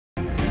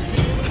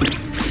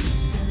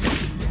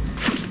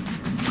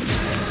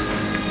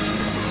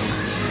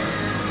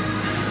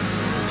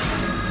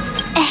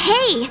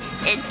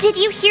Did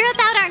you hear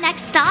about our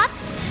next stop?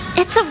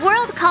 It's a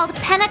world called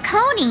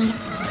Penacony.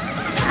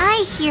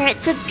 I hear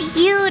it's a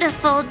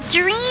beautiful,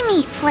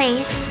 dreamy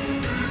place.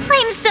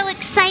 I'm so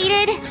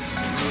excited.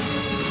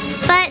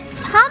 But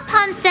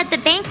Pom-Pom said the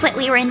banquet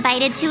we were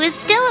invited to is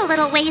still a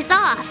little ways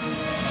off.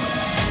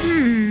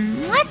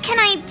 What can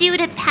I do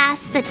to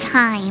pass the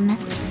time?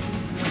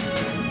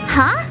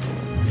 Huh?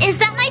 Is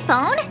that my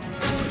phone?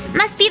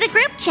 Must be the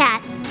group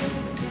chat.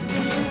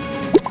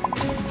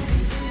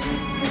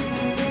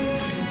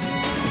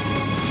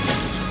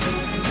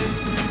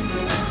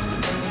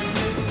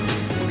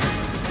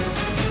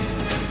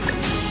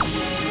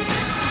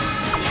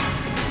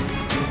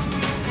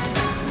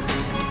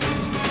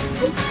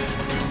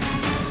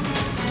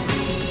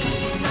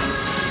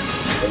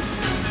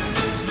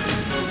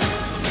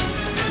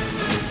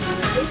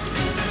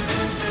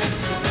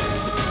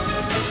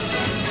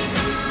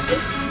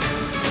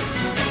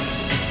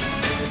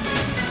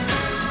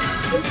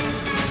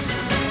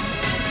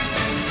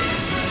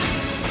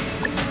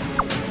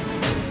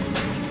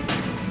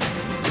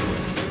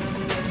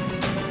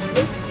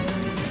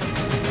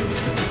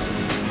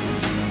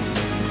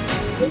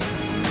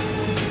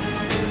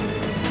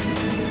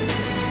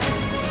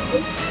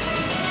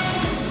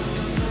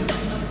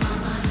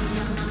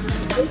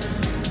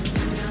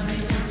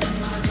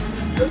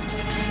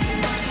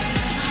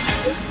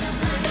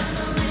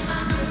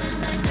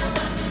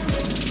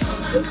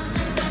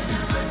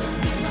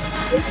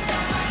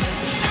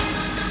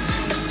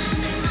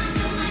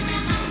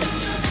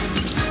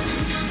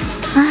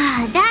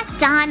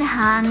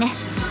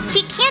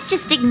 He can't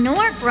just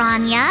ignore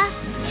Bronya.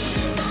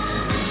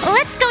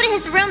 Let's go to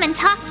his room and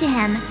talk to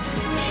him.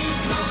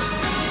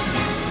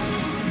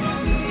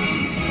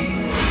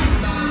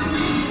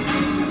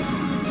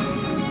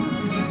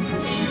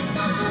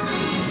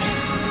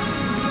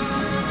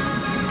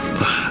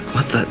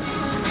 What the...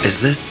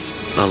 Is this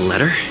a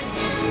letter?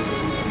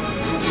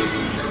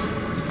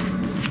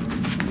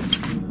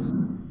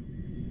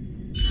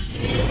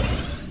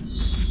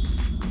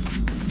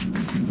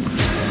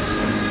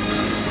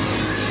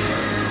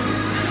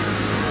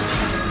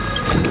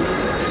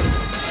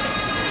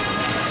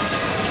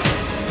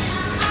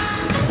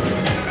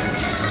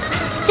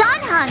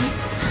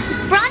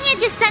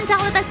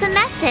 A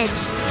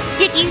message.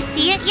 Did you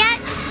see it yet?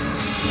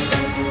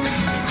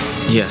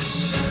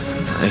 Yes,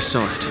 I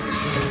saw it.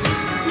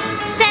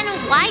 Then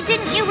why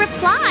didn't you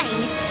reply?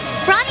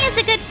 Bronya's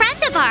a good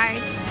friend of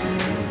ours.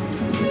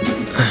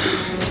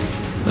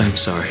 I'm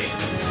sorry.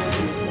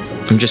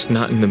 I'm just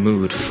not in the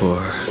mood for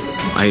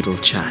idle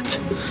chat.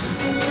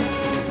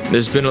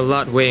 There's been a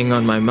lot weighing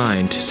on my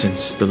mind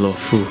since the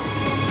Luofu.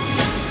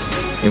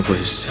 It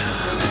was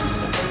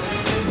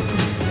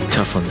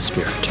tough on the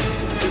spirit.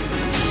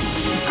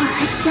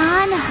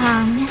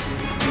 Donhung,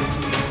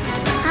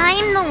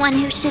 I'm the one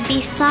who should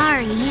be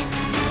sorry.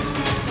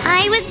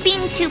 I was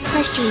being too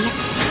pushy.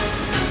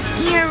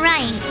 You're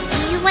right,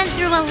 you went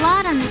through a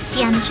lot on the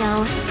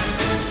Xianzhou.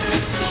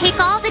 Take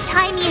all the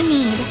time you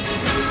need.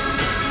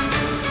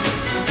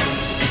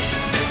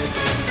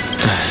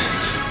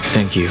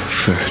 Thank you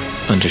for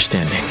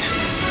understanding.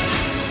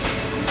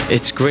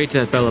 It's great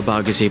that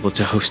Belobog is able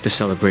to host a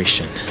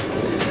celebration.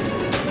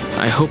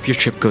 I hope your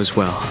trip goes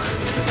well.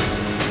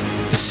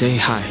 Say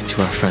hi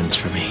to our friends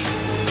for me.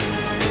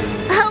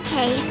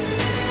 Okay.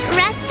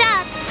 Rest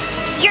up.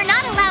 You're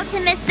not allowed to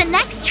miss the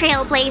next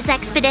Trailblaze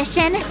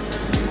expedition.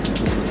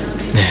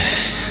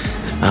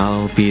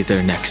 I'll be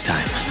there next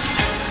time.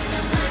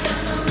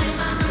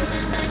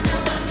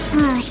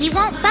 He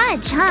won't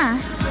budge, huh?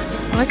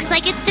 Looks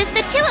like it's just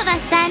the two of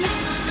us then.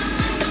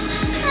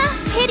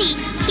 Pity.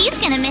 He's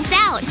gonna miss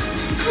out.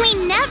 We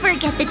never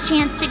get the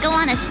chance to go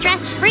on a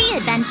stress-free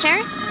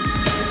adventure.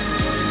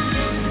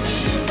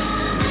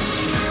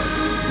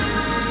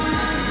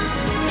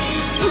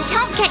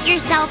 Don't get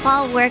yourself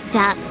all worked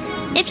up.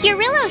 If your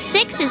Rillo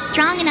 6 is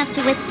strong enough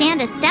to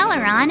withstand a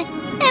Stellaron,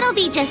 it'll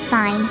be just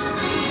fine.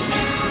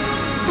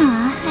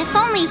 If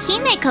only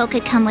Himeko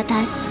could come with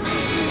us.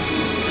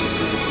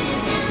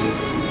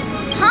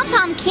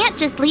 Pom-Pom can't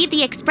just leave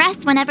the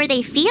Express whenever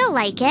they feel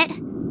like it.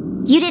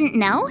 You didn't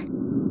know?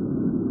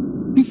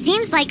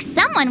 Seems like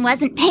someone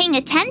wasn't paying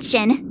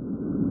attention.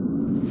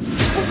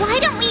 Why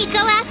don't we go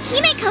ask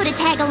Himeko to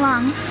tag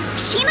along?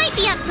 She might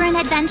be up for an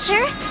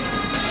adventure.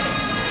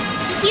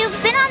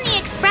 You've been on the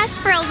Express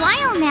for a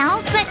while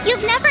now, but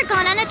you've never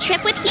gone on a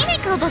trip with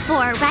Himeko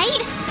before,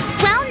 right?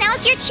 Well,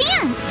 now's your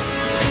chance.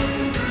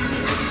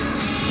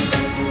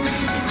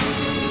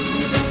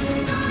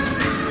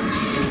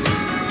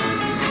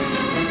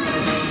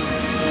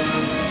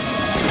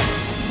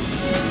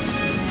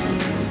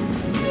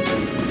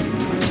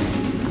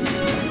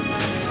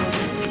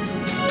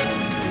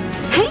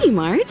 Hey,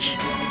 March.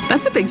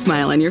 That's a big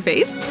smile on your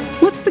face.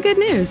 What's the good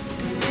news?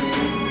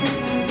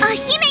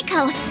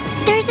 Himeko!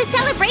 There's a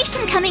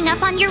celebration coming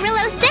up on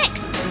Rillo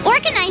 6,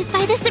 organized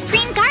by the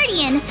Supreme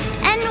Guardian,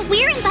 and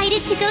we're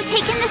invited to go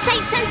take in the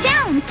sights and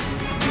sounds.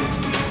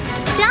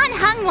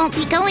 Donhung won't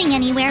be going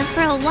anywhere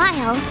for a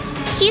while.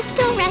 He's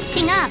still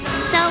resting up,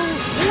 so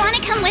wanna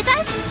come with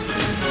us?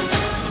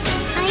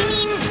 I'm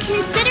mean,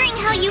 considering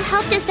how you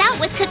helped us out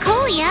with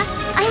Cocolia,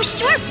 I'm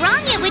sure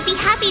Branya would be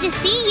happy to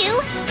see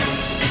you.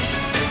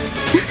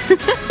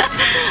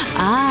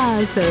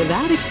 Ah, so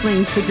that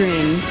explains the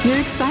grin.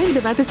 You're excited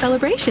about the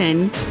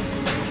celebration.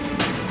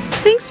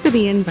 Thanks for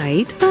the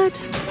invite,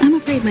 but I'm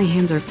afraid my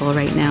hands are full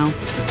right now.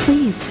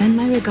 Please send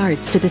my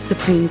regards to the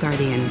Supreme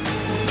Guardian.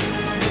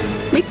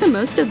 Make the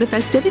most of the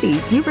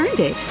festivities. You've earned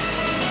it.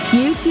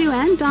 You two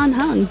and Don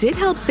Hung did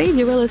help save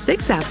Eurilo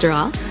 6 after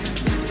all.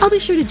 I'll be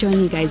sure to join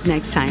you guys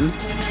next time.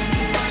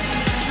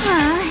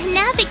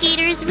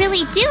 Navigators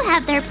really do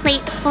have their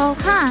plates full,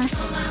 huh?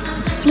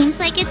 Seems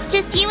like it's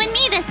just you and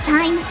me this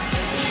time.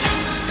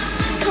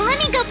 Let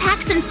me go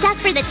pack some stuff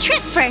for the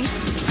trip first.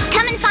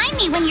 Come and find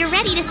me when you're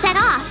ready to set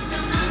off.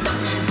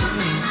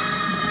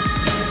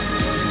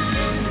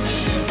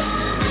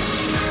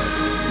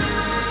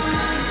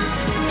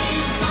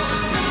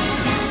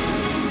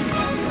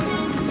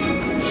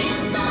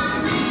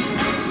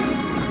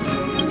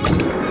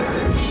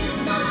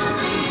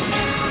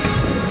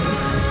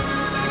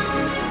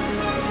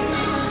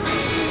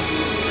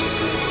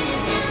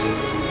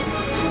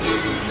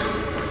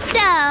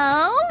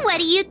 What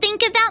do you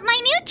think about my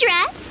new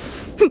dress?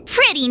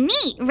 Pretty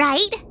neat,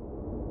 right?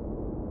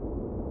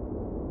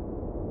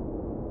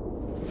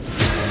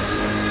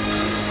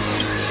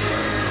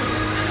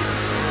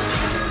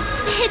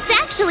 It's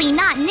actually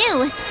not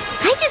new.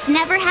 I just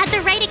never had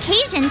the right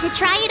occasion to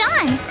try it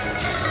on.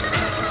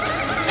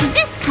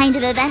 This kind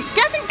of event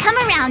doesn't come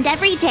around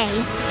every day.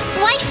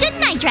 Why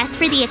shouldn't I dress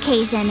for the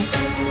occasion?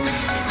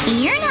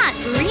 You're not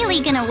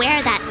really gonna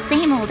wear that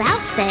same old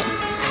outfit,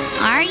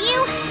 are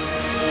you?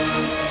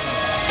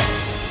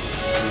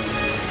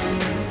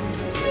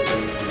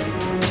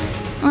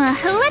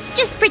 Let's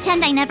just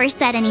pretend I never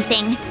said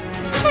anything.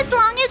 As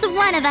long as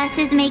one of us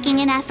is making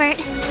an effort.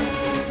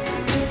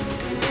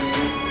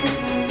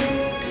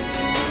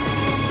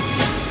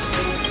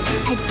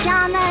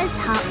 Pajamas,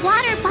 hot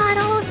water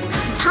bottle,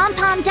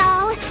 pom-pom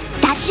doll.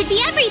 That should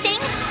be everything.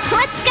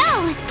 Let's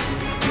go!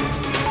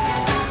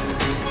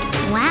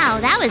 Wow,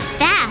 that was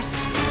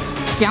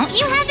fast. Don't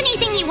you have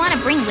anything you want to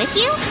bring with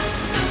you?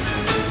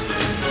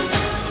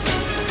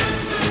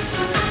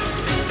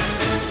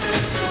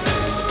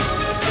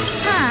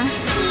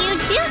 You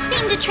do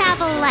seem to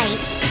travel light.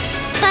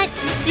 But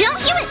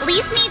don't you at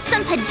least need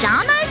some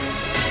pajamas?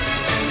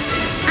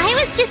 I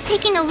was just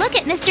taking a look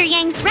at Mr.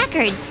 Yang's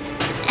records,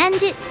 and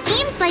it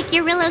seems like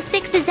Eurilo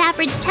 6's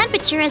average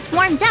temperature has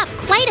warmed up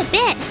quite a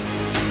bit.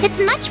 It's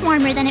much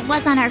warmer than it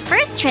was on our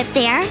first trip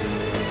there.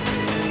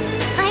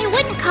 I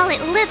wouldn't call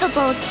it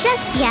livable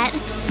just yet,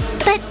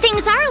 but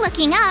things are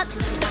looking up.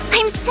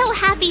 I'm so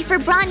happy for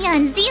Branya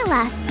and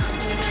Zila.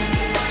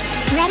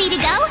 Ready to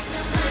go?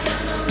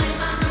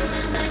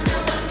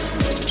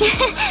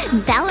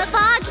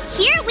 Belobog,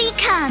 here we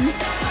come!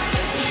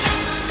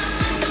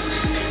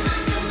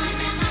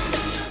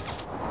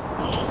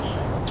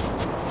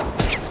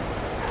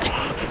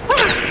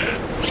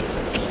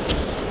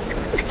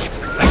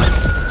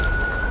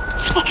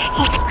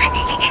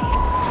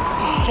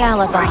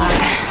 Belobog.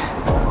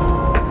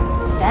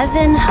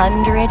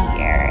 700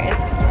 years.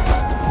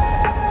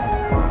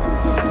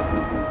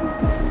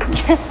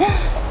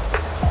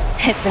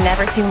 It's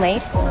never too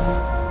late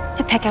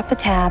to pick up the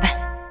tab.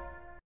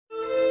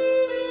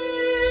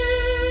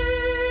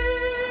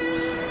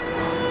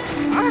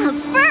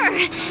 Brr!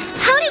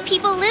 How do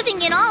people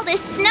living in all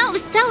this snow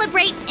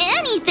celebrate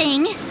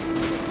anything?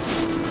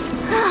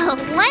 Oh,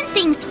 one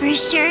thing's for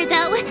sure,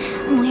 though.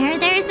 Where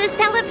there's a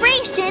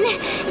celebration,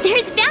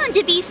 there's bound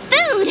to be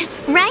food,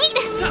 right?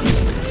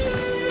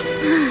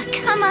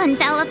 Come on,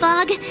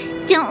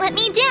 Belobog. Don't let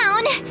me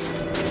down.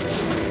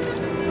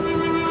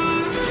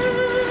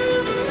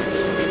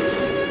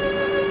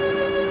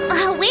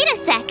 Wait a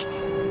sec.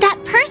 That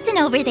person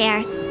over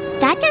there,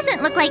 that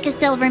doesn't look like a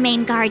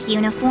Silvermane Guard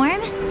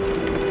uniform.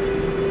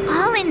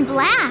 All in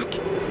black.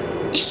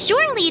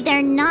 Surely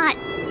they're not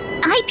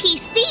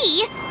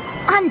IPC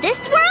on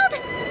this world?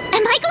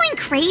 Am I going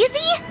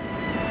crazy?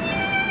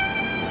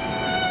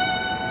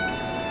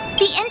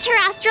 The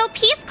Interastral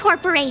Peace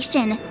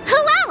Corporation.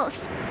 Who else?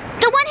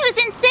 The one whose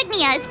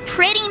insignia is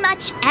pretty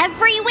much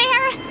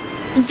everywhere?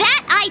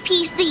 That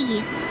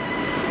IPC.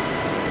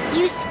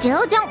 You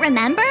still don't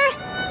remember?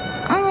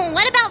 Oh,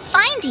 what about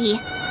Findy?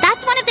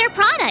 That's one of their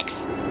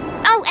products.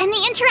 Oh, and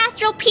the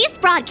Interastral Peace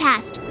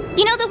broadcast.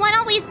 You know, the one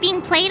always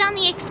being played on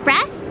the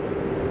Express?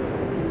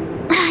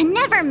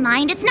 Never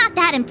mind, it's not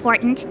that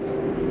important.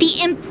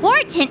 The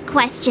important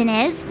question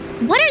is,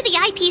 what are the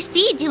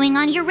IPC doing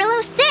on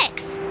Eurilo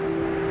 6?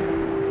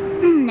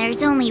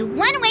 There's only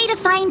one way to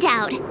find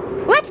out.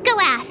 Let's go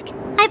ask.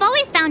 I've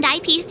always found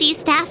IPC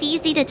staff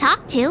easy to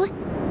talk to.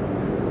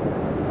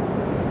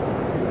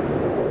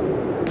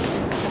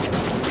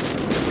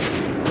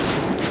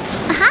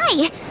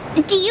 Hi,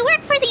 do you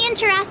work for the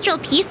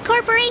Interastral Peace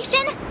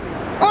Corporation?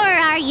 Or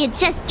are you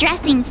just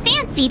dressing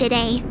fancy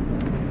today?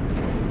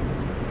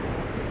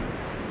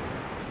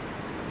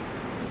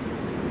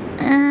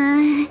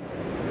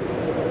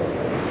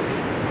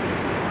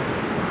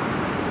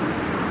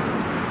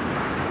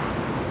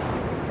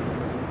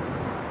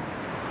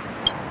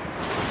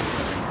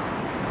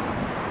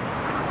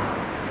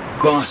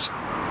 Boss,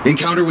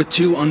 encounter with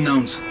 2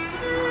 unknowns.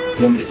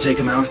 Want me to take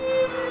them out?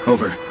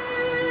 Over.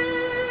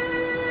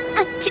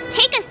 To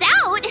take us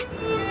out?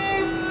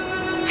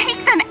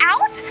 Take them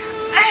out?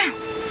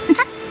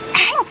 Just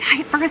hang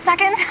tight for a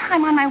second.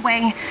 I'm on my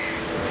way.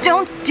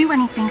 Don't do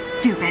anything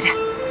stupid.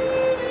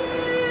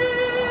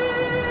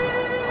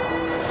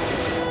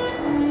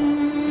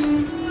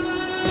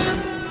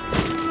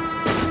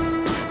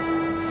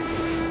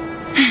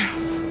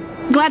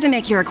 Glad to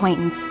make your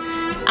acquaintance.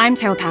 I'm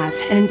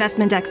Topaz, an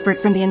investment expert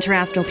from the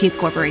Interastral Peace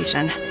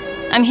Corporation.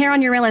 I'm here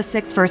on Eurilla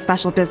 6 for a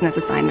special business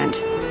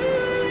assignment.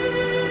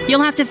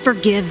 You'll have to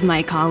forgive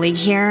my colleague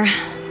here.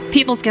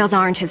 People skills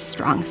aren't his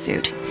strong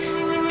suit.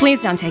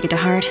 Please don't take it to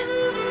heart.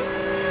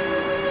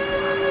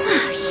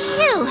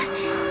 Phew!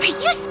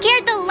 You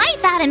scared the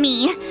life out of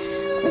me!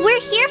 We're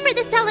here for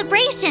the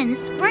celebrations.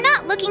 We're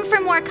not looking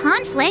for more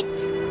conflicts.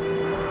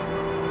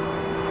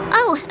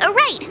 Oh,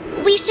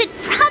 right. We should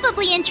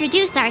probably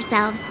introduce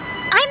ourselves.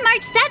 I'm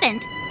March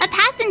 7th, a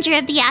passenger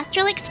of the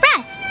Astral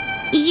Express.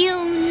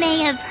 You may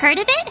have heard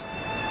of it?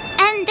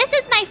 And this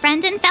is my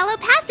friend and fellow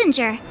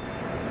passenger.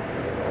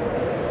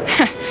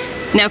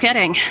 No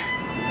kidding.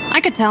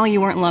 I could tell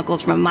you weren't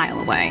locals from a mile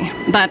away,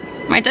 but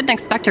I didn't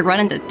expect to run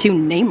into 2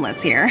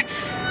 nameless here.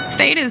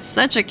 Fate is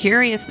such a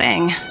curious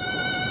thing.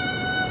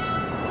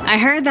 I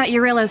heard that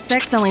Eurilla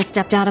 6 only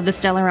stepped out of the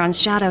Stellaron's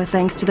shadow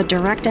thanks to the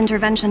direct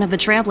intervention of the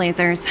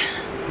Trailblazers.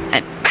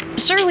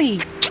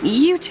 Surely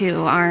you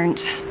two aren't...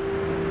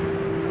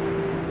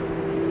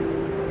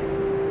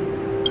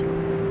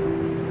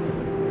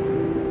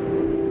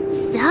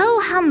 So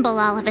humble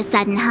all of a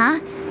sudden, huh?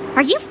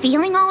 Are you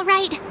feeling all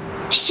right?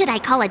 Should I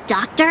call a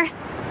doctor?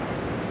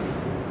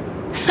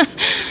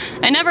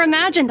 I never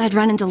imagined I'd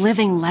run into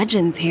living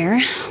legends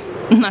here.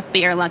 Must be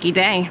your lucky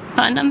day,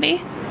 huh,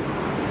 Numby?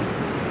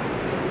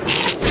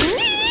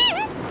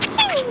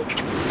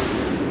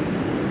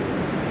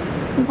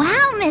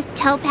 Wow, Miss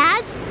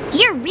Topaz.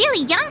 You're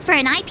really young for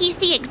an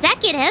IPC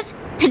executive.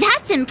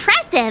 That's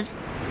impressive.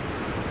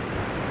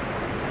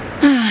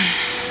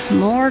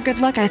 More good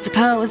luck, I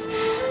suppose.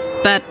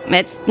 But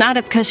it's not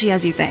as cushy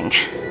as you think.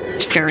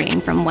 Scurrying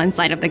from one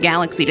side of the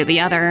galaxy to the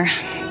other.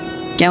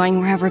 Going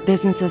wherever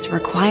businesses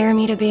require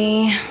me to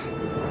be.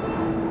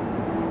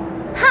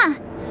 Huh.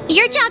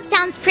 Your job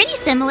sounds pretty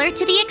similar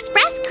to the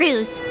express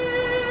cruise.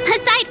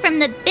 Aside from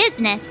the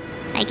business,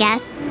 I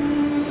guess.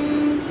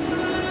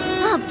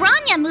 Oh,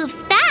 Branya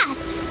moves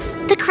fast.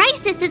 The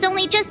crisis is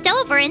only just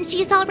over and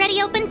she's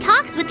already opened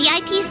talks with the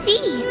IPC.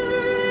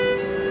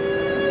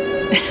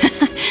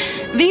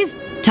 These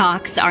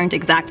talks aren't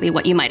exactly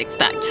what you might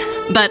expect,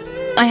 but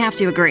I have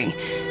to agree.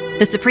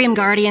 The Supreme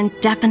Guardian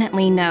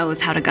definitely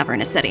knows how to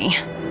govern a city.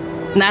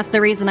 That's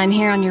the reason I'm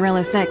here on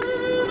Eurilla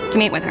 6, to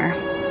meet with her.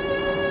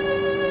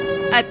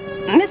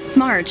 Miss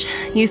March,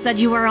 you said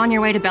you were on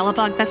your way to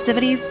Belobog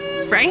festivities,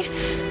 right?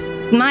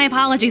 My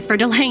apologies for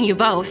delaying you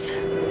both.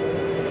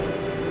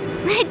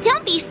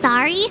 Don't be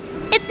sorry.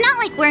 It's not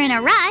like we're in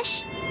a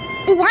rush.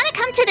 Want to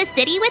come to the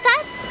city with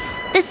us?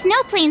 The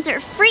snow plains are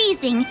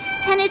freezing,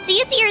 and it's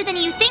easier than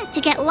you think to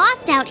get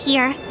lost out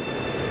here.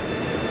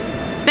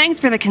 Thanks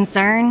for the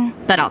concern,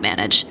 but I'll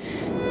manage.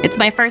 It's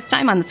my first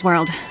time on this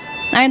world.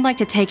 I'd like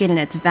to take it in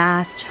its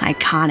vast,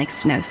 iconic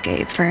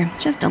snowscape for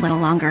just a little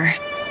longer.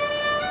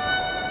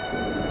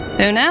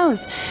 Who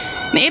knows?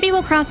 Maybe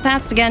we'll cross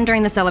paths again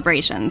during the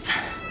celebrations.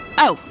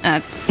 Oh,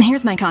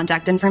 here's my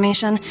contact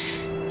information.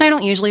 I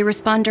don't usually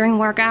respond during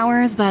work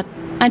hours, but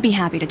I'd be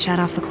happy to chat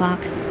off the clock.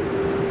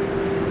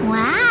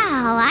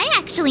 Wow, I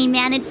actually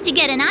managed to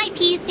get an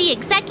IPC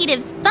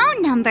executive's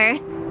phone number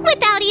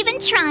without even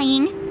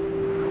trying.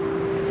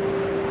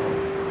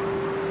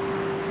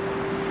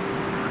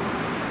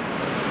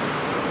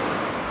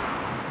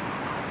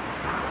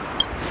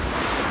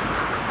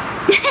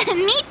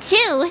 Me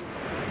too.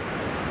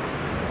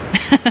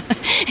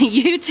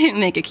 You two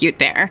make a cute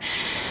pair.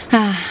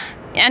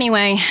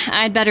 Anyway,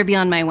 I'd better be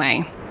on my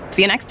way.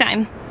 See you next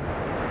time.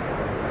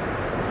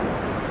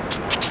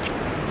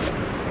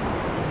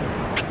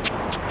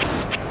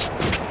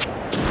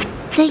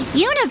 The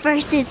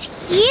universe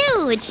is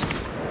huge,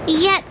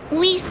 yet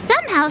we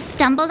somehow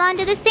stumbled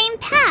onto the same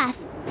path.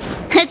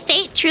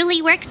 Fate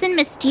truly works in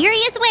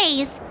mysterious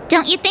ways,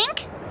 don't you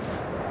think?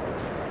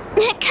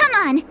 Come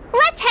on,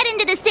 let's head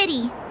into the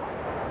city.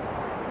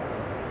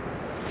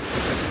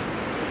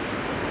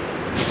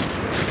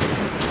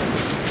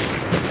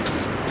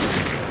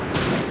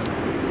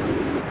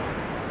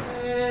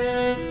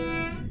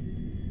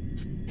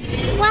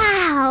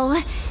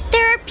 Wow,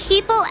 there are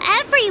people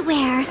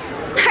everywhere.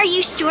 Are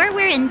you sure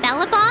we're in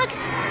Belobog?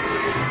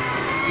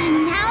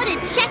 And now to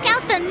check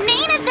out the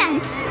main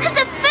event,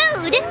 the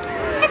food.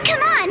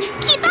 Come on,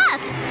 keep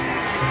up.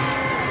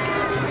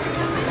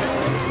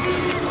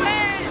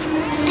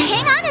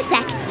 Hang on a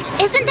sec.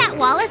 Isn't that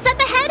Wallace up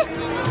ahead?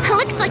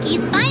 Looks like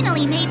he's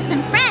finally made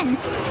some friends.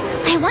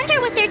 I wonder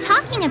what they're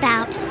talking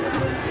about.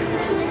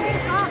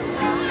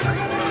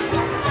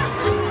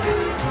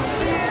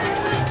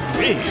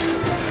 Me?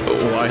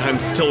 Why, I'm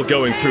still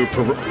going through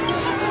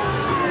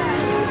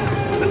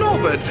No,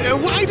 Norbert,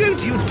 why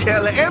don't you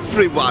tell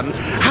everyone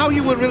how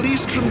you were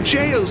released from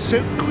jail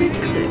so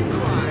quickly?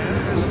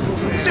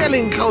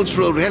 Selling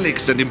cultural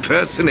relics and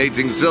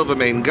impersonating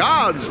Silvermane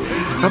guards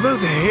are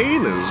both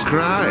heinous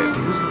crimes.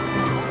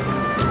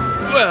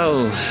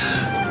 Well,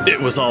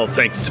 it was all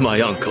thanks to my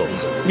uncle,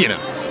 you know.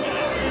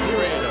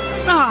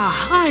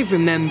 Ah, I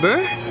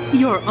remember.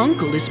 Your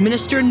uncle is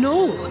Minister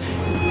Knoll.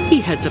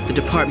 He heads up the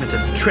Department of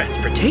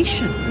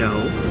Transportation,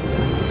 no?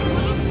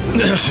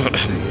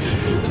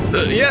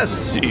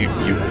 Yes, you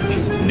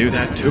knew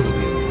that too.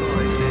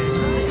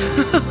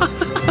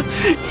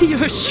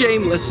 You're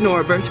shameless,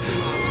 Norbert.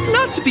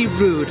 Not to be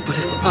rude, but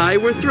if I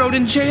were thrown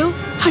in jail,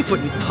 I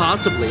wouldn't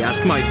possibly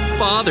ask my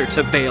father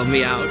to bail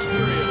me out.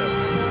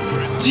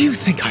 Do you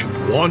think I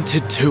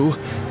wanted to?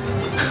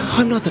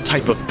 I'm not the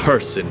type of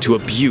person to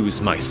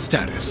abuse my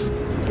status.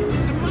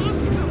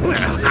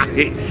 Well,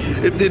 I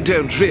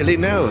don't really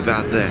know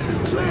about that.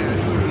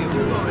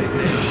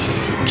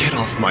 Get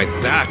off my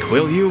back,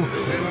 will you?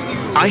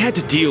 I had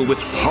to deal with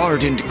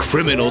hardened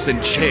criminals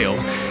in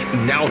jail.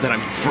 Now that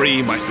I'm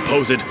free, my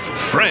supposed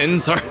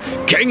friends are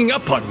ganging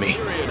up on me.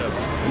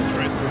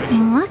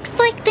 Looks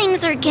like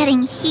things are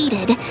getting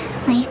heated.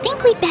 I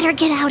think we'd better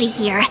get out of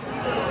here.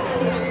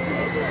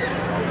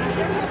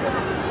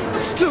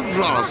 Mr.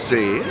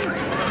 Rossi,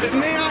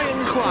 may I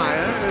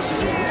inquire as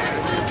to...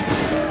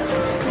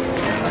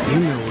 You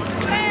know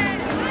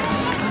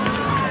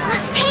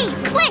Hey,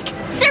 quick!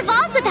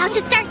 Serval's about to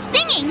start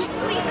singing!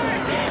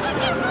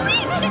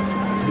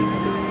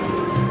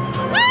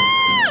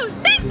 Woo!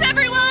 Thanks,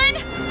 everyone!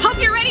 Hope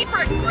you're ready for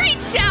a great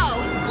show!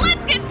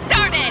 Let's get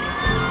started!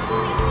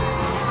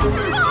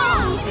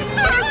 Serval!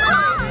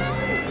 Serval!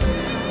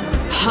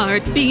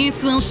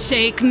 Heartbeats will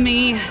shake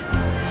me.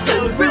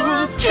 So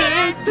rules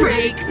can't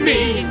break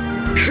me.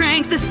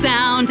 Crank the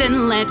sound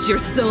and let your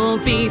soul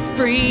be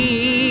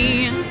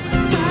free.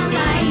 The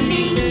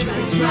lightning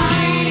strikes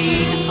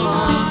writing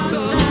on the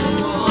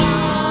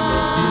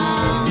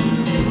wall.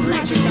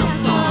 Let yourself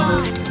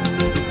fall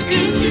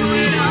into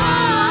it all.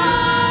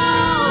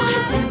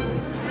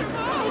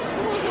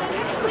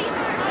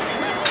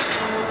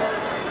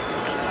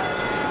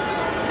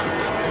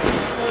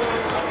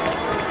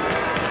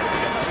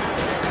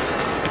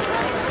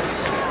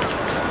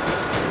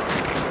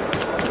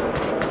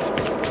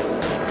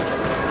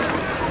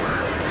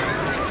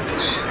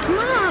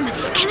 Mom,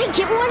 can I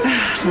get one,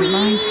 please?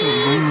 Line's so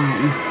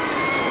long.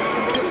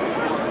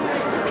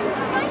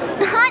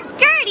 Aunt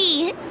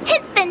Gertie!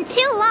 It's been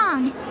too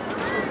long.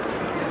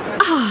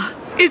 Ah,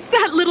 is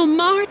that little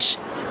March?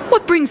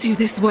 What brings you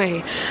this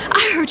way?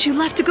 I heard you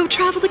left to go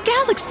travel the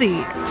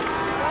galaxy.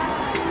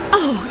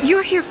 Oh,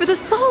 you're here for the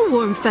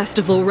Soulworm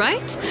Festival,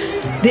 right?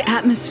 The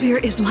atmosphere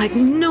is like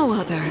no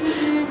other.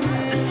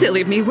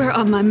 Silly me, where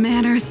are my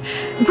manners?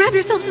 Grab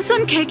yourselves a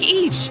sun cake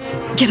each.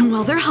 Get them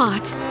while they're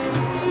hot.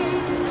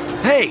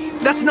 Hey,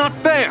 that's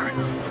not fair!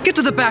 Get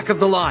to the back of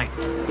the line.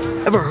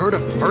 Ever heard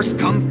of first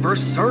come,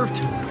 first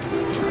served?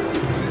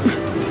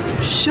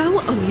 Show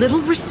a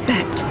little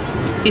respect.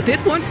 If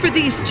it weren't for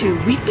these two,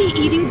 we'd be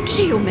eating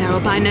geomarrow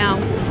by now.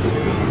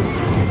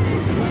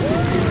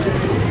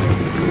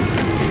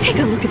 Take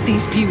a look at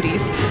these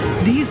beauties.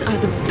 These are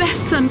the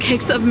best sun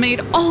cakes I've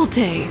made all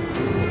day.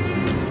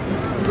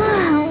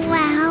 Oh,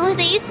 wow,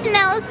 they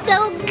smell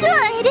so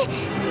good.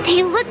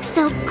 They look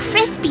so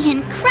crispy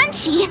and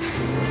crunchy.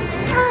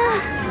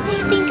 I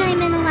think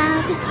I'm in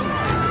love.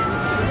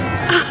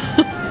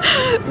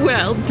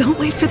 Well, don't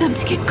wait for them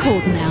to get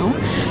cold now.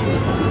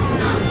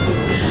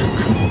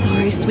 I'm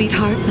sorry,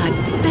 sweethearts. I'd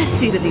best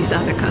see to these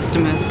other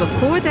customers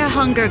before their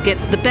hunger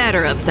gets the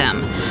better of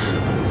them.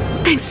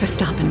 Thanks for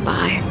stopping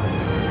by.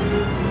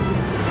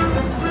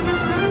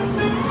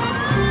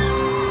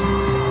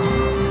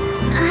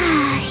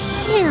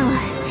 Phew.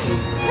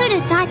 Who'd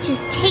have thought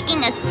just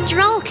taking a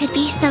stroll could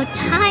be so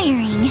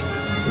tiring?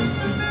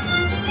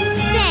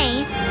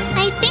 Say,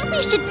 I think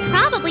we should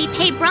probably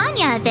pay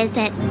Branya a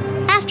visit.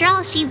 After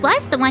all, she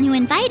was the one who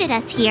invited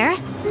us here.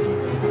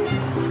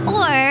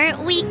 Or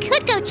we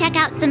could go check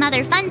out some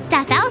other fun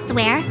stuff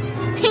elsewhere.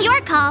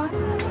 Your call.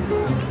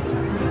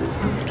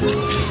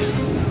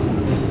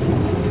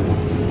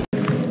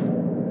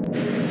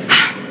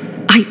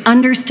 I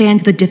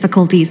understand the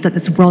difficulties that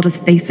this world is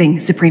facing,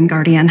 Supreme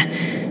Guardian.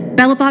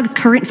 Belobog's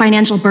current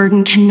financial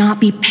burden cannot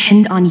be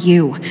pinned on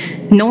you,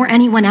 nor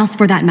anyone else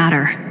for that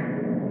matter.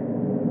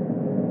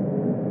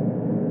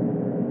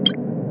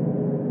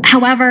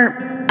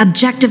 However,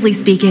 objectively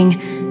speaking,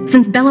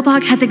 since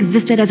Belobog has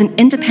existed as an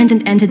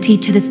independent entity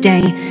to this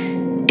day,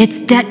 its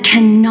debt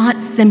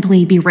cannot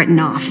simply be written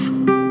off.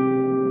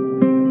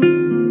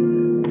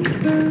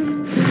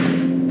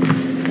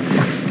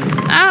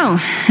 Oh,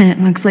 it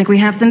looks like we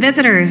have some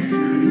visitors.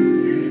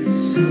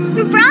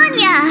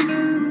 Branya!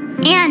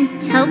 And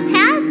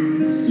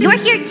Topaz? You're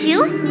here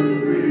too?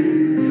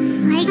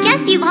 I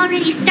guess you've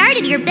already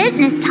started your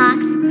business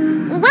talks.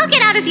 We'll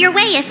get out of your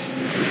way if...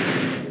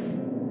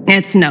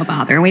 It's no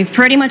bother. We've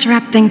pretty much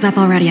wrapped things up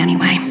already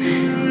anyway.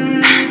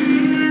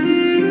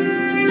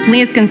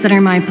 Please consider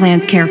my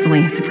plans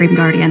carefully, Supreme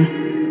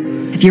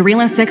Guardian. If if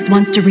Eurela 6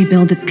 wants to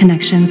rebuild its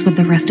connections with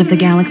the rest of the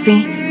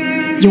galaxy,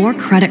 your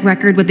credit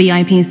record with the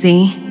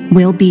IPC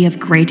will be of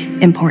great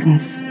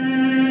importance.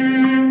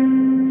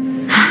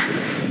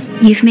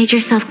 You've made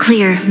yourself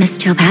clear, Miss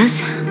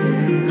Topaz.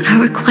 I'll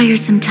require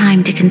some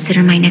time to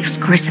consider my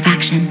next course of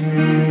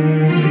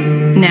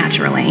action.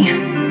 Naturally.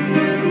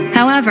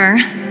 However,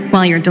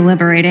 while you're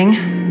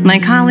deliberating, my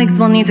colleagues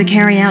will need to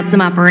carry out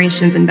some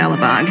operations in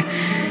Belobog.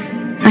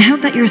 I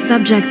hope that your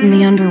subjects in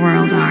the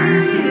underworld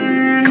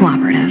are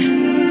cooperative.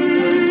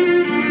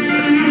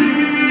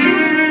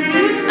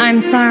 I'm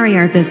sorry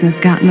our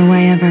business got in the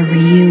way of a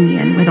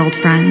reunion with old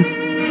friends.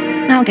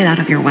 I'll get out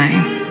of your way.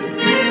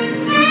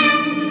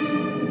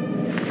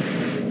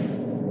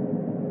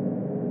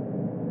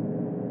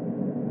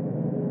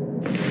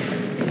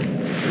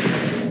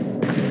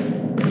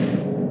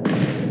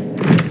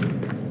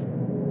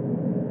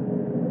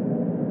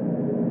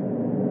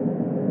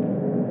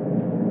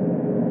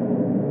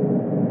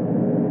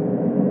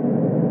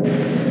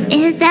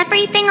 Is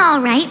everything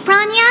all right,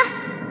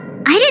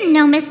 Branya? I didn't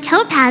know Miss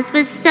Topaz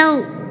was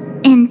so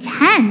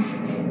intense.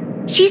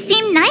 She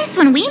seemed nice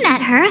when we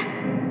met her.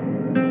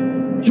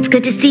 It's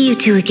good to see you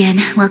two again.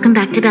 Welcome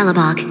back to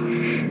Belobog.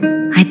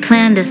 I'd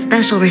planned a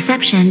special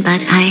reception,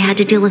 but I had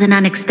to deal with an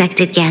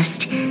unexpected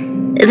guest.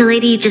 The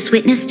lady you just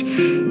witnessed,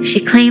 she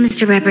claims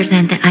to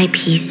represent the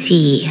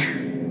IPC.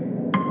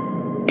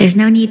 There's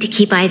no need to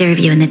keep either of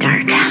you in the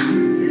dark.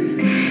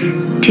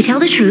 To tell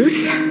the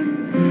truth,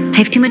 I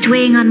have too much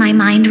weighing on my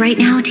mind right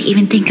now to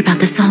even think about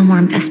the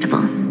Saltworm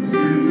Festival.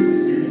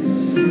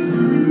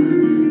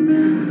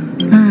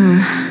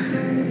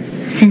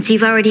 Since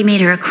you've already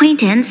made her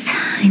acquaintance,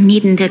 I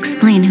needn't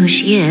explain who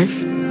she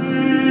is.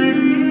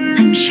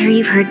 I'm sure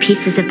you've heard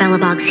pieces of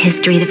Belobog's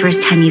history the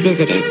first time you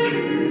visited.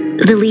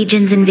 The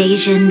Legion's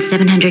invasion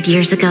 700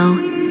 years ago,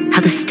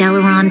 how the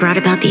Stellaron brought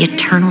about the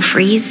Eternal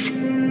Freeze.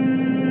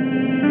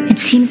 It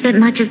seems that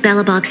much of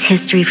Belobog's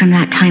history from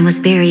that time was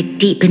buried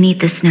deep beneath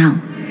the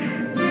snow.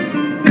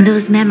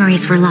 Those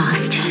memories were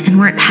lost and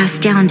weren't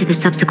passed down to the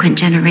subsequent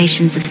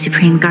generations of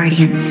Supreme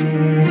Guardians.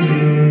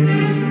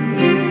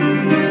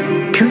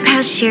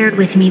 Topaz shared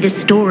with me the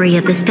story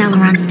of the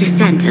Stellaron's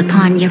descent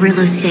upon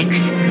Eurela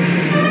 6.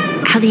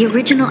 How the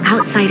original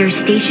outsiders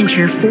stationed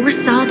here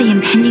foresaw the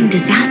impending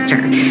disaster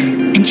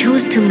and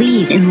chose to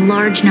leave in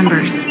large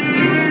numbers.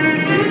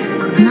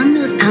 Among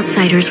those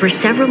outsiders were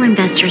several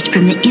investors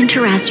from the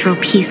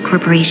Interastral Peace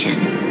Corporation.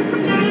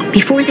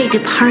 Before they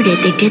departed,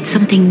 they did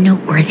something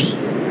noteworthy.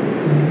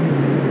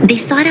 They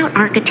sought out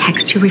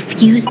architects who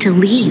refused to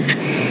leave,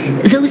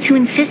 those who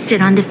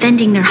insisted on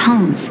defending their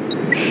homes.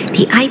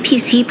 The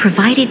IPC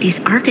provided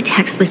these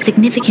architects with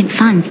significant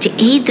funds to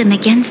aid them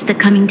against the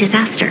coming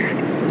disaster.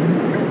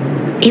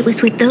 It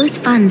was with those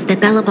funds that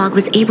Belobog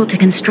was able to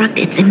construct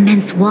its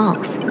immense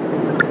walls.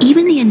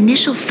 Even the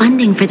initial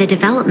funding for the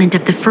development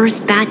of the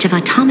first batch of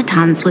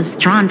automatons was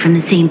drawn from the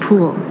same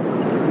pool.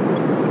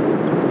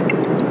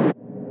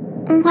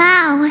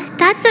 Wow,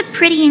 that's a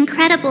pretty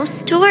incredible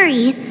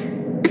story.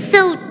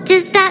 So,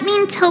 does that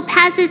mean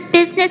Topaz's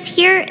business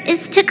here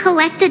is to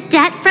collect a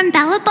debt from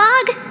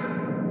Belobog?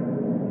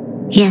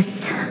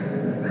 Yes,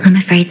 I'm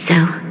afraid so.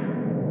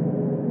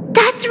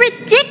 That's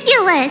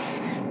ridiculous!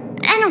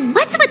 And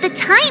what's with the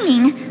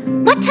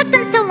timing? What took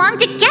them so long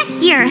to get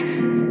here?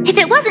 If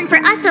it wasn't for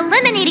us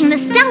eliminating the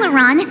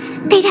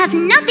Stellaron, they'd have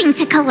nothing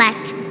to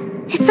collect.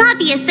 It's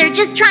obvious they're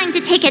just trying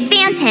to take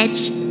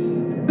advantage.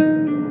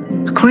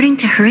 According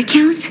to her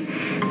account,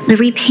 the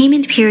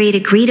repayment period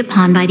agreed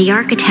upon by the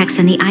architects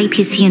and the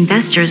IPC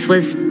investors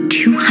was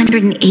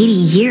 280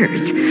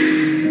 years.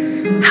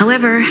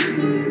 However,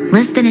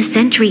 less than a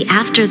century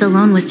after the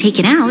loan was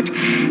taken out,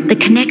 the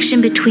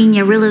connection between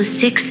Eurela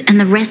 6 and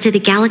the rest of the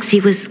galaxy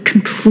was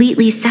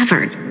completely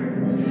severed.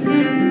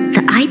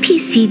 The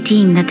IPC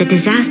deemed that the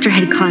disaster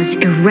had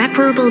caused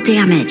irreparable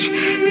damage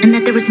and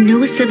that there was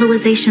no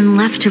civilization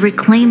left to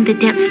reclaim the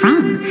debt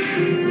from.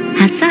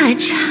 As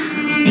such,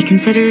 they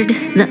considered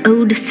the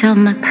owed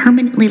sum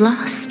permanently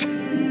lost.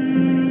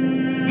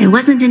 It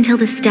wasn't until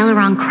the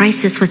Stellaron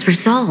crisis was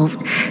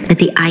resolved that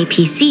the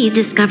IPC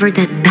discovered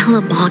that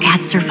Belobog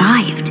had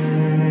survived.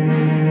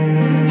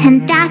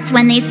 And that's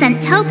when they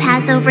sent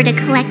Topaz over to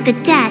collect the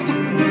debt.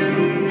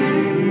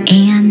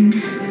 And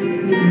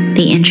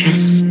the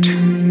interest.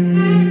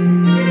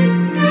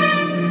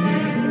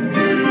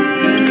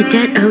 The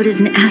debt owed is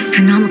an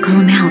astronomical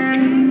amount.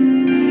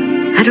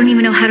 I don't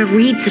even know how to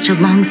read such a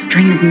long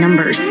string of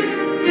numbers.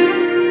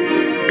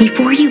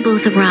 Before you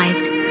both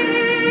arrived,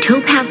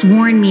 Topaz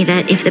warned me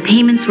that if the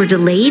payments were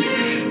delayed,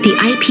 the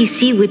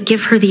IPC would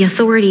give her the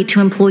authority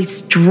to employ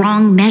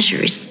strong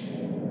measures.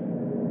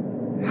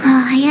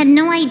 I had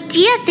no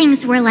idea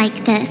things were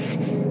like this.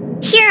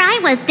 Here I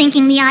was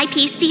thinking the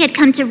IPC had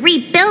come to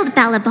rebuild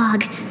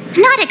Belobog,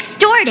 not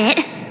extort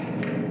it.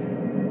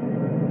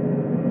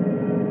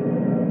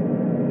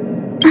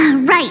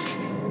 Right.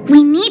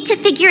 We need to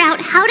figure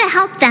out how to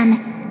help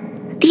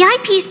them. The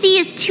IPC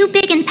is too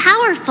big and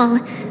powerful.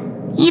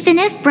 Even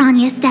if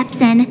Branya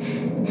steps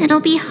in,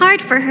 it'll be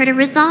hard for her to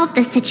resolve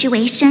the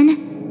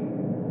situation.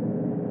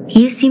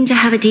 You seem to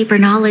have a deeper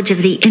knowledge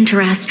of the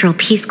Interastral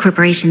Peace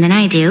Corporation than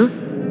I do.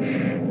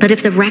 But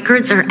if the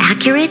records are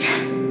accurate,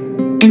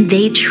 and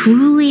they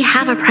truly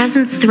have a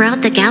presence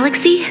throughout the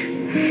galaxy,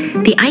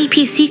 the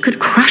IPC could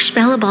crush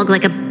Belobog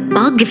like a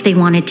bug if they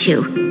wanted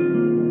to.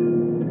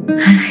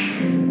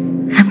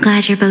 I'm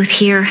glad you're both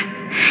here.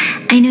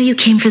 I know you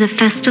came for the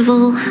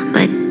festival,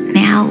 but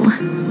now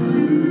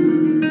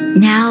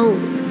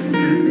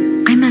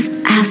I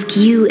must ask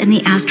you and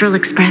the Astral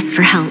Express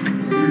for help.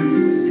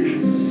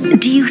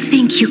 Do you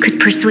think you could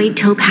persuade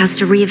Topaz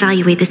to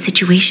reevaluate the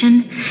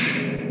situation?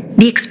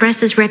 The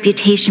Express's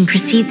reputation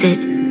precedes it.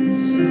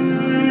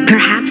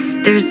 Perhaps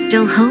there's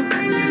still hope?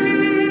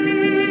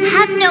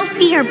 Have no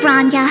fear,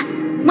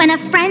 Branya. When a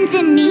friend's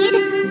in need,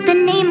 the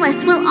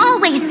Nameless will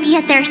always be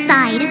at their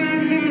side.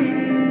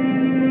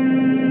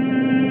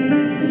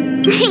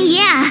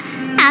 Yeah,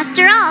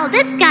 after all,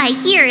 this guy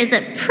here is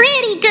a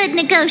pretty good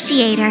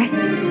negotiator.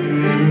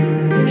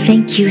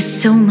 Thank you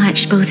so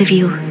much, both of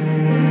you.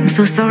 I'm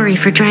so sorry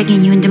for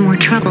dragging you into more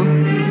trouble.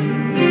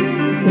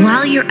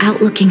 While you're out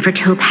looking for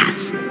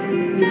Topaz,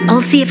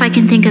 I'll see if I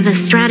can think of a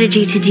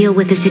strategy to deal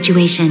with the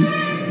situation.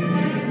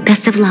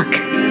 Best of luck,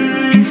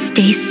 and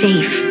stay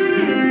safe.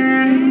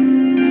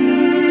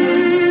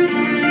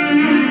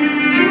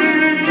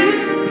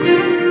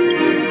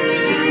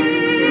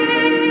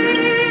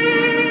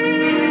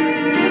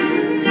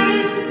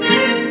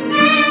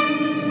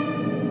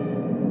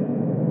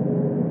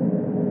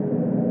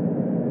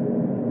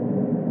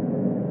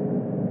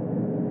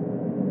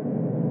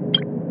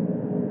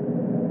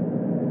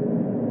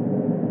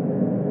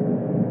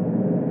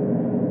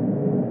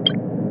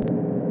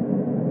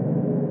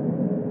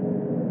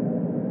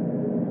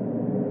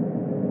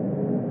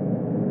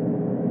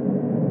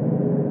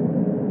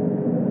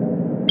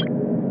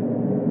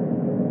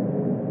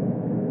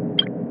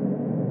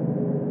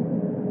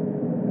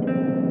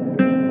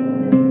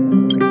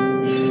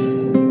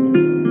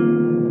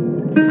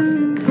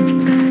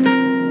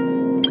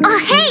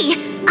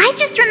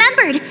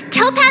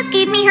 Topaz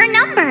gave me her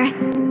number.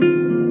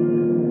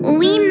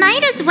 We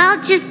might as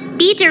well just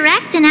be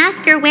direct and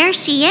ask her where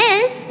she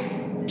is.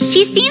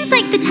 She seems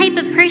like the type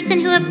of person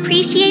who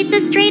appreciates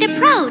a straight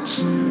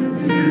approach.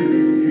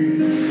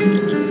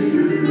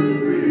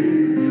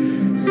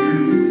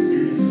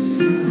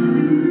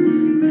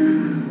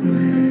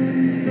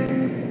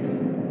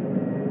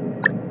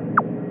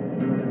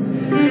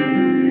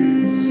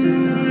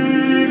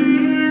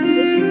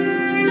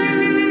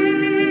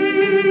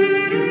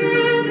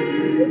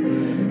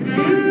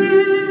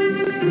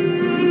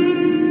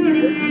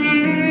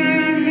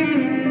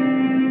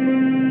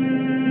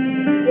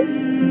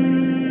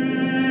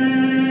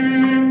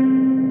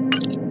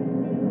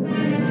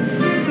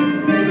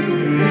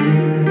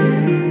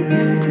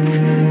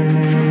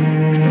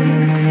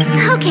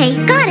 Okay,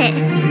 got it.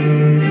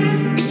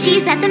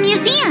 She's at the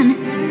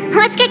museum.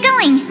 Let's get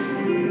going.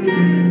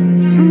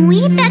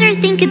 We better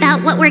think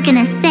about what we're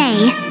gonna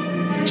say.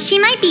 She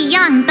might be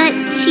young,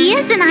 but she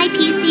is an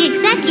IPC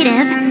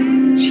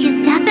executive.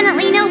 She's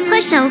definitely no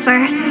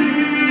pushover.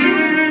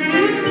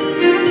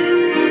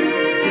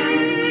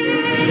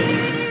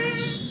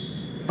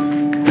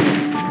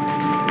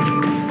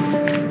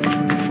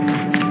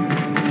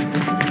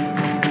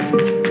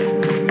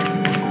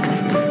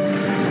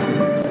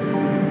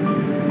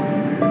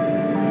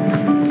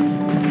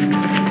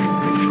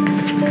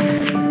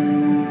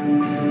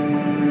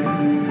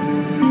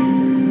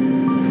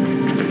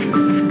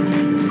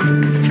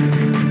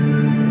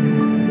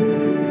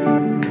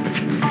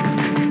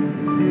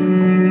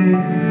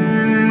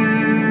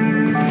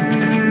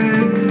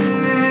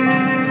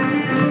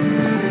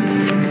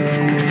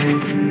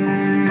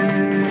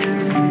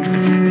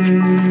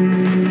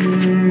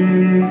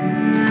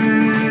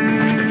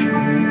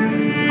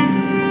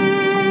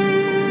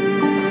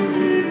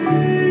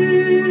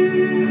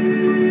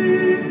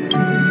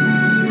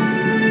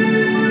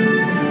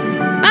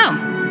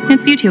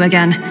 It's you two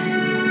again.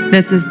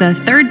 This is the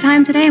third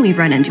time today we've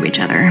run into each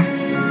other.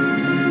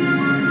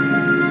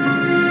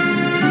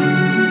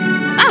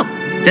 Oh,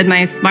 did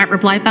my smart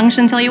reply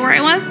function tell you where I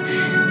was?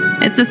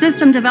 It's a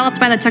system developed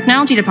by the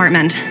technology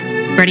department.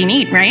 Pretty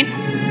neat, right?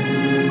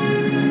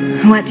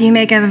 What do you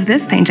make of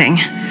this painting?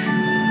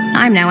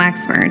 I'm no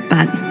expert,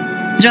 but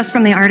just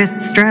from the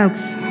artist's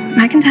strokes,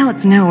 I can tell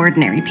it's no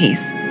ordinary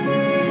piece.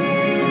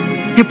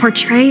 It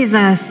portrays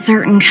a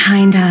certain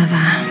kind of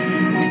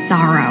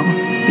sorrow,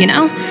 you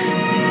know?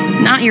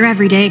 Not your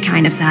everyday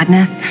kind of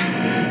sadness.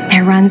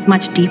 It runs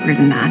much deeper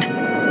than that.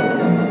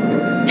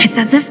 It's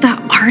as if the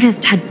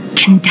artist had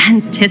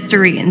condensed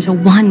history into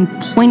one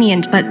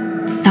poignant but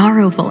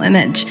sorrowful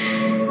image.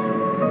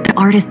 The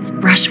artist's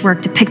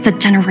brushwork depicts several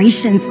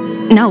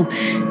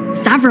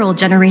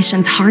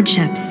generations'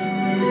 hardships.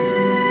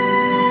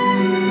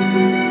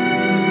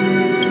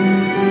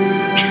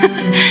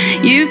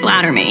 You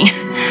flatter me.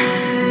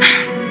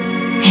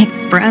 The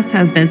Express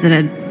has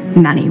visited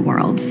many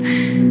worlds.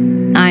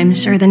 I'm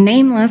sure the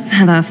Nameless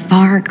have a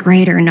far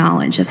greater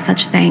knowledge of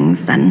such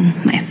things than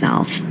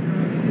myself.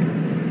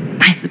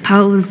 I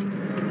suppose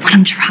what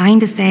I'm trying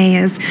to say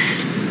is,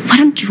 what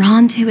I'm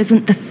drawn to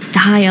isn't the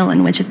style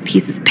in which a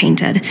piece is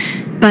painted,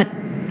 but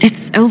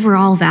its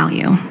overall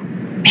value.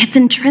 Its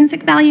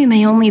intrinsic value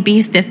may only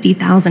be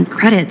 50,000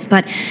 credits,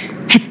 but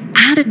its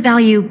added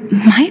value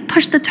might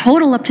push the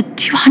total up to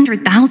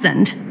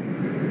 200,000.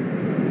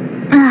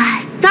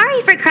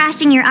 Sorry for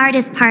crashing your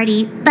artist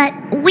party, but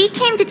we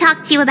came to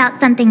talk to you about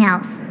something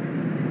else.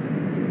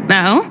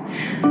 Oh?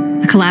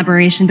 A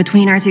collaboration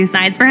between our two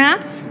sides,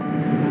 perhaps?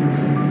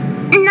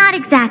 Not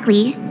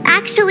exactly.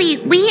 Actually,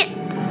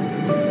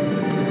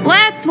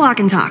 Let's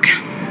walk and talk.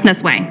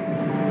 This way.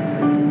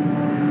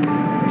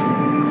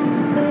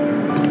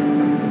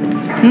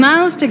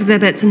 Most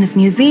exhibits in this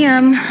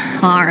museum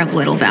are of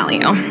little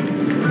value.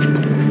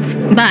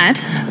 But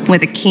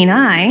with a keen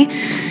eye,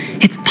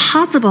 it's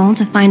possible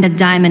to find a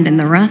diamond in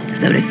the rough,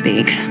 so to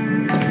speak.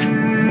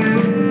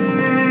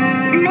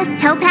 Miss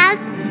Topaz,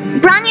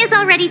 Bronya's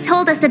already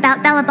told us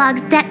about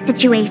Belobog's debt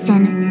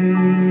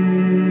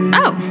situation.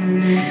 Oh,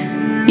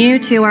 you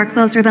two are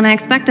closer than I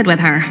expected with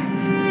her.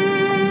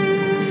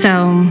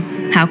 So,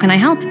 how can I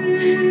help?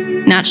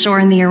 Not sure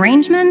in the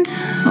arrangement,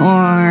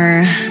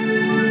 or...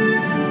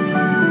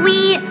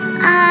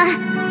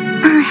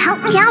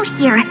 Help me out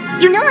here.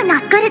 You know I'm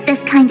not good at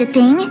this kind of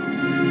thing.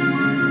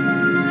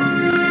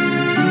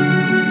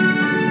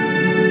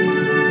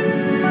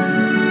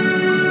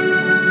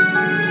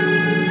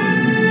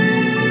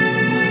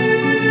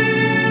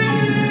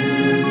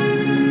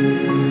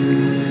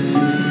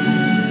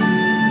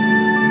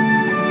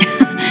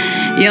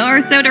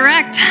 You're so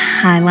direct.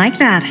 I like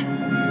that.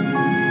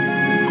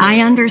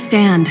 I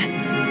understand.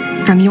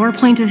 From your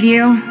point of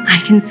view,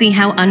 I can see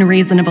how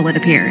unreasonable it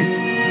appears.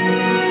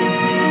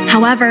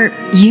 However,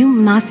 you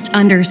must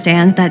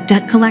understand that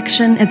debt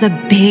collection is a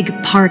big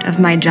part of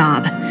my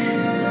job.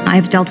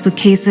 I've dealt with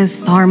cases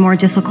far more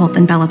difficult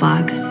than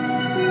Belobog's.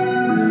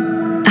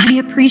 I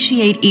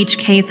appreciate each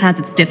case has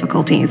its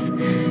difficulties,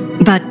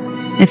 but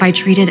if I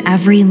treated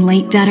every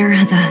late debtor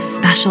as a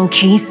special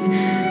case,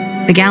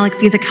 the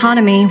galaxy's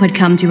economy would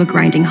come to a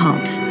grinding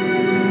halt.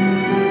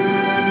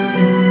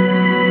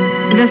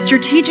 The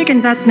Strategic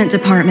Investment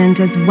Department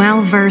is well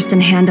versed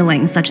in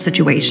handling such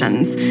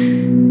situations.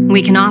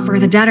 We can offer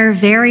the debtor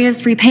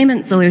various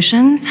repayment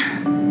solutions,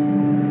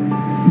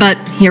 but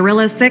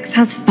Eurillo 6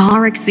 has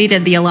far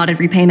exceeded the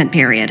allotted repayment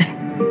period.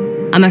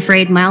 I'm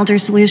afraid milder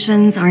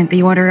solutions aren't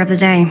the order of the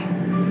day.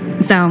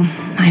 So,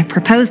 I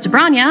proposed to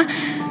Bronya.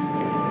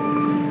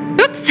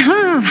 Oops,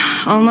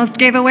 almost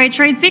gave away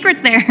trade secrets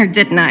there,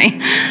 didn't I?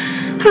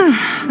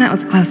 That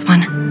was a close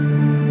one.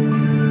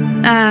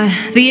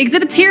 The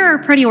exhibits here are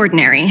pretty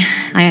ordinary.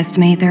 I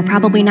estimate they're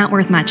probably not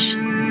worth much.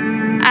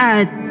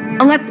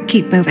 Let's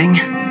keep moving.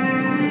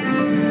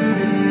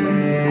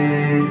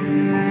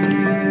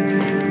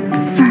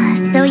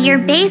 So you're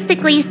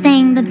basically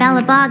saying the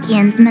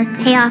Belabogians must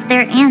pay off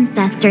their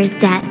ancestors'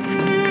 debts.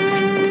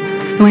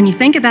 When you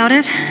think about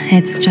it,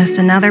 it's just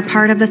another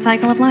part of the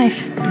cycle of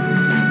life.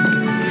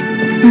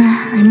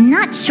 I'm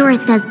not sure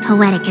it's as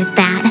poetic as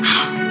that.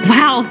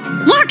 Wow,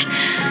 look!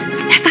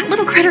 Is that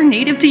little critter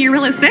native to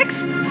Eurillo 6?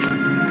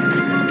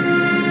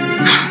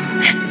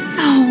 It's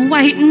so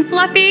white and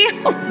fluffy.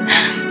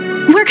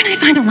 Where can I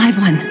find a live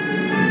one?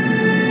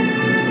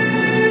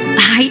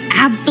 I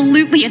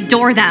absolutely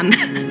adore them.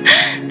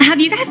 Have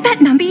you guys met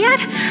Numby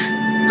yet?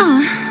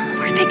 Oh,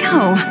 where'd they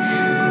go?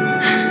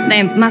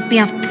 They must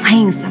be off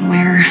playing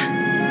somewhere.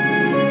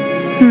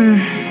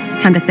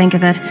 Come to think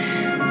of it,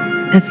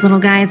 this little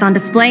guy is on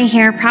display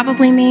here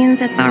probably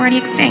means it's already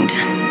extinct,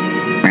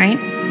 right?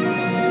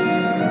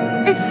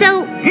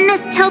 So,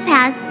 Miss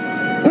Topaz,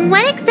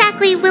 what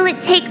exactly will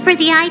it take for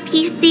the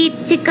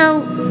IPC to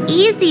go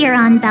easier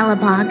on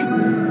Belobog?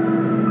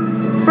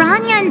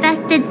 Bronya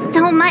invested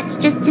so much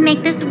just to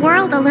make this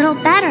world a little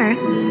better.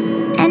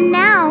 And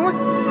now,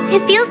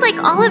 it feels like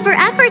all of her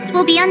efforts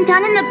will be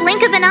undone in the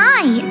blink of an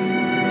eye.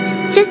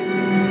 It's just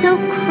so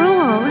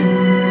cruel.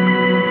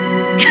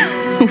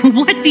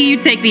 What do you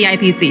take the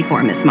IPC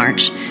for, Miss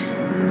March?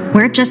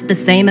 We're just the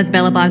same as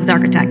Belobog's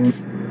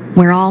architects.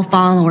 We're all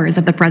followers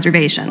of the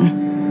preservation.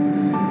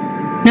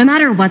 No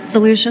matter what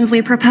solutions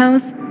we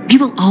propose, we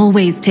will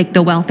always take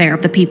the welfare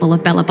of the people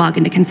of Belobog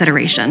into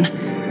consideration.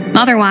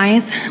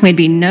 Otherwise, we'd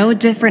be no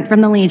different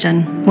from the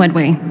Legion, would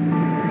we?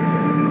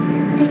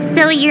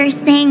 So you're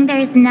saying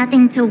there's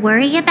nothing to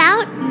worry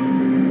about?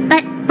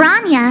 But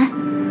Bronya...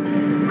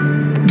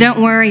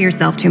 Don't worry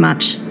yourself too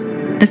much.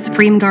 The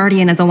Supreme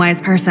Guardian is a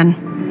wise person.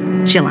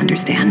 She'll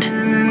understand.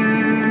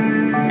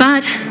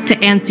 But to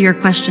answer your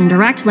question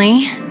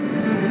directly,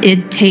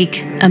 it'd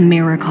take a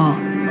miracle.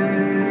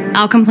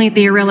 I'll complete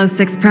the Eurillo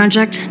 6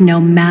 project no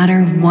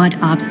matter what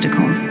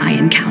obstacles I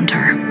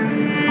encounter.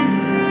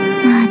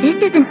 This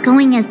isn't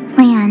going as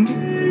planned.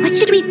 What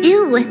should we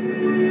do?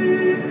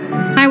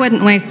 I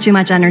wouldn't waste too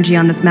much energy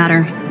on this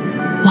matter.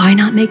 Why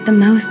not make the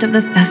most of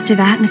the festive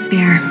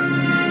atmosphere?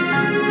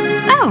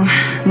 Oh,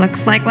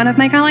 looks like one of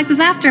my colleagues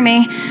is after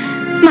me.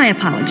 My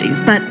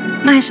apologies, but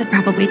I should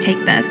probably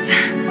take this.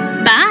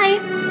 Bye!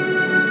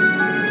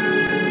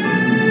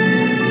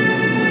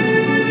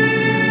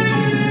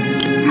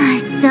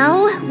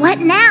 So, what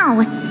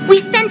now? We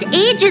spent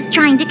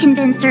trying to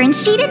convince her and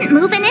she didn't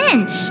move an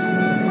inch.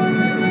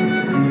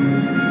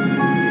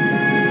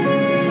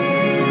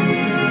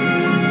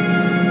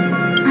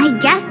 I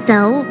guess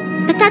so,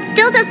 but that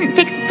still doesn't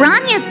fix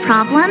Branya's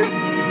problem.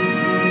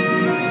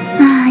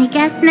 I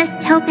guess Miss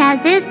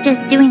Topaz is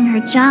just doing her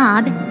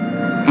job.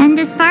 And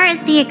as far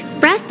as the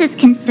Express is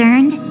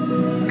concerned,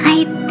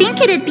 I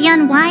think it'd be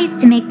unwise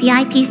to make the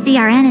IPC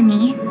our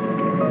enemy.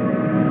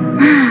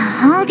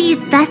 All these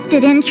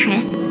vested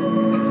interests.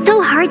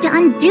 So hard to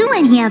undo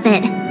any of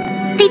it.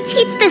 They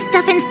teach this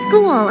stuff in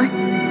school.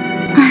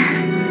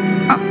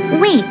 Oh,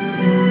 wait,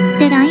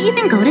 did I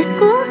even go to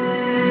school?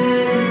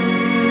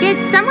 Did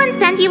someone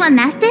send you a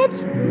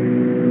message?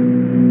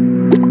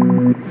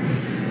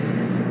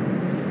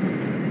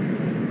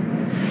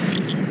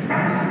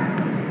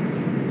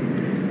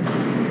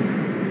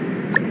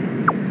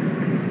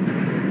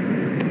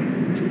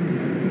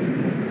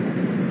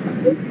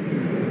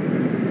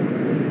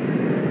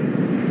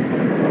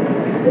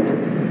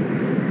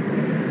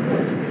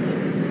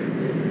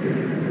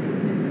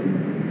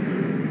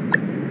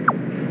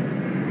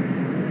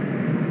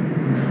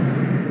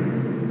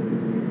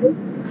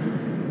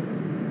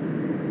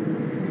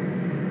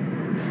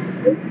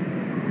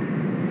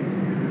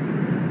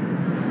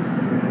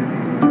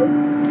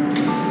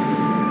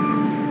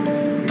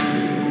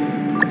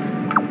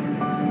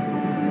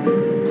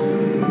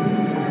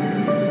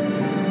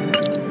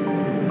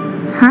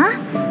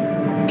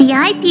 The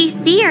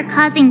IPC are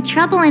causing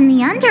trouble in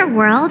the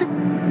underworld?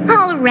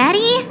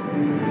 Already?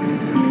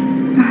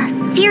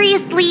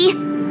 Seriously?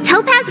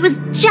 Topaz was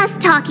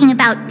just talking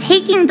about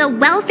taking the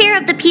welfare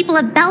of the people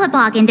of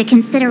Belobog into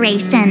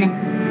consideration.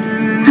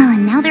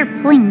 And now they're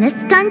pulling this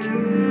stunt?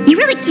 You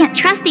really can't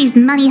trust these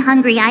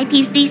money-hungry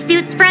IPC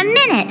suits for a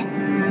minute.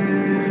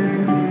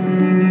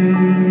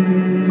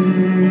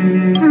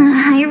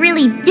 I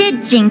really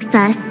did jinx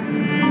us.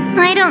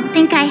 I don't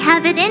think I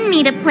have it in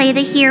me to play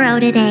the hero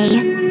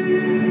today.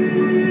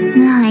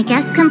 I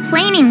guess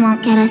complaining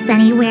won't get us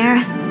anywhere.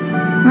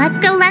 Let's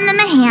go lend them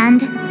a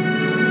hand.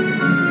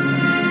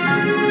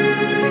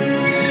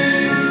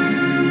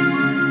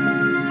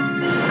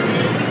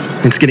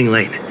 It's getting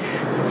late.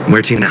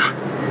 Where to now?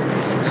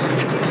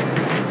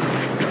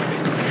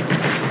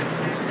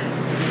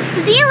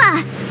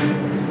 Zila!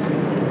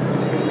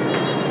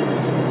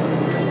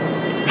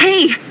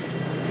 Hey!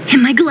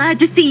 Am I glad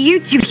to see you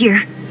two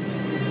here?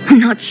 I'm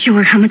not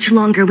sure how much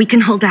longer we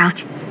can hold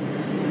out.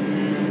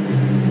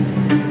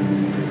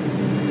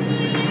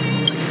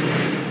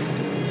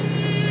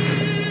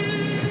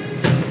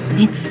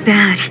 It's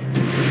bad.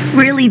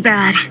 Really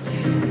bad.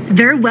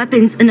 Their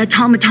weapons and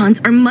automatons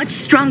are much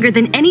stronger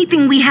than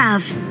anything we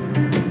have.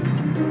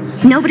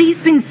 Nobody's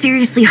been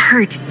seriously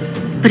hurt,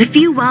 but a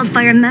few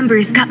Wildfire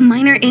members got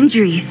minor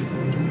injuries.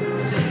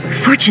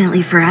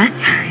 Fortunately for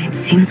us, it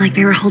seems like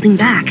they were holding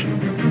back.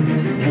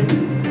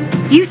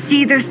 You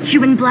see those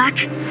two in black?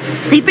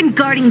 They've been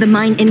guarding the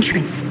mine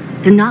entrance.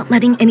 They're not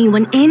letting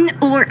anyone in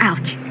or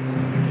out.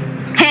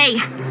 Hey!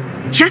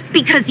 Just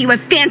because you have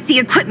fancy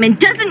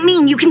equipment doesn't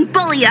mean you can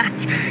bully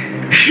us!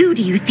 Who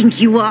do you think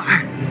you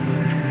are?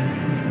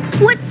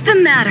 What's the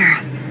matter?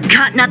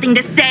 Got nothing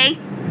to say?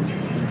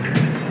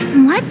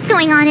 What's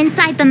going on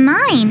inside the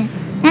mine?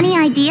 Any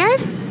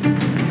ideas?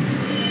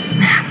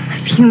 A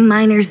few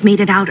miners made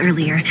it out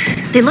earlier.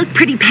 They looked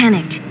pretty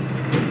panicked.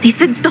 They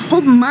said the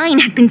whole mine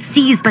had been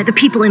seized by the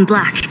people in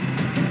black.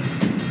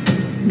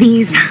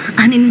 These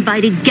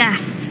uninvited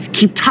guests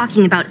keep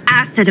talking about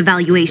asset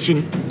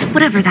evaluation,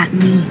 whatever that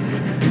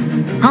means.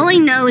 All I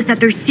know is that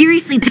they're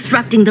seriously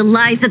disrupting the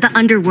lives of the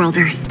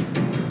Underworlders.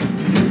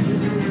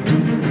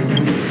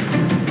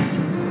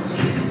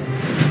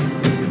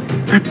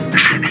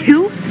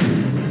 Who?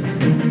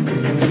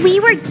 We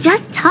were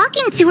just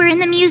talking to her in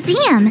the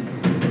museum.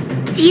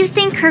 Do you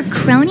think her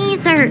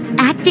cronies are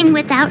acting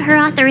without her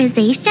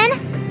authorization?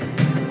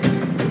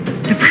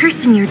 The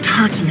person you're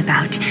talking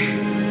about,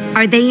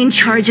 are they in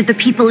charge of the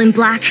people in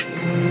black?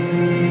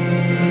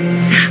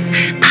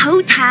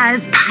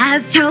 Potaz,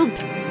 Pazto,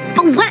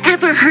 but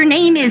whatever her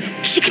name is,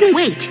 she can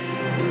wait.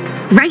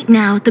 Right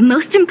now, the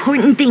most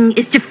important thing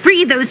is to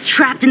free those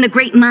trapped in the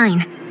Great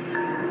Mine.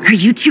 Are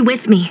you two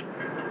with me?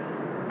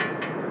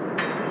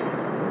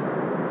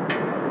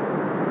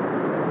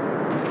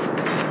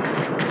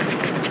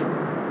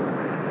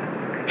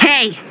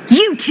 Hey,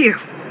 you two!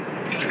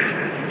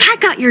 Cat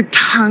got your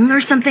tongue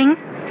or something?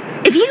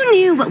 If you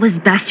knew what was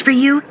best for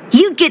you,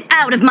 you'd get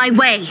out of my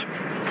way!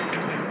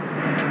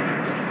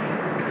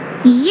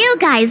 You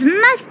guys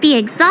must be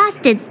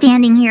exhausted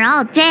standing here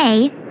all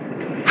day.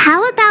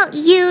 How about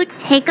you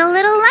take a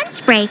little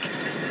lunch break?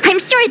 I'm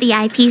sure the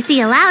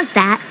IPC allows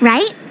that,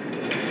 right?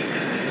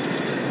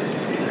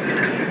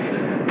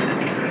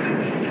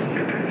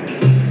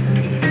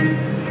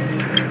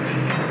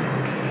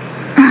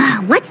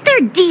 What's their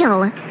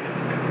deal?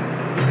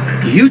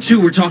 You two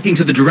were talking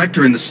to the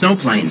director in the snow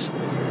plains.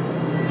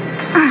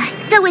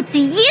 So it's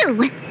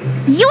you!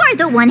 You're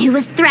the one who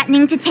was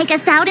threatening to take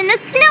us out in the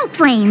snow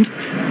plains!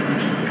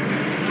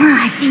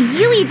 Do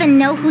you even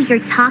know who you're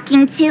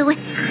talking to?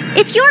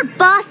 If your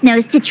boss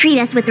knows to treat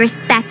us with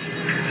respect,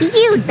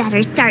 you'd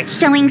better start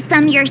showing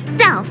some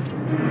yourself.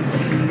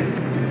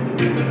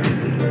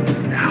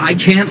 I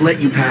can't let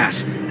you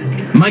pass.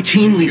 My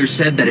team leader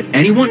said that if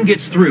anyone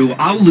gets through,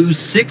 I'll lose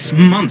 6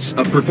 months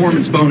of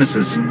performance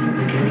bonuses.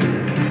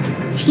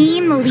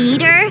 Team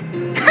leader?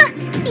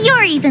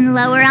 You're even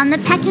lower on the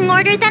pecking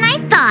order than I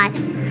thought.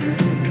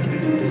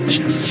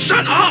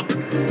 Shut up!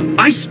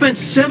 I spent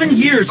 7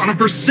 years on a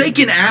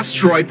forsaken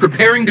asteroid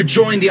preparing to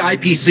join the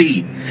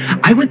IPC.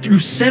 I went through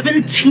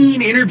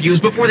 17 interviews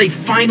before they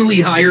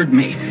finally hired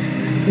me.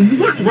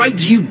 What right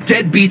do you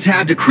deadbeats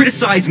have to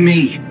criticize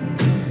me?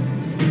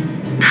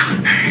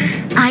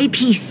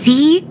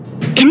 IPC?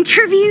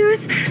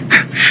 Interviews?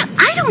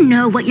 I don't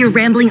know what you're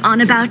rambling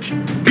on about,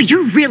 but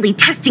you're really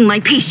testing my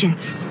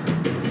patience.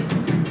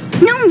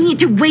 No need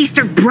to waste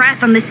our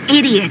breath on this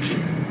idiot.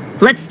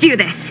 Let's do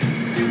this.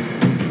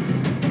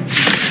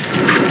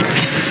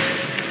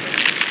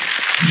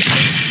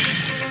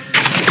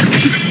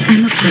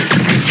 I'm okay.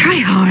 Try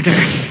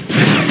harder.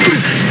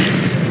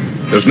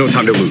 There's no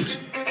time to lose.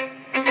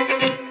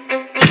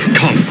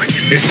 Conflict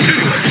is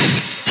endless.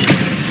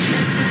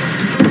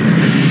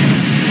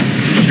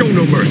 Show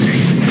no mercy.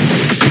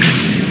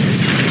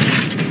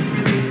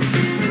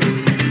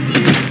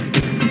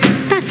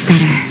 That's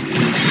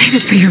better. Save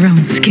it for your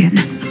own skin.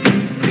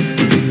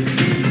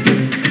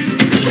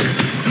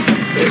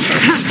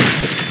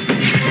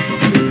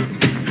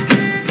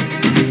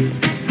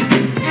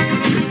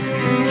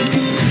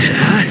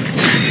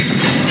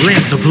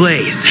 Lance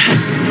ablaze.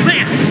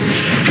 Lance!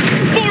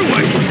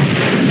 Forward!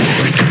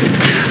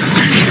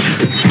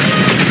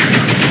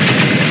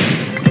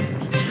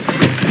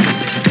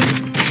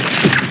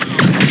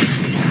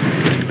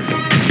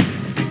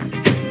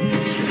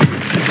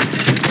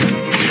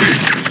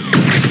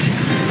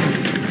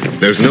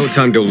 There's no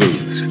time to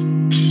lose.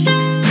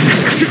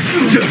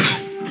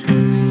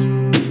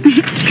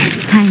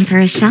 Time for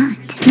a shot.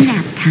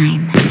 Nap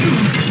time.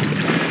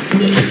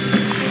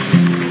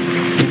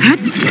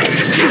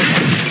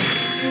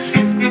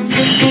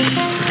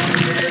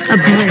 A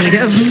blade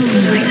of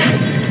moonlight.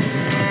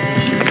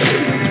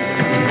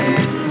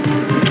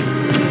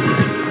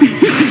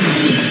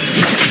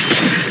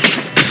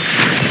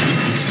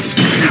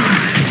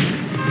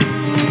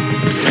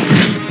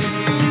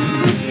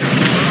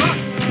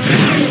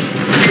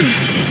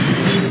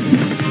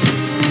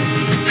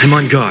 I'm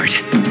on guard.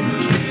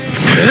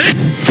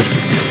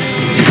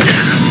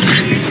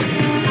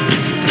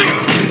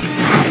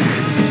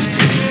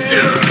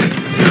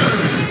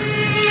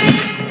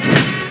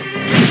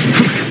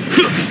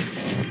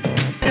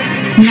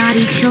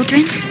 Naughty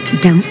children,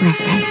 don't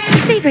listen.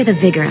 Savor the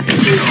vigor of it.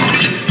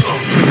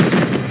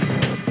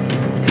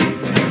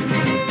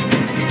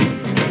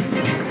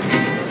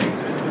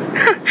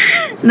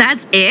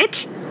 That's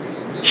it?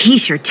 He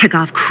sure took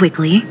off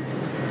quickly.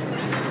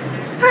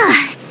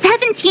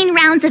 17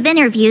 rounds of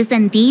interviews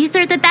and these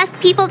are the best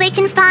people they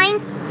can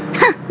find?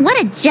 What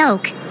a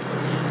joke.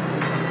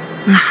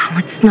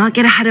 Let's not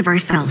get ahead of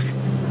ourselves.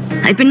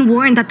 I've been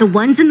warned that the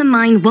ones in the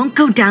mine won't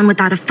go down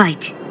without a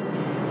fight.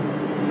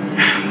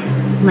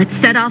 Let's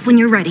set off when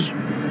you're ready.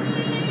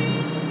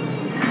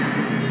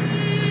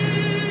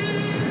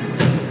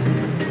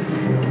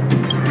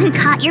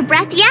 Caught your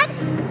breath yet?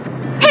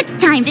 It's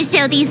time to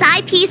show these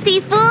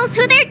IPC fools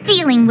who they're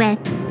dealing with.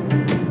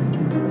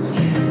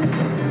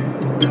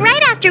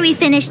 Right after we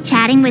finished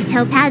chatting with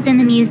Topaz in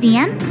the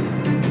museum.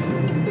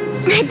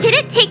 Did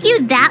it take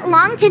you that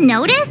long to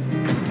notice?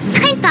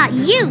 I thought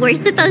you were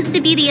supposed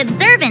to be the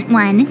observant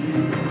one.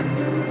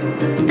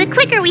 The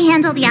quicker we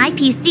handle the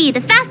IPC,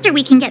 the faster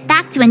we can get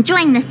back to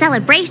enjoying the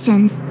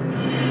celebrations.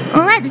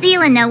 Let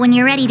Zila know when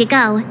you're ready to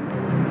go.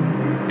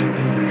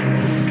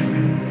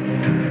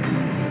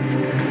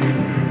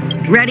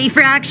 Ready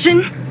for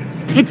action?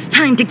 It's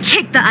time to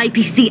kick the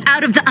IPC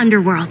out of the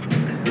underworld.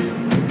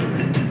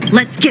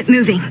 Let's get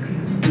moving.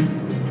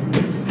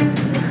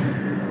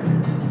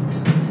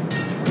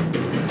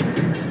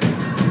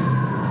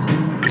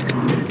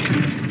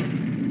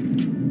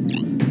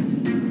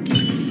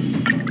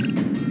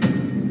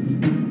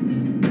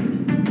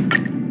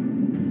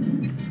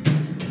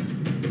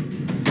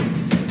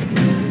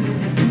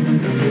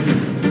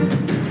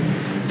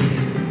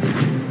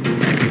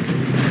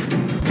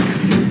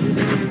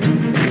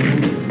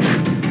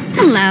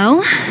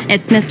 Hello,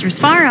 it's Mr.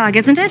 Svarog,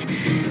 isn't it?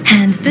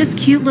 And this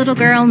cute little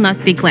girl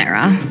must be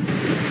Clara.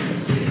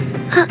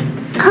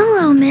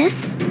 Hello, miss.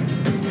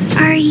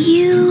 Are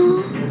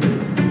you...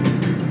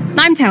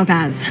 I'm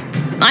Topaz.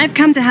 I've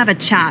come to have a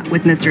chat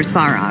with Mr.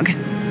 Svarog.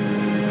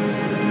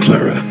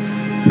 Clara,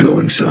 go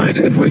inside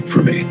and wait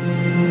for me.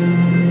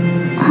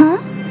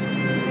 Huh?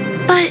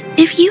 But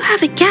if you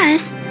have a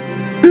guest,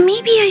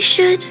 maybe I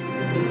should...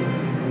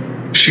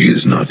 She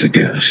is not a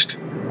guest.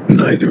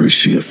 Neither is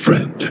she a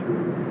friend.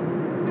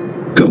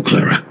 Go,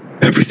 Clara.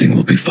 Everything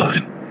will be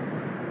fine.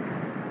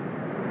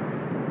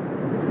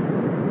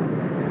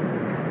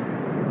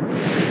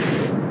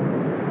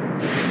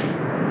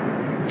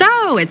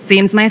 So, it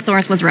seems my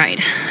source was right.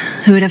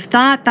 Who'd have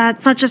thought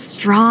that such a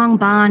strong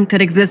bond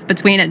could exist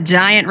between a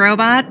giant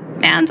robot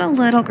and a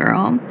little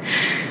girl?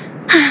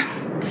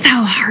 So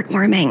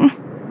heartwarming.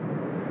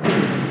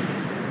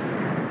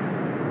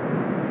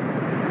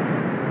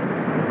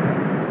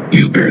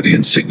 You bear the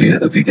insignia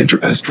of the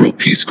Interastral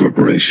Peace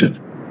Corporation.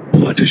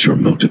 What is your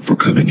motive for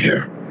coming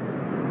here?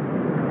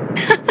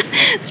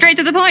 Straight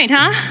to the point,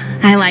 huh?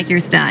 I like your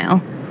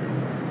style.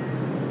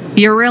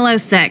 Eurillo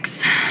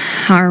 6.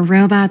 Are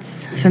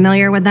robots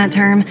familiar with that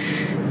term?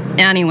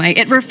 Anyway,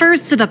 it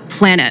refers to the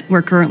planet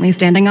we're currently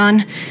standing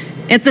on.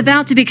 It's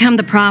about to become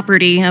the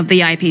property of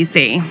the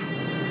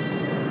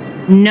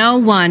IPC. No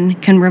one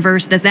can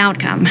reverse this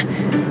outcome.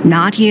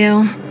 Not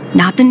you,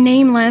 not the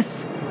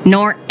Nameless,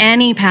 nor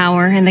any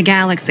power in the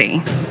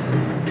galaxy.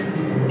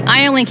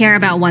 I only care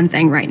about one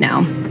thing right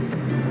now.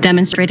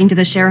 Demonstrating to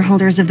the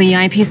shareholders of the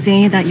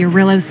IPC that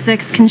Eurillo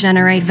 6 can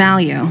generate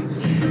value.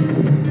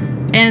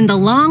 In the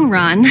long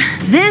run,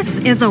 this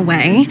is a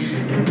way,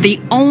 the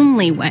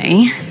only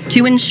way,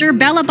 to ensure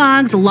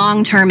Belobog's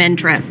long-term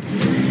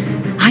interests.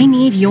 I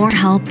need your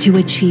help to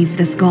achieve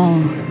this goal.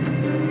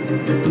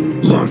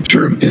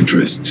 Long-term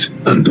interests,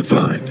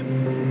 undefined.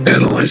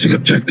 Analyzing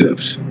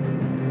objectives.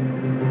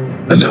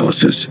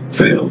 Analysis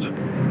failed.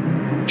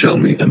 Tell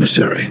me,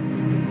 emissary,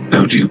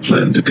 how do you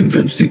plan to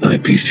convince the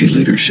IPC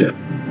leadership?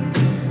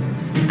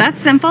 That's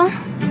simple.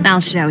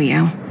 I'll show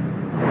you.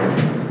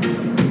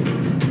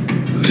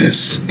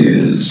 This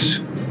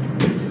is...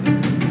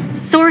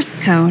 source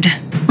code,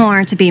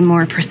 or to be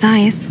more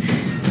precise,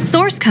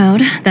 source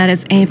code that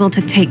is able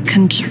to take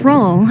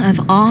control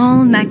of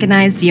all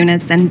mechanized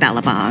units in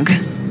Belobog.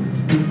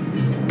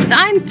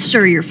 I'm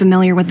sure you're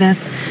familiar with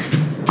this.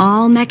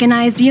 All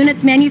mechanized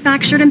units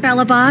manufactured in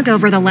Belobog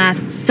over the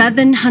last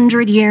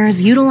 700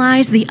 years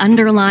utilize the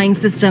underlying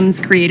systems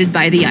created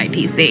by the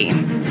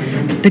IPC.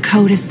 The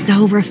code is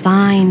so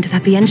refined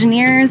that the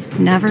engineers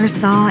never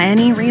saw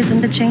any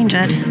reason to change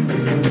it.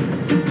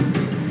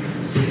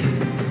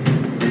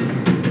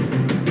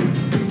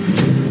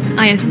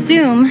 I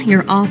assume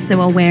you're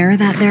also aware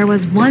that there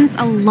was once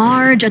a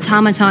large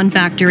automaton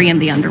factory in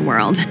the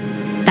underworld.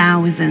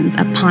 Thousands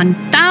upon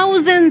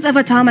thousands of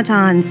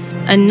automatons,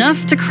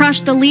 enough to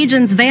crush the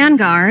Legion's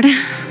vanguard,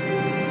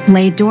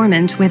 lay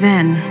dormant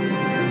within.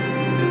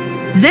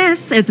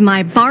 This is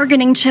my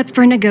bargaining chip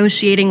for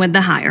negotiating with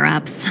the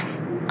higher-ups.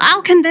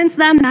 I'll convince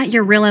them that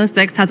Eurillo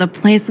 6 has a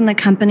place in the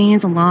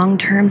company's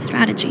long-term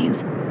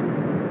strategies.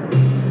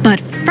 But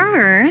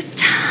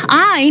first,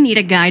 I need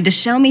a guide to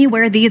show me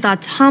where these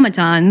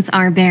automatons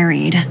are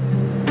buried.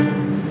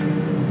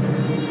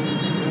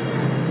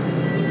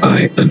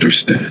 I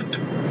understand.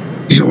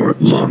 Your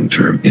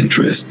long-term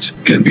interests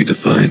can be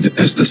defined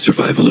as the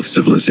survival of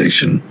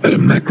civilization at a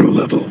macro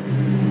level.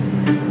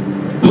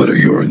 What are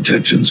your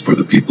intentions for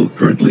the people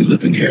currently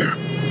living here?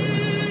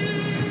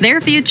 Their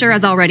future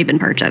has already been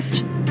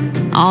purchased.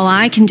 All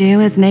I can do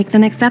is make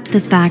them accept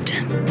this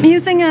fact,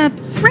 using a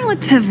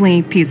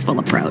relatively peaceful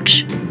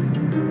approach.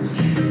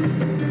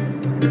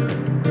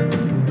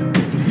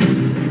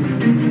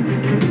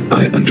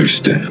 I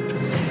understand.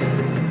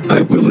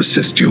 I will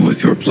assist you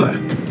with your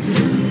plan.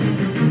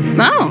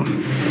 Oh,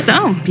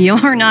 so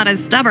you're not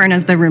as stubborn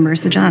as the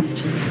rumors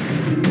suggest.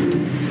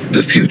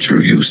 The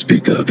future you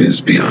speak of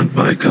is beyond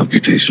my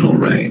computational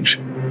range,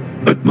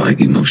 but my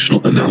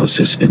emotional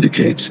analysis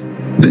indicates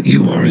that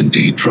you are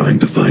indeed trying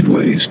to find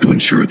ways to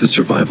ensure the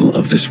survival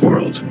of this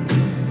world.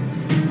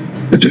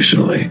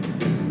 Additionally,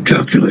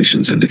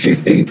 calculations indicate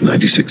a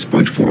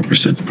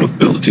 96.4%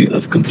 probability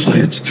of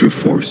compliance through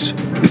force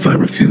if I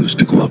refuse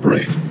to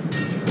cooperate.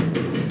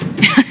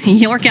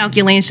 Your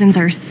calculations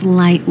are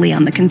slightly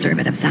on the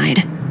conservative side.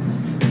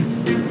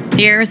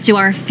 Here's to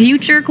our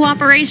future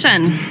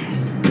cooperation.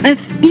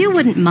 If you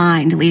wouldn't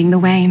mind leading the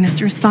way,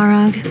 Mr.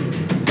 Svarog.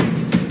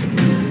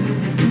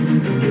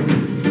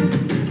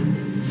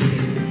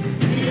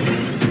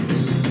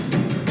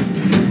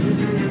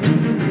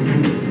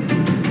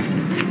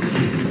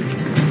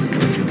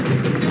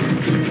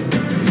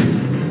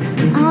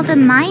 All the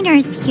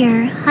miners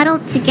here,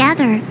 huddled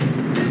together.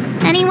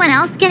 Anyone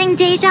else getting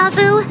deja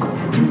vu?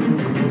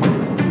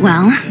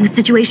 Well, the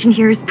situation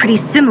here is pretty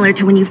similar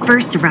to when you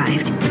first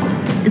arrived.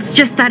 It's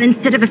just that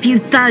instead of a few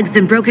thugs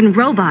and broken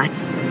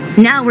robots,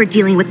 now we're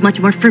dealing with much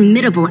more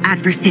formidable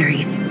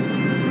adversaries.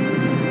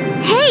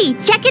 Hey,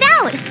 check it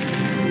out!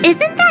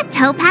 Isn't that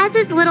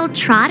Topaz's little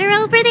trotter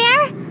over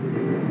there?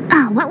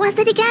 Oh, what was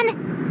it again?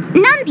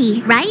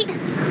 Numby, right?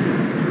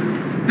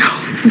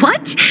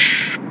 What?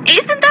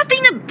 Isn't that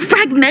thing a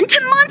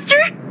Fragmentum monster?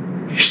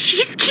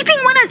 She's keeping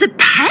one as a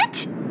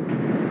pet?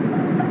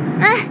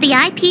 The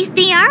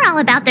IPC are all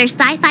about their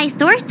sci-fi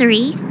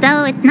sorcery,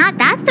 so it's not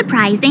that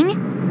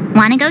surprising.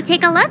 Wanna go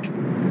take a look?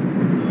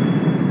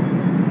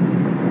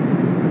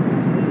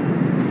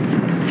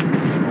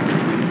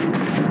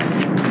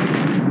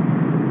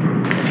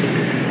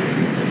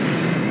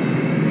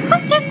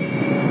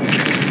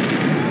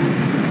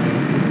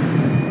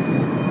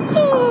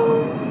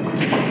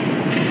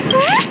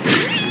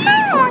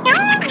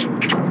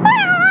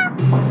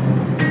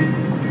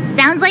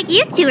 Sounds like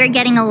you two are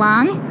getting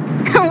along.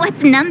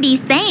 What's Numby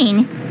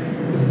saying?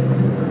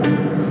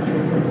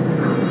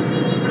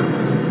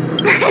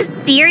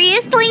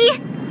 Seriously?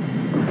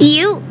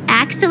 You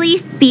actually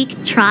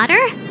speak Trotter?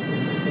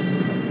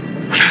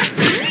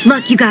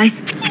 Look, you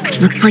guys.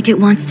 Looks like it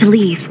wants to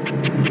leave.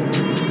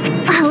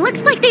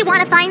 Looks like they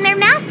want to find their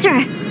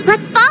master.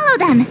 Let's follow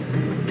them.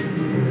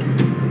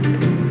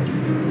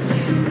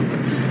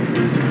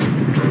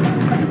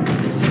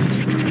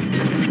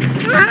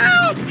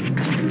 Help!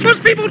 Those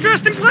people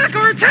dressed in black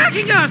are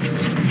attacking us!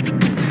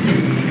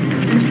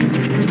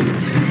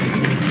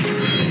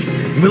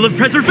 Will of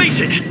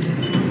preservation!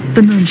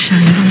 The moon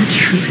shines on the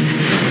truth.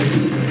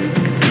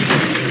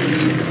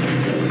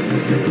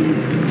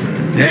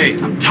 Hey,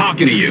 I'm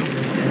talking to you.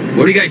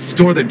 Where do you guys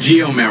store the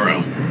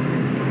Geomarrow?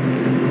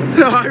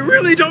 I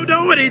really don't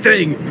know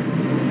anything!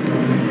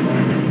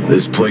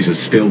 This place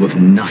is filled with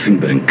nothing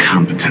but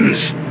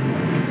incompetence.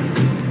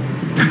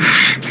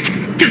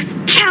 Those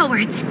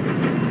cowards!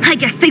 I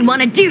guess they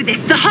want to do this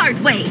the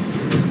hard way.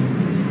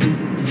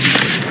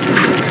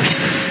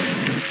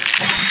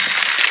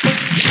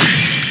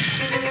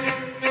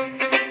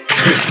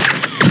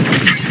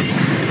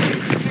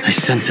 I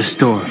sense a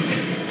storm.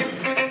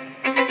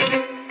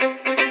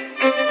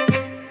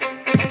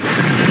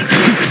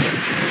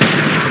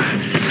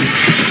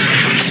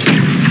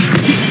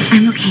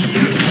 I'm okay.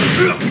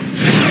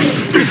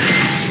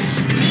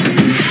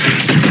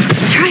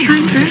 Try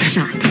time for a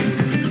shot.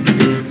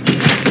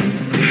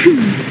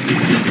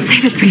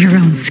 Save it for your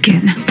own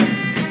skin.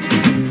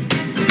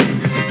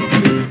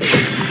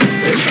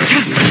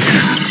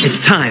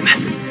 It's time.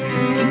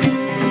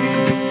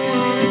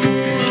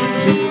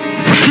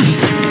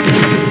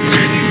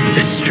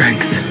 The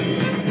strength.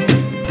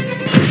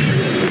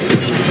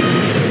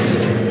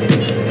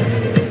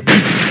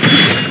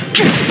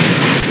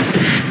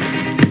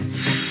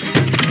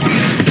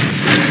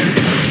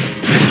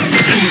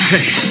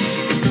 Okay.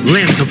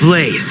 Lance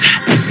ablaze.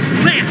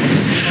 Lance!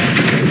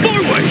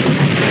 Forward!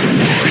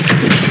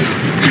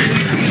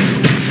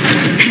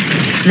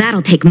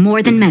 That'll take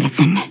more than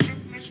medicine.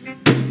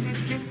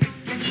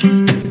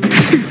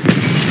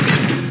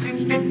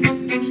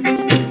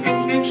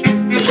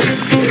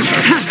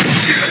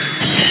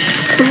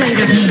 Blade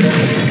of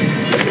moonlight.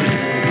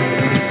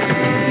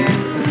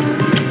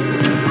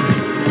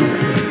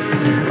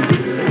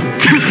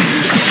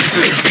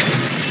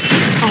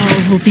 All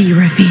will be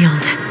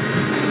revealed.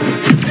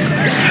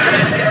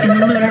 In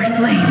lunar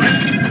flame.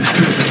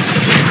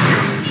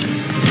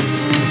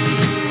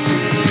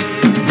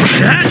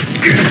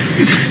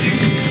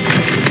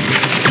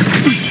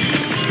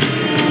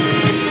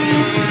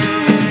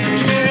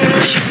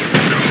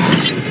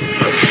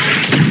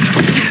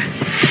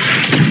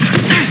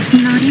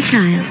 Naughty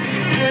child.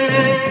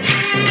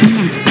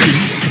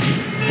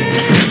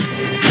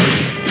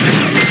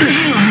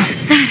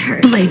 That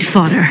hurt. Blade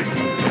fodder.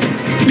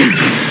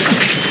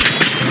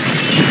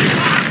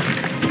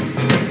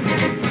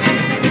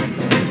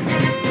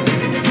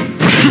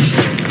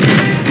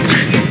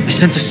 I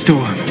sense a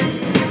storm.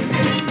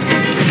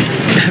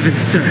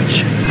 Heaven's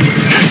surge.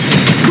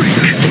 Break.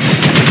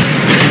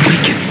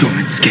 Awaken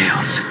dormant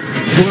scales.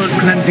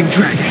 Blood-cleansing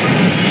dragon.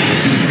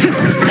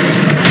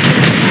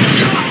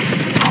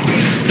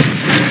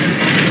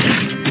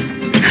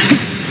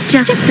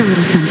 Just a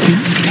little something.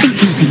 In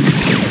keeping with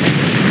you.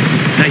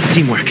 Nice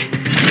teamwork.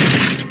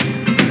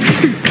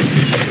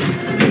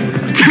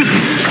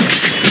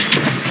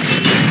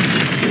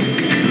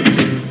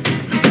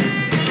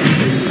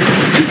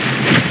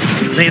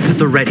 Lance at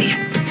the ready.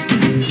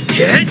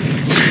 Hit!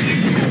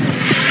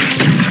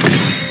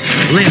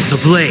 Lance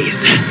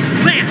ablaze.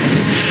 Lance!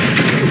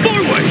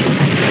 Forward!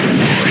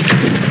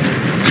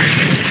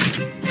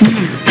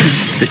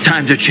 The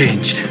times are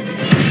changed.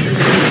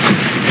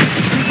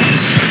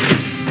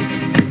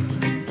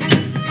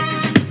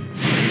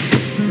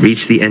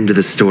 Reach the end of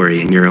the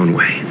story in your own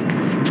way.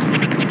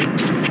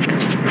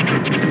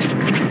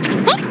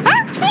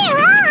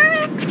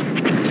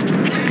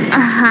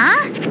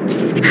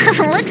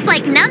 Looks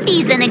like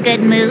Numby's in a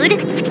good mood.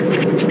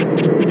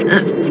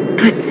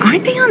 But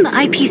aren't they on the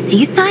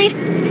IPC side?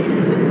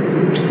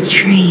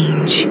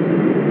 Strange.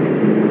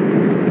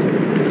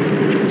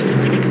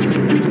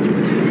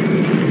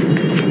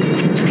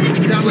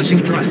 Establishing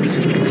threats.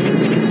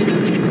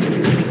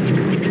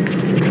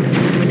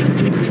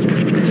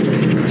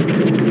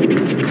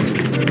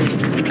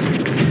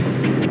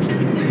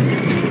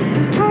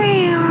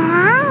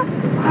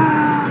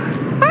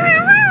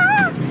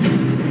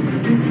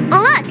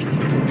 Look!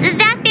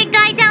 That big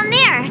guy down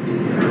there.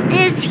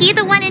 Is he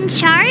the one in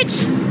charge?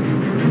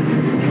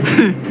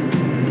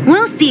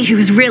 We'll see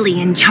who's really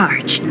in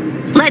charge.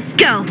 Let's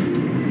go.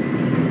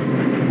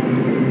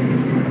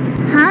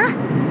 Huh?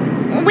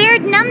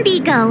 Where'd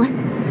Numby go?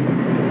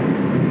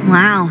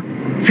 Wow.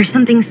 For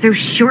something so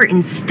short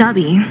and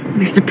stubby,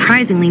 they're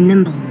surprisingly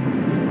nimble.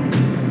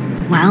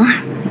 Well,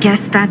 I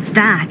guess that's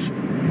that.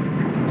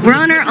 We're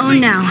on our own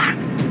now.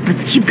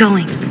 Let's keep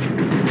going.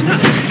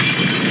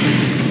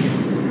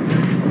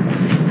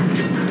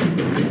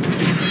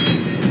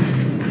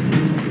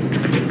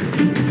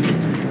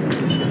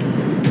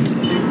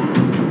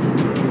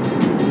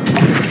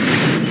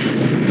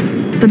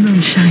 The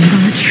moon shines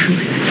on the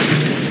truth.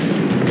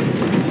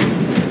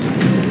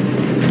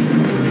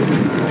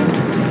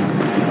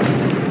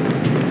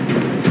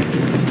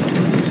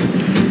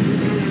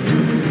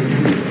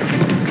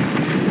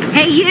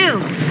 Hey,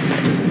 you!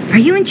 Are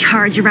you in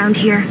charge around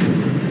here?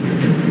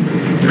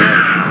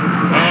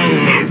 All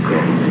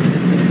local.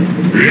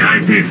 The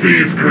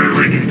IPC is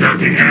currently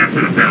conducting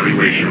asset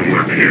evaluation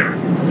work here.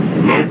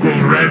 Local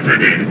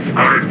residents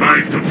are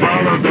advised to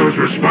follow those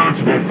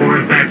responsible for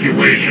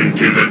evacuation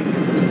to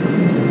the...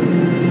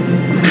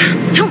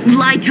 Don't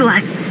lie to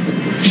us!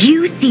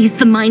 You seized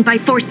the mine by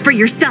force for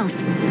yourself.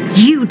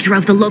 You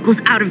drove the locals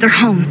out of their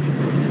homes.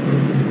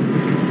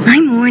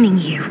 I'm warning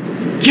you.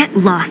 Get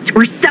lost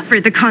or suffer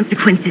the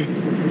consequences.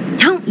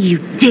 Don't you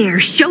dare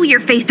show your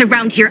face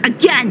around here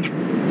again!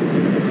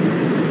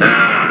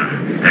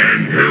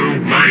 And who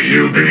might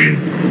you be?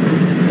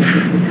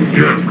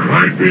 You have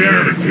quite the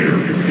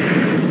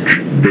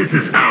attitude. This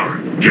is our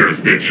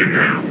jurisdiction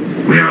now.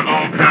 We are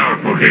all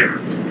powerful here.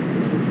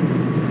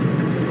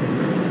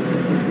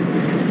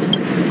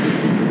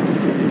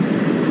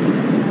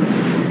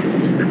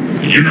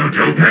 You know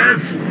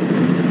Topaz?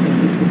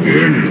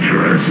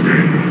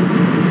 Interesting.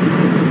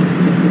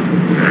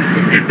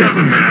 It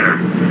doesn't matter.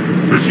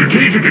 The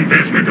Strategic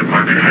Investment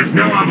Department has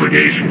no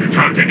obligation to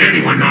talk to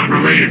anyone not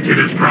related to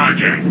this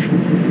project.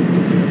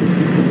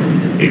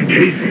 In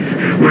cases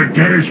where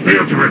debtors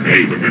fail to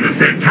repay within a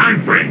set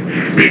time frame,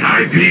 the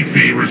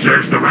IPC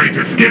reserves the right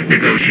to skip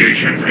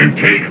negotiations and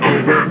take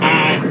over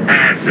all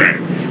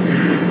assets.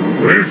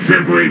 We're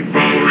simply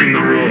following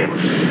the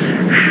rules.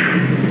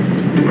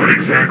 What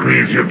exactly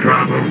is your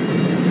problem?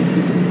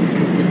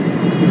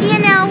 You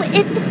know,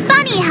 it's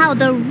funny how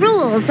the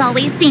rules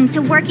always seem to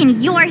work in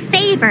your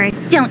favor,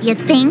 don't you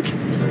think?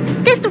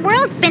 This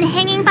world's been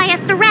hanging by a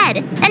thread,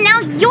 and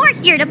now you're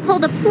here to pull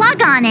the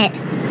plug on it.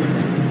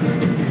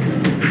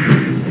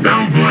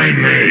 Don't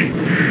blame me.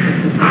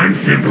 I'm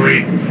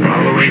simply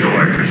following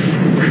orders.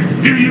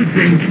 Do you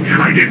think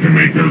I get to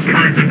make those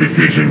kinds of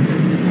decisions?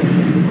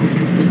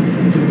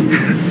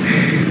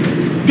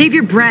 Save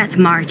your breath,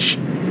 March.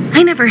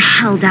 I never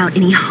held out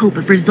any hope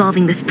of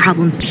resolving this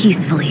problem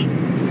peacefully.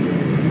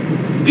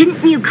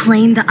 Didn't you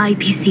claim the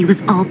IPC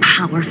was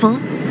all-powerful?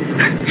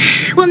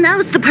 Well,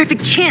 now's the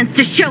perfect chance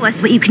to show us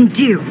what you can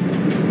do.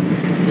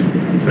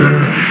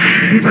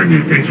 If I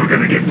knew things were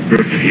gonna get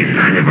this heated,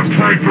 I'd have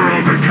applied for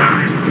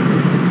overtime.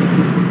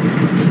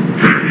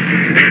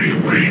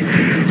 Anyway,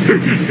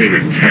 since you seem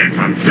intent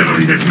on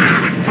settling this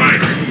matter with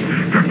violence,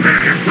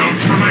 prepare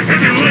yourselves for my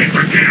heavy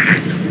laser cannon.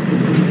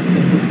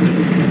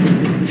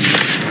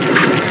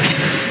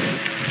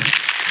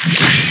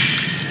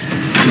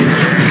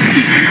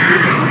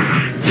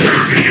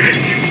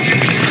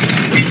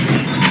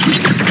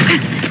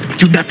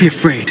 Do not be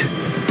afraid.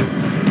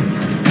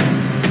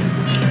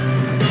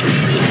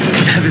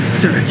 Heaven's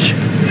surge.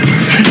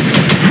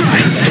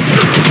 Rise!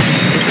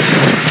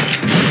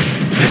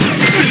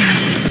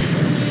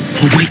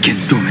 Awaken,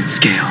 dormant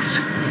scales.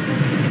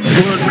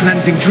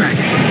 World-cleansing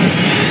dragon.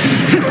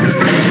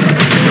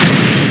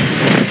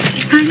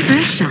 Time for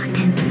a shot.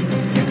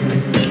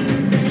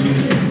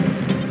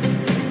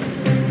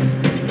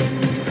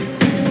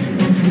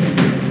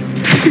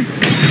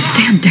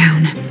 Stand down.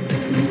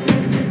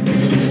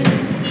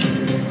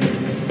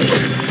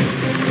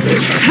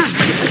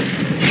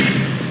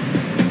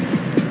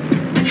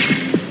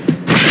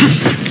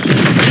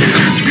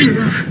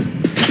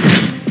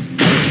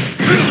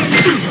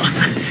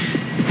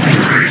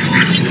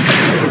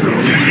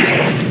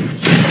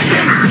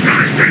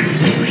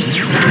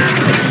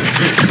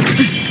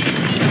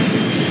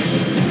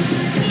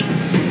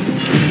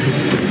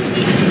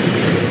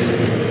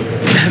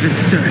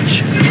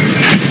 Surge.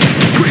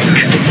 Quick.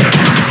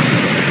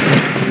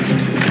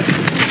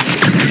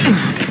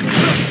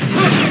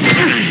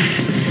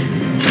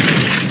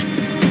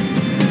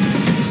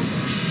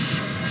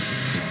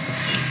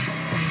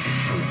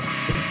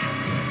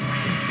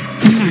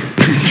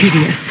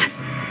 Tedious.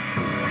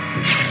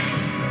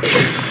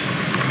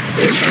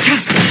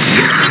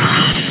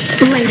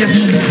 Blade of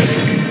moonlight.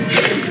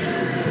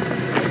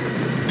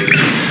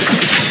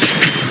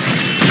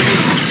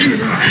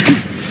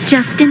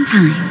 Just in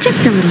time.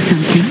 Just a little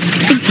something.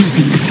 Think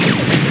nothing of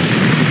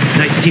it.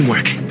 Nice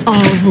teamwork.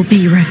 All will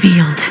be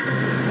revealed.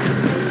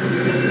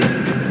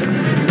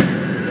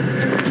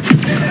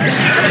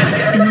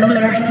 In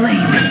lunar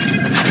flame.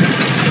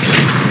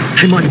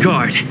 I'm on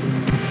guard.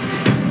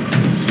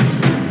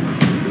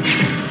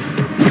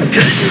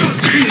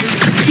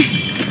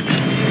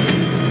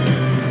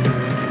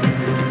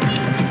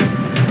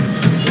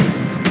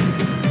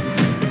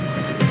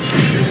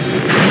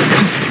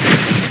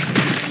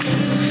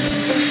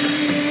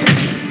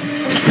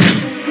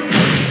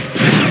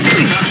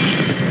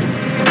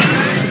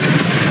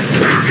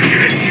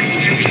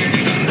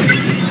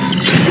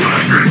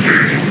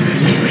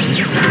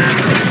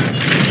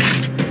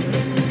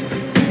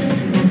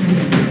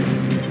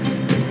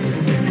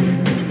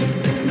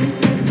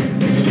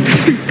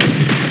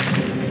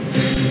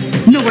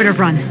 Nowhere to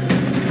run.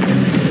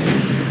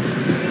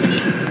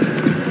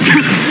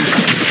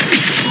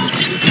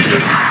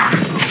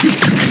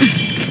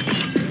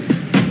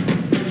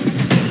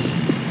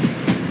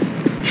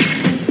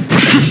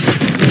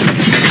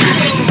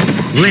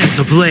 Lance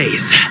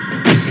ablaze!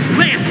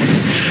 Lance!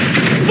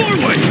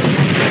 Forward!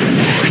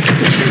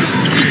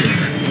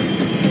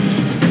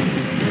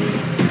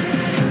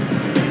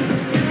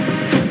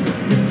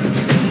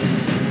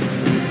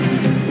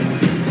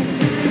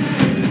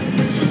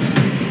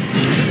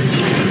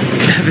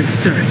 Heaven's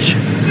Surge!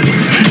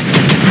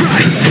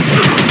 Rise!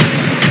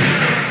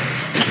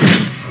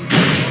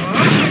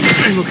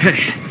 I'm okay.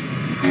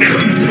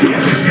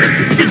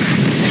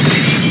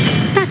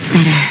 That's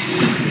better.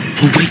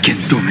 Awaken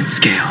dormant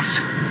scales.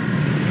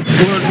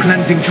 World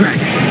cleansing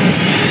dragon.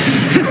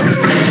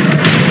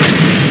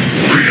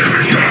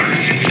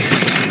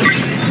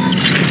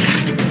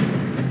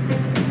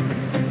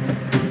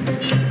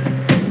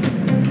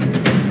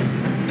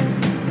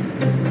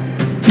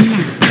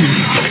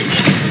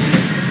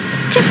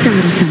 Just a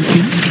little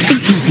something.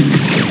 Think nothing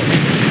of it.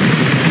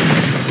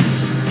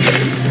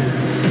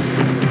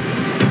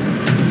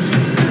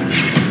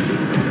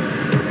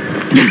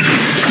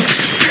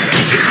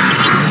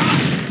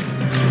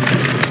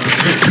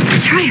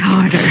 Try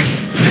harder.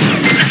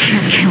 You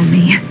can't kill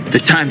me. The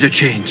times are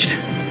changed.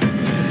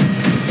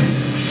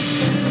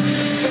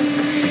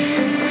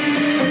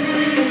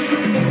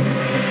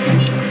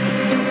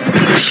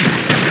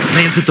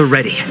 Lands at the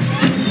ready.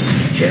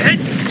 Hit!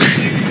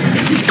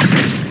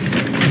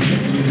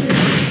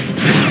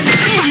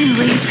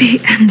 Finally, the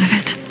end of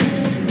it.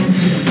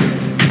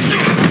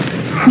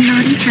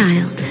 Naughty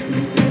child.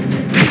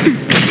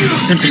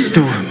 Sent a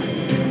storm.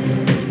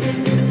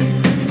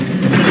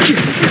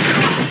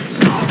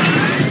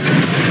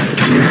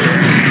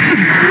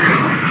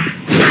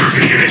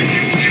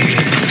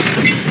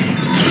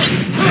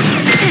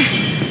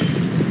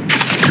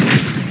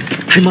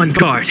 I'm on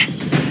guard.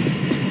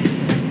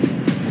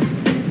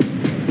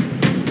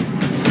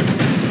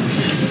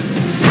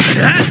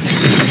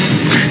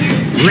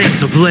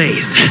 Lance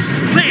ablaze.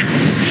 Lance!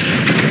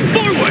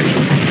 Forward!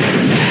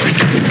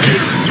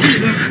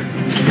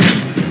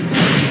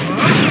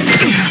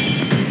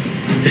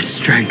 The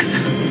strength.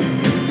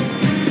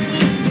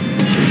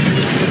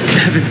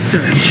 Heaven's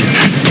Surge.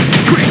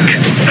 Break!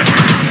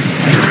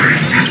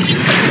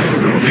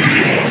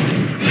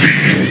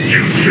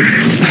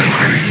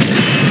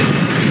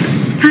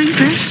 Time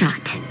for a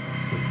shot.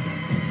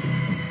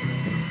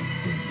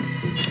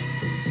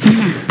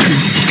 Now,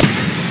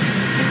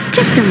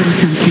 just a little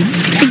something.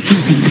 Think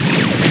nothing of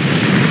it.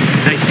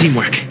 Nice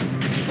teamwork.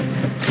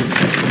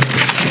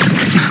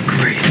 Oh,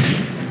 Grace.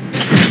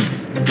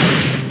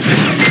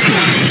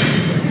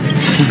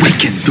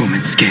 Awaken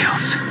dormant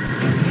scales.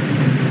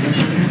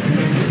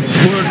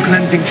 World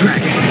cleansing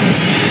dragon.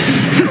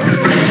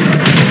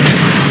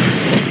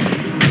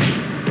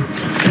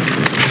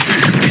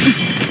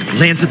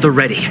 Lands at the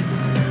ready.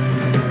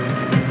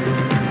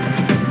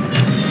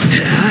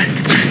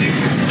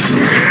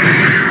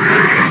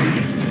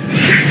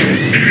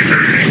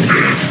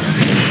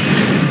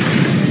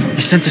 I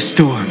sense a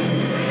storm.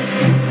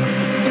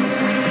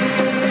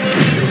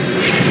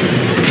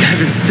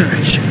 Heaven's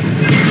Surge.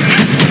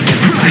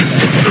 Rise!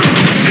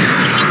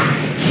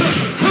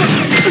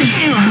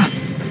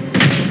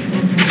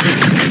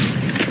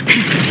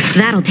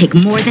 That'll take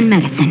more than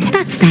medicine.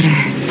 That's better.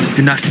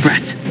 Do not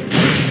fret.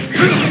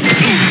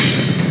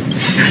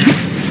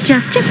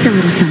 Just a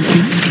little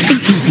something.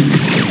 Think nothing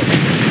of it.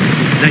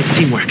 Nice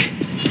teamwork.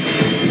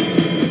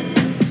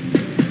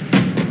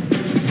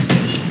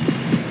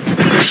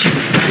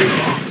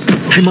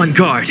 I'm on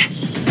guard.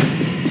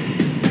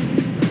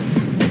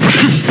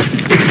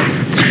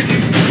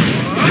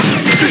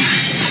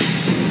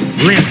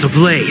 Lance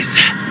ablaze.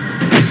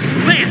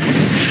 Lance!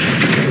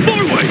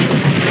 Forward!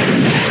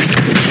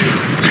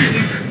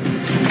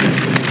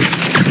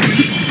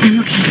 I'm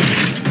okay.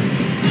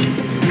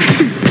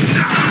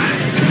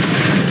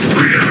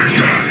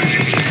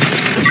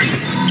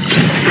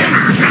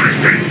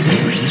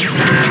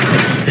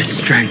 The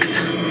strength.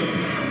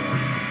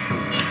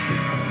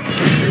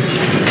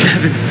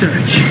 Heaven's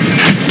Surge.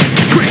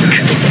 Break!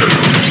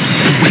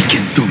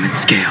 Awaken dormant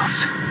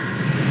scales.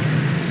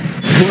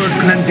 World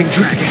cleansing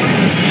dragon.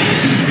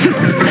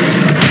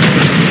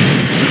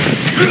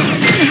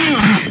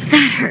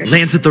 That hurt.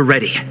 Lands at the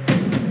ready.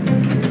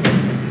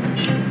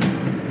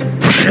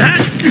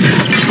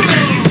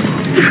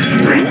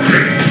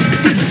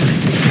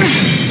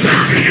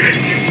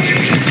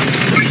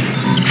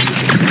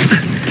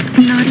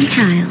 Naughty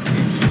child.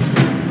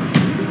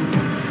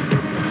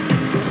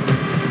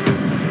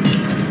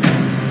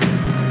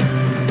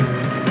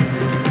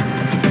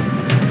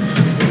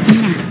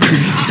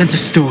 Sent a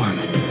storm.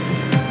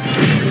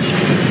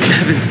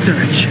 Heaven's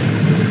Surge.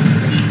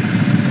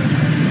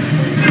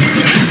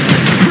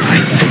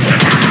 Rise!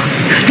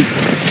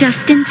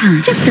 Just in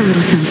time. Just a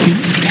little something.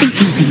 Think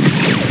nothing of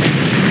it.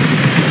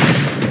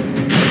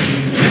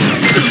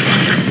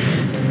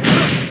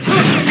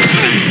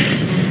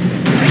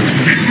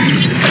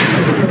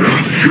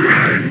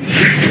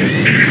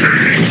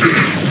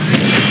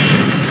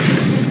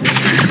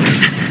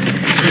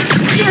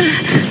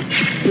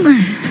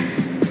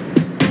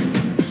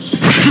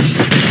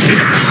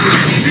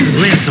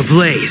 Lance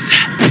ablaze.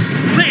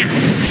 Lance!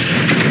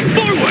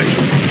 Forward!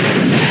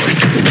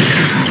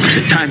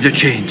 The times are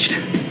changed.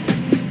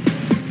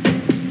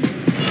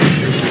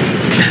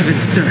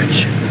 Heaven's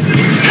Surge.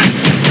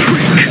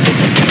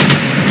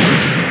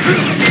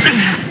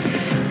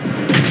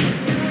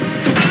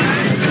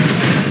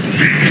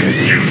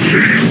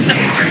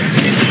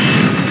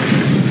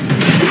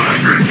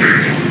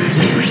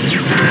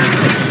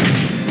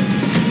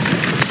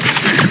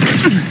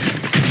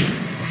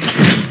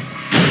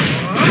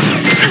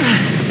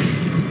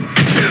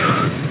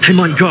 I'm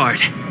on guard.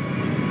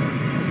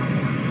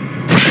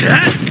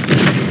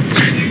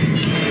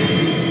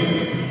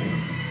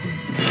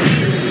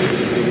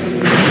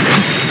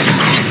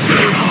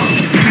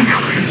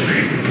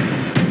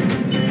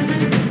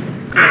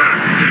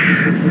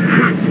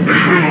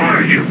 Who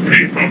are you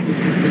people?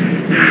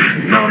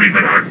 Not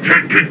even our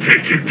tech can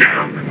take you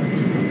down.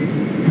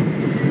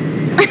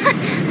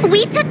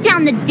 We took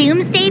down the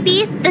Doomsday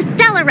Beast, the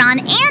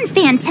Stellaron, and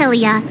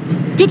Fantilia.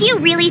 Did you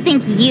really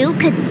think you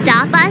could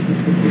stop us?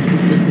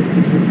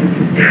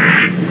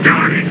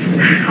 Darn it!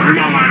 I'm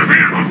all out of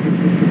ammo!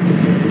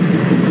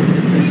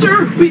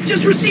 Sir, we've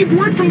just received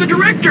word from the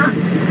director!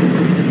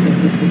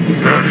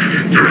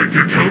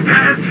 Director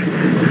Topaz?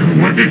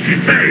 What did she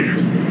say?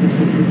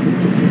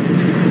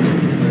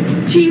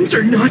 Teams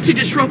are not to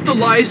disrupt the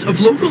lives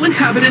of local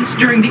inhabitants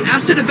during the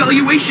asset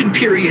evaluation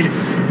period.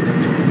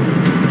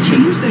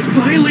 Teams that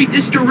violate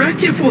this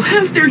directive will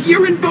have their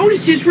year-end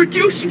bonuses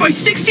reduced by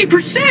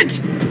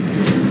 60%!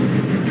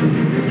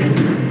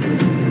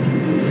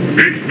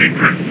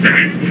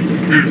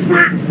 60%?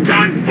 We're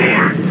done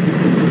for!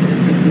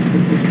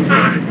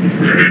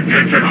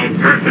 Attention all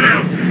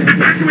personnel!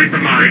 Evacuate the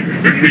mine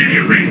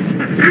immediately!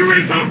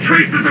 Erase all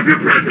traces of your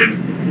presence!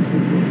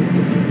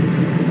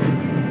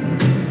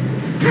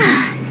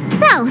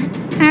 So,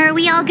 are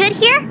we all good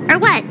here, or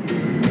what?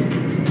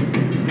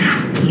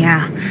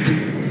 Yeah.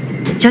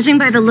 Judging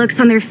by the looks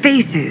on their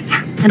faces,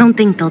 I don't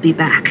think they'll be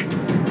back.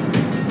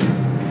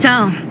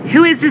 So,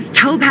 who is this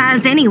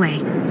Topaz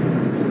anyway?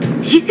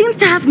 She seems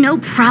to have no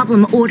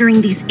problem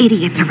ordering these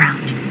idiots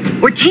around.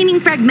 Or taming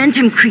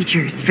fragmentum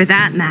creatures, for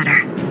that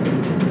matter.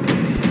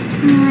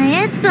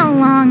 It's a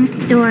long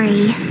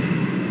story.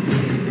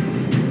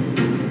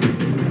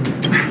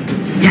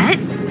 Debt?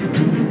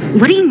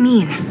 What do you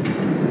mean?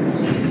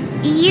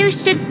 You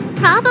should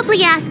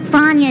probably ask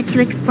Branya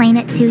to explain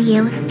it to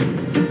you.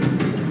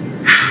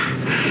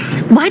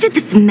 Why did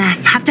this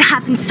mess have to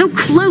happen so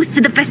close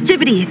to the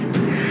festivities?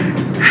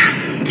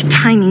 The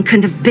timing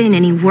couldn't have been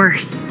any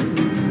worse.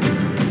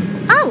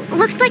 Oh,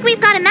 looks like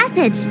we've got a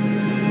message.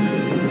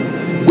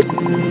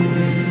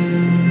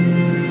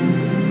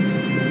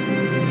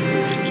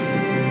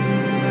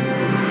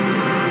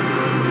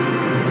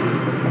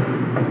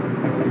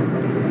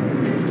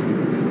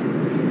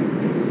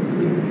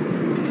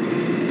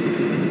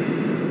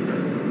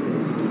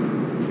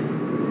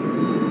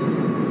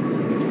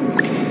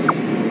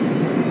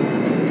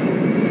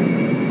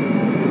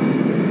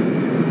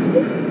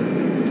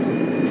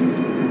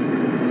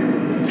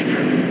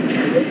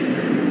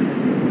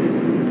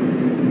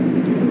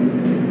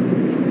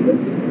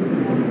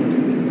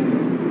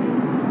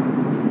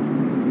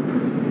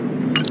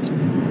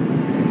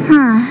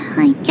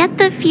 I get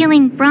the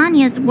feeling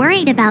Branya's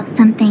worried about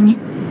something.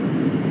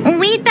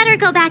 We'd better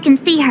go back and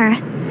see her.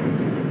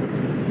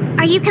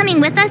 Are you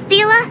coming with us,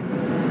 Zila?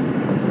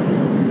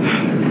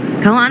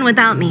 Go on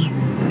without me.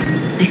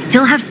 I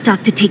still have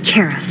stuff to take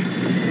care of.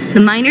 The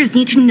miners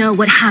need to know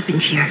what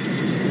happened here.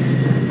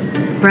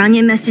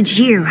 Branya messaged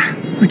you,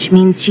 which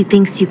means she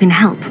thinks you can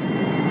help.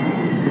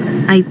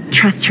 I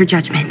trust her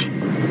judgment.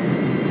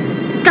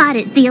 Got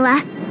it,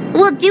 Zila.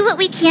 We'll do what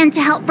we can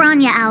to help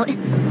Branya out.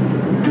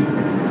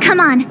 Come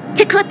on,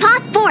 to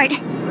Klipoth Fort!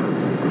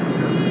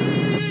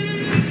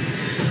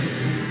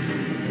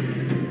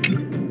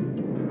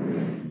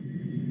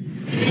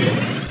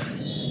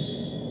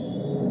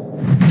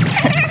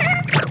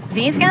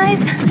 These guys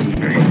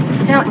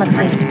don't look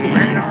like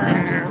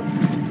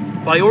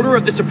disease. By order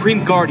of the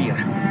Supreme Guardian,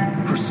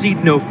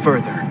 proceed no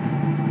further,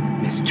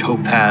 Miss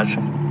Topaz.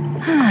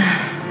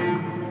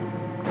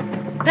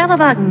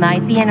 Belobog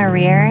might be in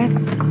arrears,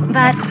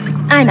 but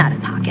I'm out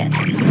of pocket.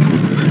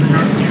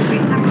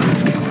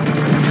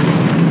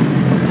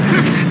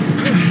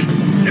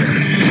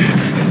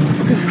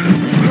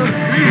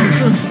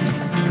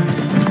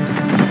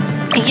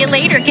 See you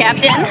later,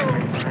 Captain.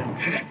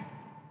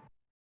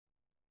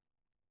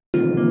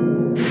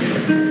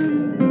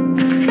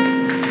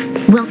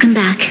 Welcome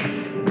back.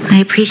 I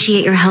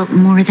appreciate your help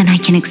more than I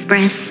can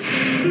express.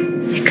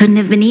 It couldn't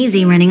have been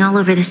easy running all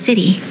over the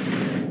city.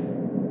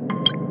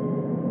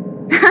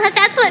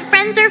 That's what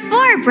friends are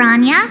for,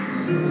 Branya.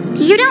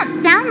 You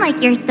don't sound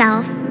like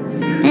yourself.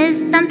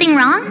 Is something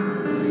wrong?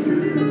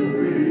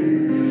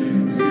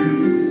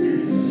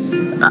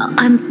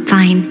 I'm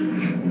fine.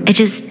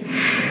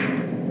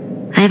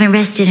 I haven't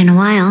rested in a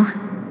while.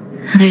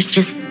 There's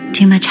just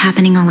too much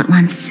happening all at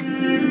once.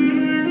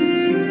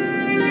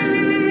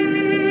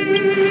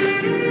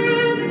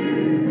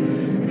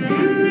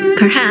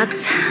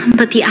 Perhaps,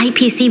 but the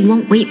IPC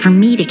won't wait for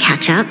me to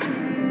catch up.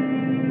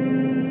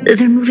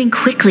 They're moving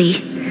quickly,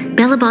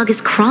 Belobog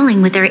is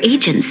crawling with their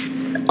agents.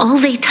 All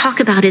they talk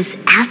about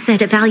is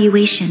asset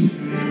evaluation.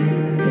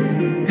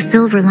 The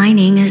silver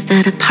lining is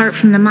that apart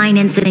from the mine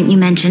incident you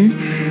mentioned,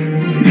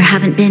 there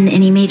haven't been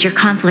any major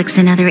conflicts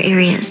in other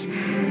areas.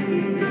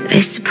 I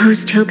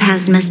suppose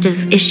Topaz must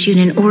have issued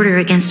an order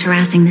against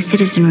harassing the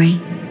citizenry.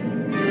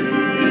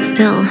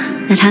 Still,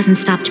 that hasn't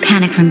stopped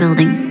panic from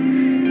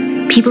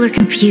building. People are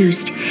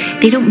confused.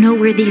 They don't know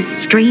where these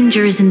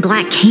strangers in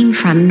black came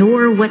from,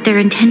 nor what their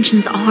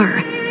intentions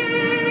are.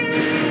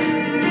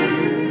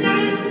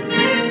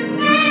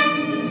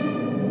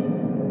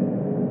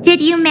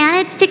 Did you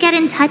manage to get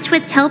in touch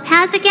with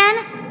Topaz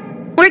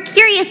again? We're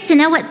curious to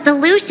know what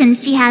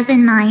solutions she has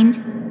in mind.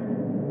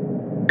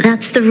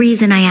 That's the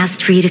reason I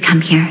asked for you to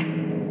come here.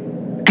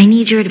 I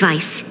need your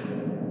advice.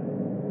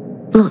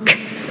 Look.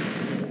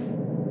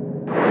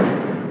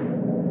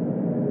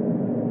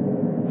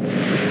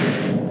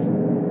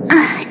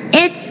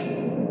 It's...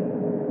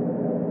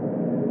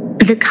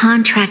 the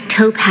contract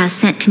Topaz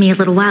sent to me a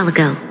little while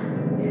ago.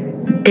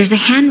 There's a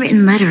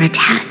handwritten letter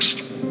attached.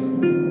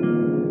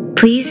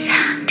 Please,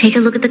 take a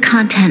look at the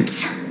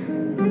contents,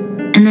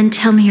 and then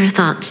tell me your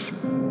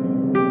thoughts.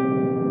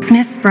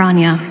 Miss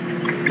Branya,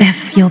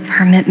 if you'll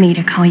permit me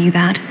to call you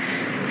that,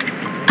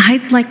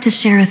 I'd like to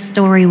share a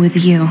story with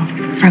you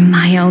from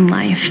my own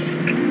life.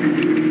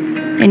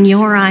 In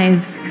your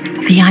eyes,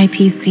 the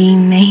IPC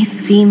may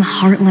seem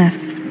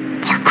heartless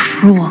or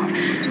cruel,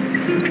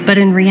 but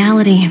in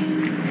reality,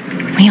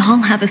 we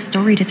all have a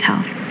story to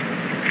tell.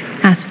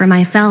 As for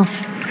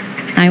myself,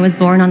 I was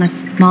born on a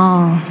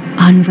small,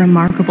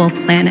 unremarkable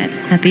planet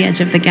at the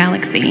edge of the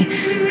galaxy,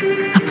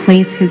 a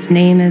place whose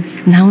name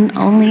is known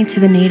only to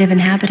the native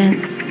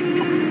inhabitants.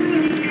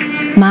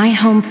 My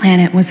home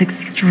planet was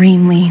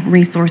extremely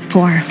resource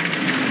poor.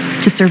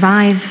 To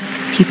survive,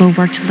 people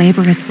worked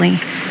laboriously,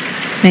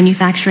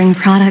 manufacturing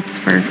products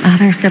for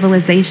other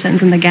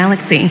civilizations in the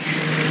galaxy,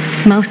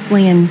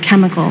 mostly in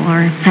chemical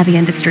or heavy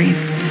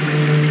industries.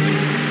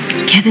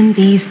 Given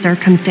these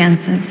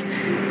circumstances,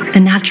 the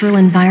natural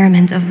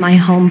environment of my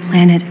home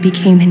planet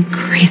became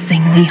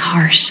increasingly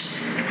harsh.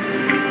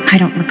 I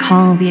don't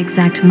recall the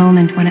exact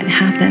moment when it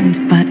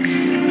happened, but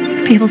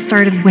people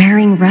started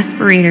wearing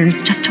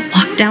respirators just to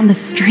walk down the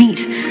street.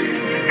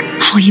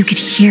 All you could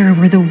hear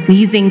were the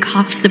wheezing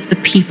coughs of the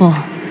people,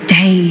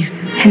 day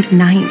and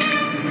night.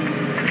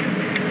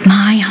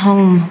 My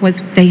home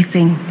was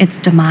facing its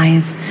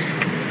demise.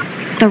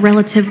 The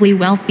relatively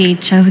wealthy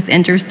chose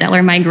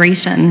interstellar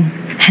migration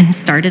and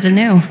started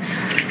anew.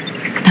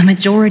 The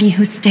majority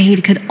who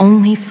stayed could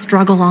only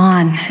struggle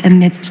on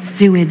amidst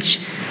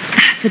sewage,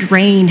 acid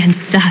rain, and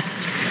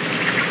dust,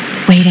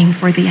 waiting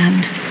for the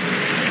end.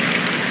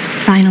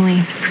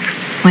 Finally,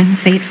 one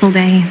fateful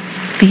day,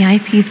 the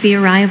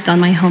IPC arrived on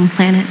my home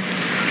planet.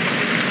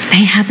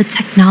 They had the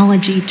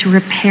technology to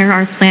repair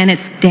our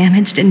planet's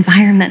damaged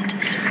environment.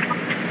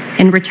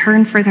 In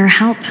return for their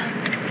help,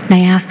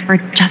 they asked for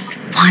just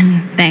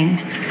one thing: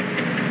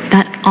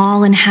 that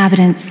all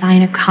inhabitants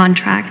sign a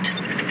contract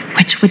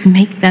which would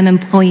make them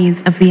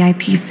employees of the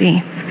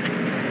IPC.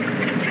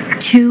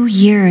 2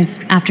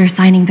 years after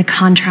signing the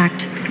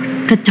contract,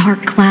 the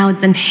dark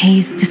clouds and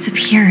haze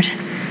disappeared,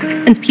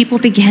 and people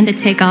began to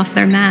take off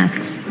their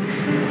masks.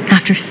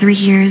 After 3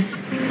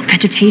 years,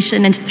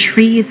 vegetation and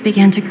trees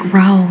began to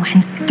grow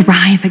and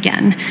thrive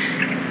again.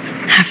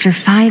 After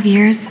 5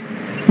 years,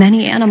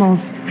 many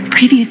animals,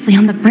 previously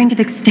on the brink of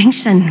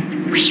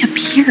extinction,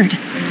 reappeared.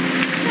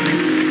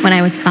 When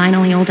I was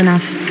finally old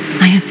enough,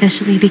 I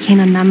officially became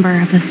a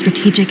member of the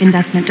Strategic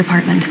Investment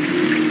Department.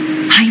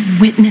 I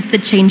witnessed the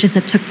changes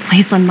that took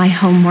place on my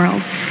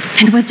homeworld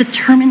and was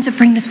determined to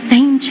bring the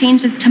same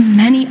changes to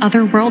many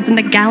other worlds in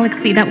the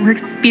galaxy that were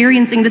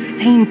experiencing the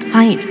same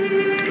plight.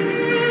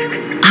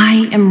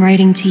 I am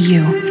writing to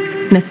you,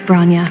 Miss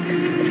Branya,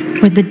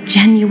 with the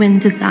genuine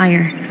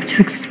desire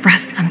to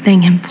express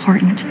something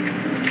important.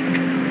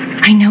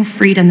 I know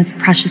freedom is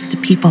precious to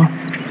people,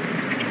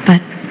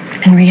 but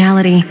in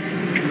reality,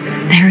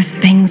 there are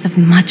things of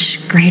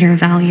much greater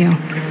value,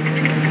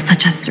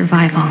 such as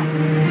survival.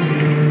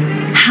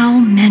 How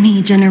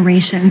many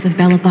generations of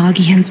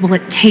Belobogians will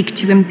it take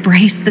to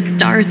embrace the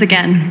stars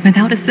again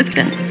without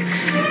assistance?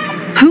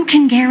 Who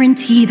can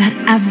guarantee that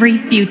every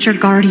future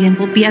Guardian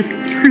will be as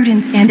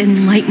prudent and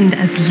enlightened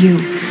as you?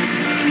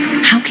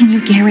 How can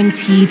you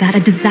guarantee that a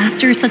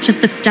disaster such as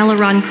the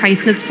Stellaron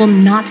crisis will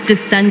not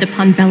descend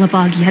upon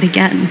Belobog yet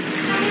again?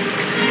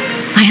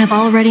 I have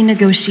already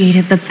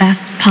negotiated the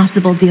best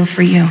possible deal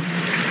for you.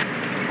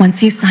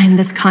 Once you sign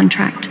this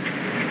contract,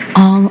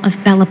 all of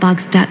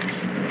Belobog's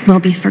debts will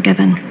be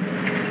forgiven.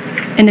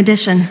 In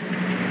addition,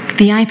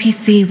 the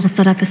IPC will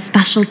set up a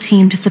special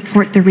team to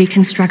support the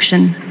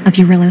reconstruction of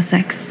Urilo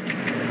 6.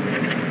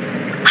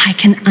 I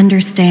can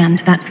understand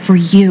that for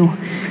you,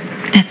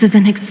 this is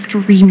an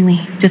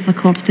extremely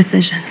difficult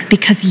decision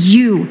because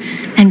you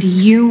and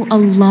you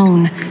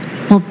alone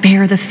will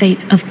bear the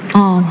fate of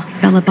all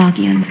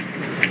Belobogians.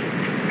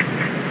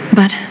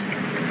 But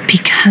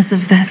because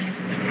of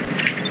this,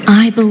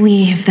 I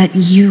believe that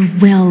you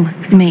will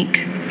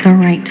make the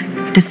right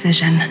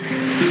decision.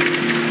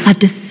 a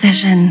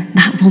decision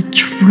that will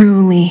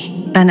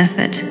truly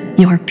benefit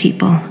your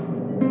people.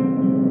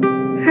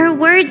 Her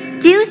words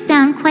do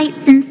sound quite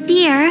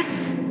sincere.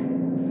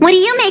 What do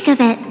you make of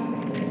it?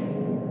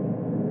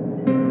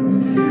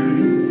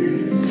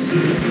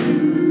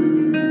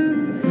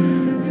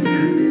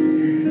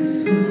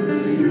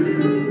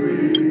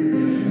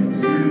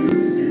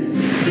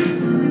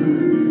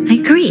 I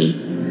agree.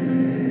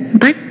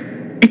 But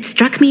it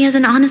struck me as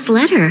an honest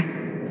letter.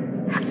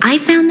 I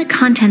found the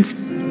contents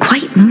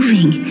quite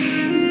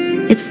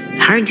moving. It's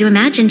hard to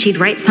imagine she'd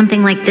write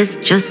something like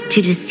this just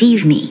to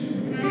deceive me.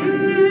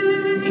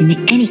 In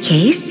any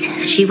case,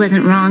 she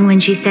wasn't wrong when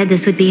she said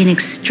this would be an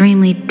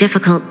extremely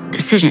difficult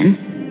decision.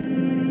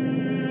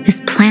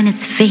 This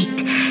planet's fate,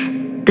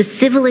 the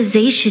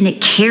civilization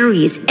it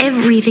carries,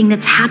 everything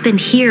that's happened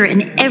here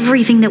and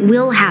everything that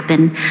will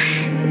happen,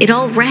 it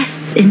all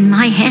rests in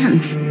my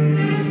hands.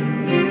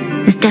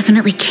 This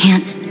definitely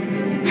can't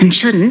and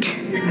shouldn't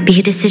be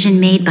a decision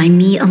made by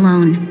me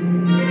alone.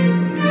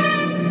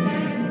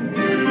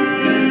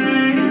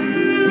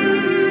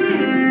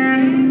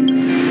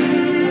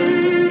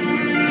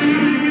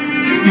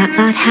 That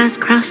thought has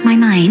crossed my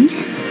mind,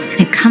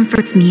 and it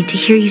comforts me to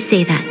hear you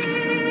say that.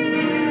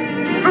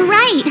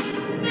 Right.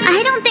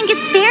 I don't think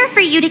it's fair for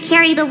you to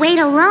carry the weight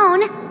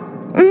alone.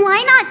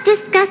 Why not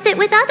discuss it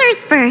with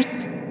others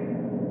first?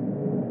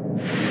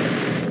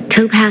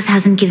 Topaz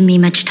hasn't given me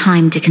much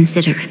time to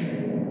consider.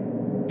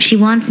 She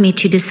wants me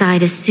to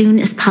decide as soon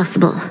as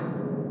possible.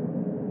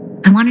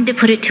 I wanted to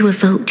put it to a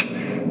vote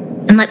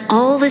and let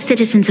all the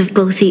citizens of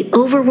both the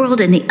overworld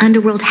and the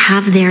underworld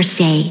have their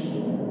say.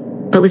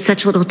 But with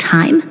such little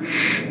time,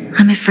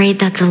 I'm afraid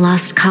that's a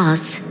lost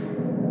cause.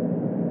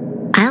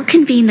 I'll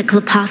convene the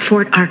Klapoth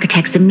Fort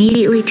architects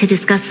immediately to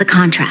discuss the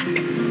contract.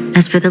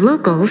 As for the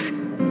locals,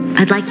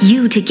 I'd like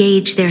you to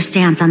gauge their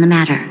stance on the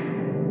matter.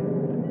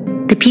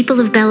 The people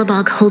of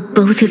Belobog hold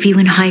both of you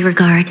in high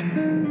regard.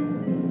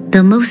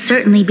 They'll most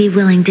certainly be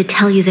willing to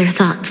tell you their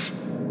thoughts.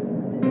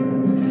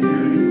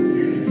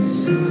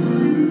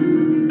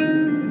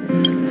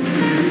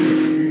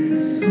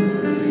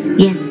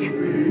 Yes,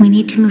 we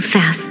need to move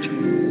fast.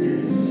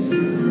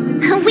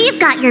 We've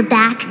got your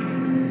back.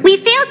 We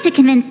failed to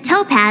convince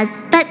Topaz,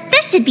 but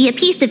this should be a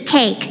piece of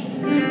cake.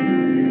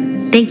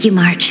 Thank you,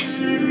 March.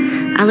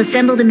 I'll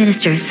assemble the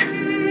ministers.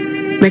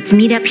 Let's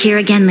meet up here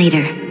again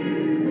later.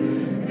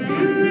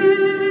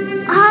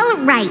 All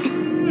right.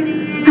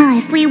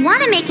 If we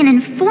want to make an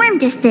informed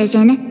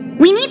decision,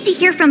 we need to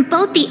hear from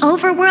both the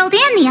overworld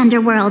and the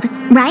underworld,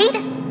 right?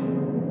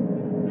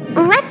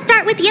 Let's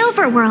start with the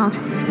overworld.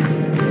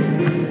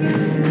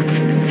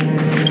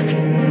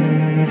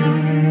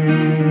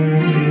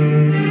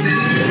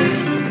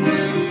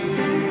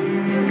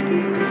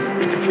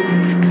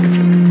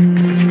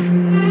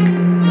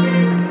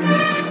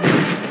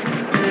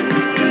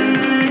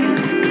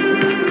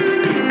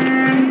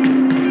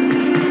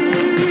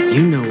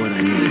 You know what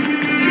I mean.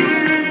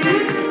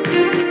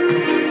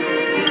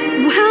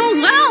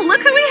 Well,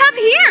 look who we have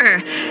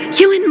here!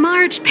 You and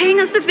Marge paying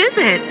us a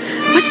visit.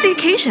 What's the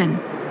occasion?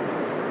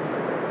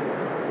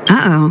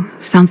 Uh-oh,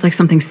 sounds like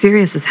something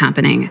serious is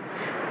happening.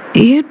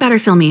 You'd better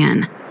fill me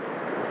in.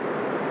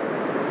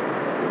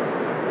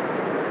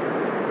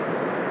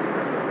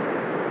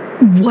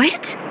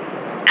 What?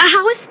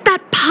 How is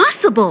that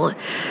possible?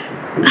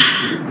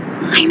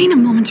 I need a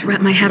moment to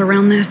wrap my head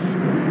around this.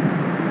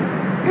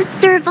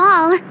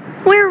 Serval,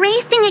 we're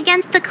racing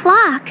against the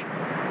clock.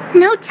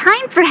 No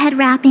time for head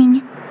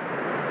wrapping.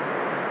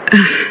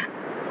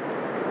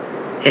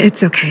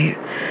 It's okay.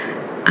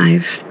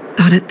 I've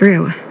thought it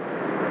through.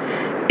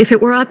 If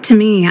it were up to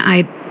me,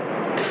 I'd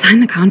sign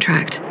the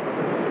contract.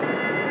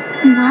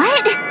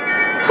 What?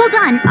 Hold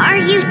on, are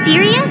you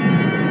serious?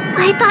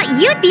 I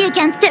thought you'd be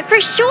against it for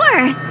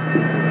sure.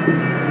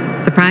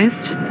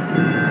 Surprised?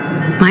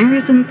 My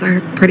reasons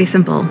are pretty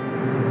simple.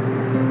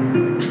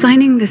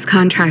 Signing this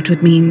contract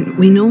would mean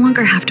we no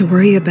longer have to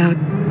worry about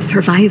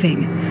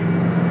surviving.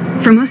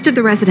 For most of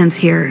the residents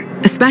here,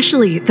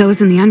 especially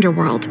those in the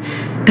underworld,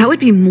 that would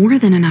be more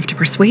than enough to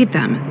persuade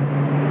them.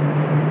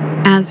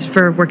 As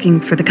for working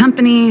for the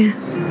company,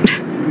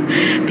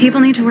 people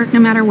need to work no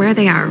matter where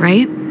they are,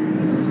 right?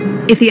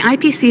 If the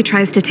IPC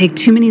tries to take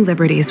too many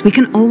liberties, we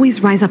can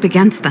always rise up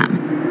against them.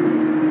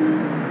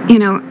 You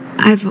know,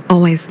 I've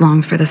always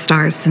longed for the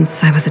stars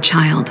since I was a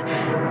child,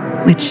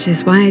 which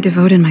is why I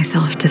devoted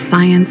myself to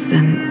science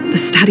and the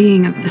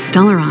studying of the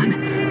Stellaron.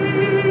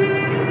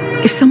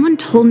 If someone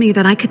told me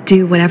that I could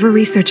do whatever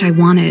research I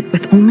wanted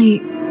with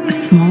only a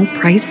small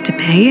price to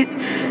pay,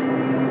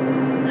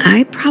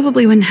 I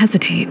probably wouldn't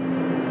hesitate.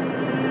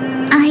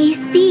 I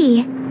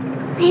see.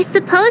 I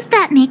suppose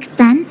that makes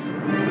sense.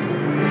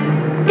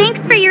 Thanks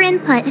for your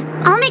input.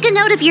 I'll make a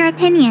note of your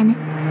opinion.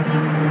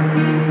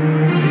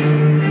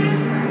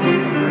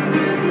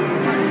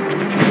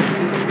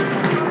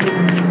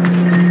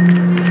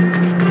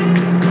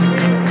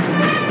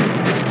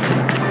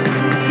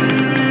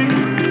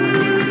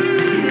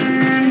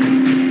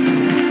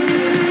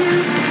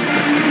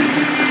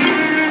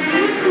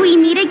 We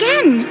meet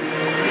again.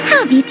 How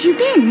have you two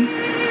been?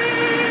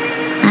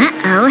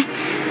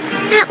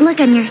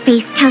 on your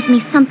face tells me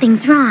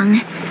something's wrong.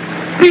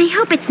 I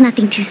hope it's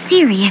nothing too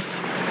serious.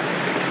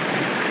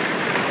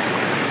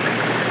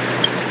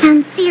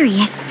 Sounds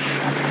serious.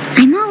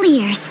 I'm all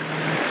ears.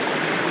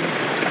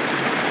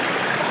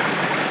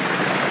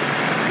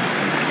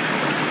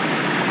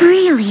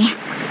 Really?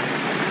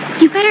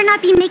 You better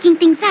not be making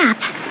things up.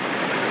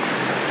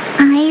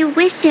 I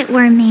wish it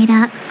were made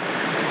up.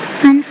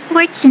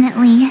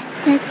 Unfortunately,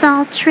 it's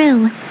all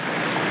true.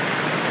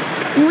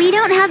 We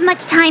don't have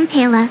much time,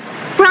 Pela.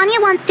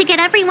 Branya wants to get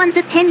everyone's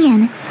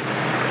opinion.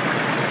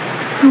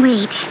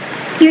 Wait,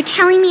 you're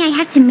telling me I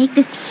have to make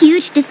this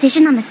huge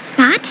decision on the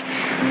spot?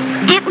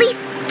 At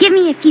least give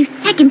me a few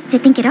seconds to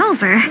think it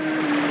over.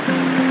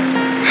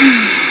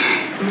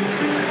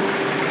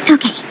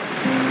 Okay,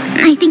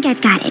 I think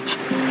I've got it.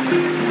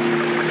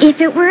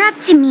 If it were up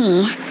to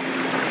me,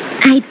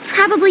 I'd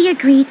probably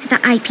agree to the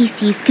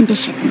IPC's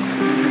conditions.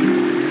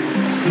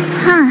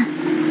 Huh.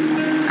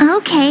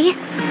 Okay.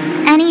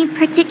 Any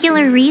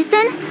particular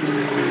reason?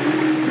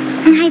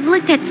 I've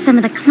looked at some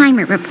of the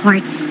climate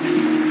reports,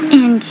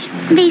 and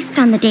based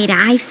on the data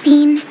I've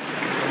seen,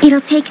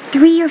 it'll take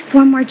 3 or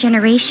 4 more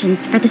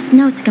generations for the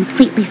snow to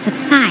completely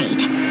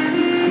subside.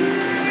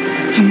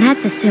 And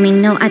that's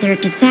assuming no other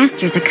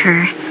disasters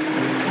occur.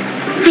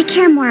 I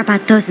care more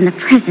about those in the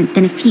present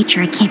than a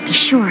future I can't be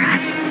sure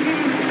of.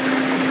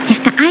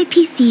 If the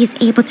IPC is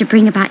able to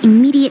bring about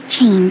immediate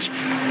change,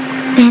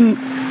 then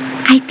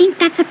I think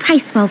that's a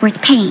price well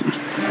worth paying.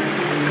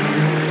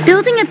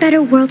 Building a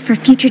better world for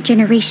future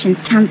generations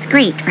sounds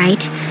great,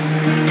 right?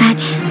 But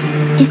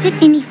is it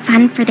any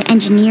fun for the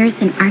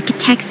engineers and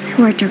architects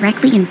who are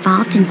directly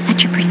involved in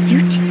such a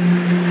pursuit?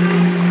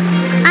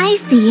 I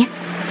see.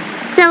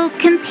 So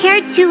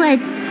compared to a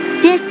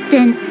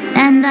distant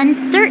and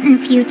uncertain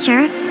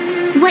future,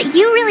 what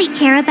you really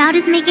care about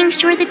is making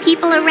sure the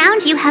people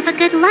around you have a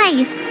good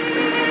life.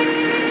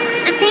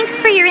 Thanks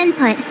for your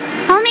input.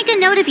 I'll make a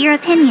note of your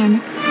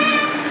opinion.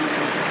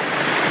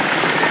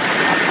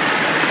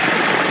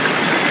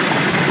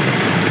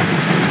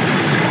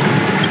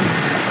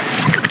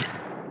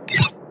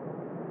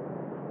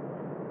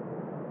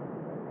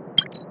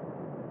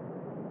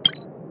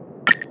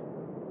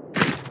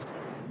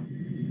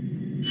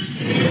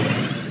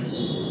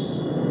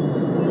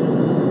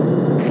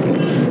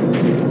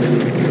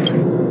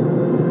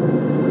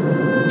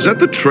 Is that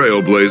the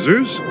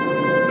Trailblazers?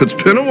 It's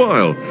been a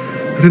while.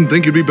 I didn't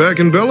think you'd be back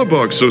in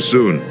Belobog so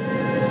soon.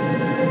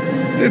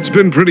 It's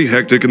been pretty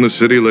hectic in the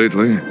city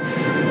lately.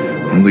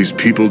 All these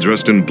people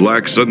dressed in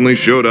black suddenly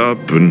showed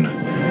up, and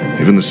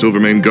even the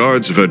Silvermane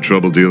guards have had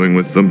trouble dealing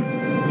with them.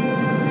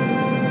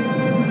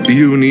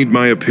 You need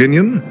my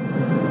opinion?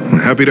 I'm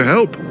happy to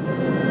help.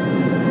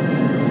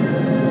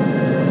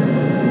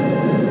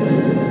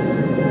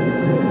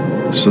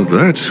 So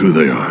that's who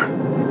they are.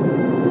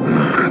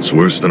 It's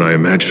worse than I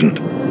imagined.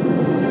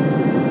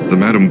 The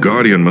Madam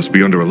Guardian must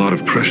be under a lot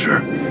of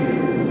pressure.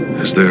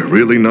 Is there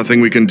really nothing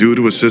we can do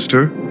to assist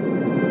her?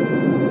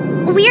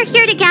 We're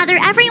here to gather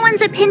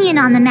everyone's opinion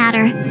on the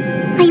matter.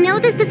 I know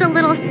this is a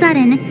little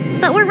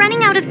sudden, but we're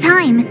running out of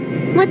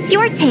time. What's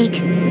your take?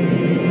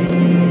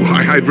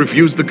 Why, I'd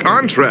refuse the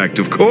contract,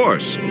 of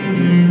course.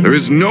 There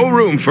is no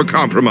room for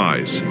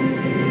compromise.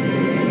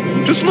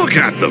 Just look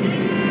at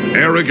them.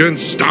 Arrogant,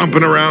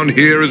 stomping around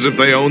here as if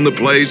they own the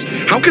place.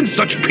 How can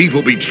such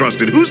people be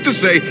trusted? Who's to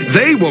say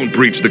they won't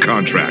breach the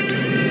contract?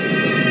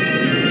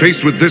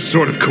 Faced with this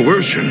sort of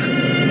coercion,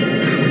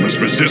 we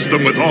must resist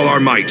them with all our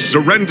might.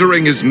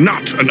 Surrendering is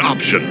not an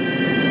option.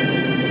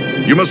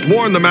 You must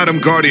warn the Madam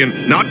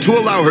Guardian not to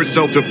allow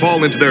herself to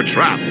fall into their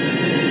trap.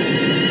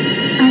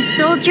 A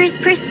soldier's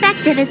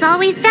perspective is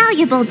always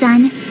valuable,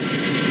 Dunn.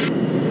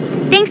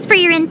 Thanks for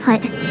your input.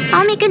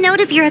 I'll make a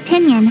note of your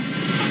opinion.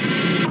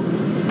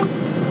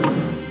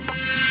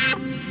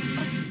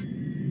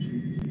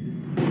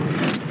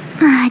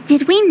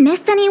 Did we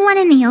miss anyone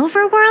in the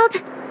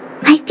overworld?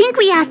 I think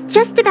we asked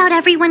just about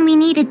everyone we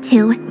needed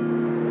to.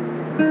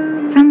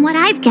 From what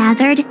I've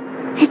gathered,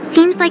 it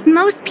seems like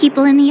most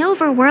people in the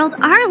overworld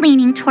are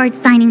leaning towards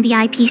signing the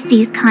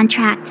IPC's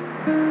contract.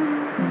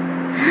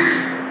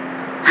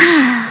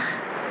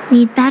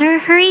 We'd better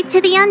hurry to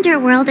the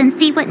underworld and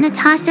see what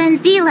Natasha and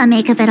Zila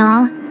make of it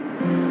all.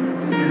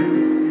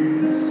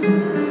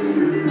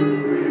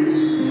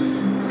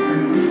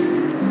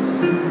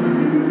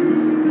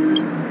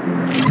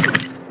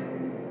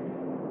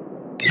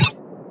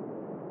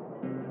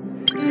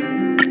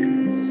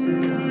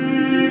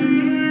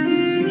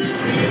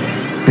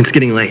 It's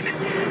getting late.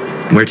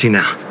 Where to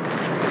now?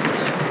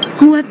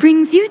 What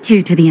brings you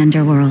two to the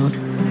underworld?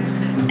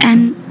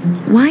 And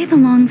why the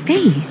long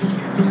face?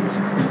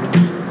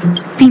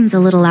 Seems a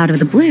little out of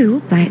the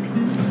blue, but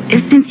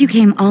since you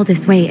came all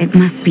this way, it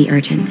must be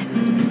urgent.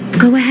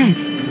 Go ahead.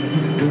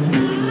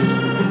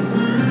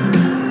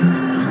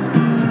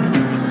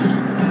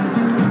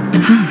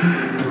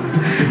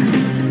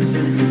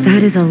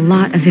 That is a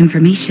lot of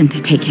information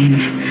to take in.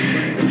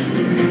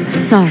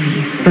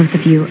 Sorry, both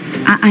of you.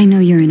 I know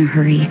you're in a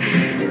hurry,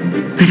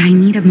 but I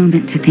need a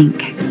moment to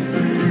think.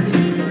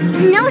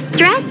 No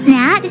stress,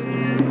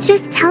 Nat.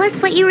 Just tell us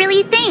what you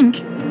really think.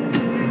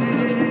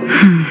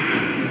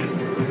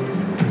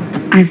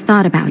 I've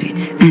thought about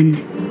it,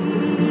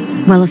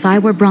 and, well, if I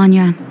were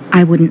Bronya,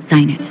 I wouldn't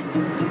sign it.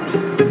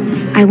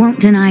 I won't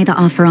deny the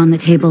offer on the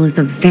table is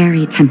a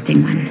very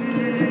tempting one.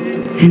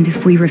 And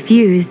if we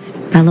refuse,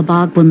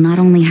 Belobog will not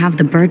only have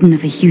the burden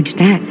of a huge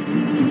debt,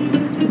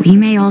 we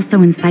may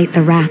also incite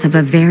the wrath of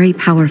a very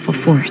powerful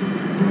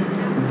force.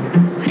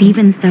 But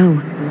even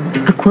so,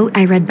 a quote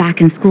I read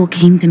back in school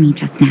came to me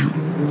just now.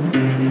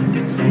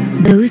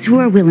 Those who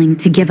are willing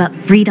to give up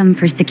freedom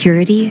for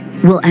security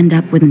will end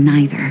up with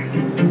neither.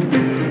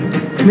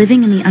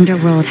 Living in the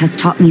underworld has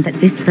taught me that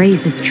this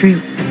phrase is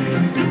true.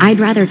 I'd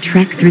rather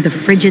trek through the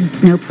frigid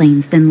snow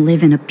plains than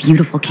live in a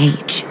beautiful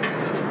cage.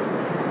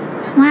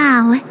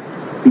 Wow,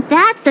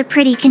 that's a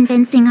pretty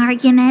convincing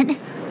argument.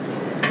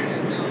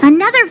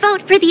 Another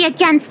vote for the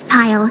against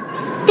pile.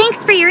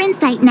 Thanks for your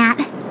insight, Nat.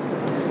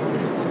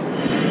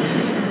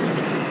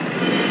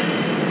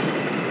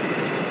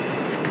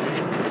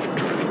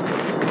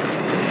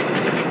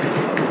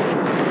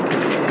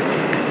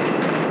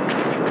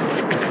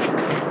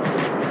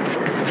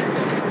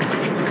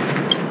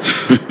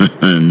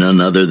 None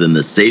other than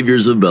the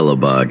saviors of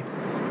Belobog.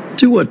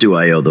 To what do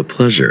I owe the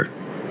pleasure?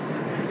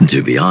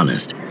 To be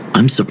honest,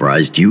 I'm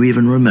surprised you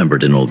even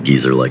remembered an old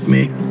geezer like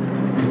me.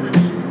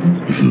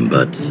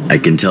 But I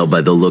can tell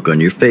by the look on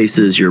your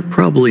faces you're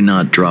probably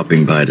not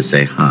dropping by to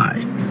say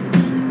hi.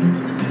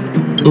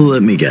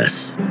 Let me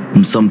guess.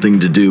 Something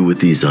to do with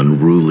these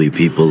unruly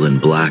people in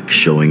black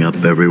showing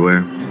up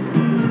everywhere?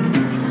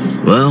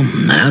 Well,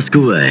 ask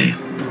away.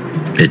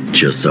 It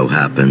just so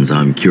happens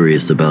I'm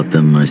curious about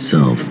them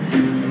myself.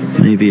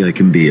 Maybe I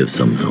can be of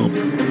some help.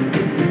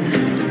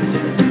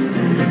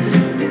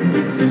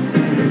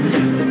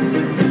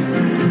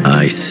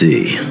 I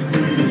see.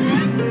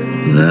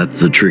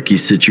 That's a tricky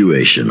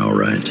situation, all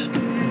right.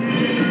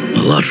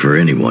 A lot for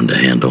anyone to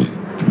handle,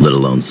 let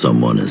alone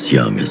someone as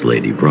young as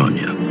Lady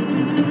Bronya.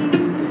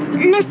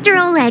 Mr.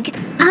 Oleg,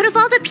 out of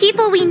all the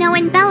people we know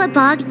in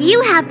Belobog,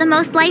 you have the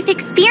most life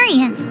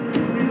experience.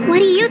 What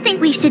do you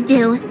think we should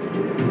do?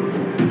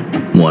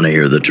 Want to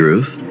hear the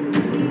truth?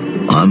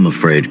 I'm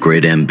afraid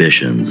great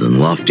ambitions and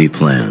lofty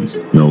plans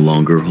no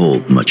longer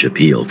hold much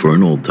appeal for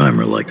an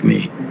old-timer like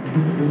me.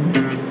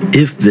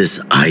 If this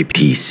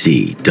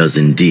IPC does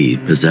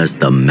indeed possess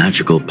the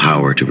magical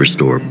power to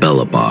restore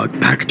Belobog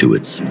back to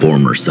its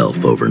former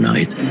self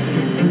overnight,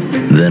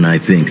 then I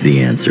think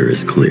the answer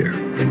is clear.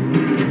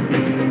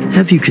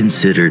 Have you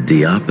considered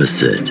the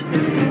opposite?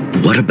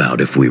 What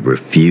about if we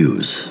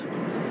refuse?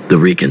 The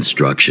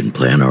reconstruction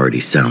plan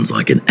already sounds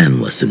like an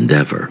endless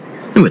endeavor.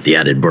 And with the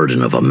added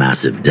burden of a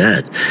massive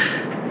debt,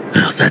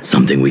 well, is that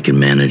something we can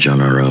manage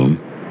on our own?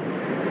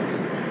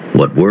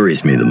 What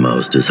worries me the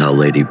most is how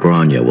Lady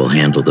Bronya will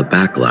handle the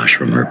backlash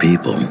from her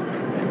people.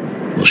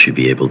 Will she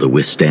be able to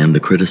withstand the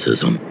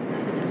criticism?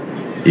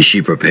 Is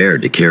she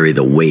prepared to carry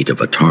the weight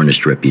of a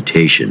tarnished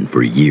reputation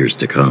for years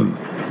to come?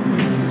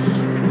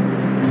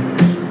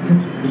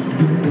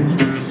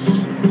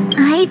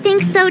 I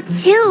think so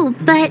too,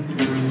 but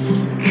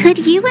could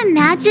you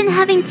imagine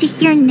having to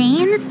hear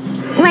names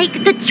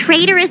like the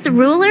traitorous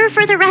ruler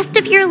for the rest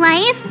of your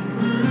life?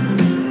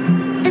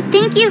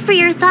 Thank you for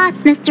your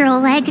thoughts, Mr.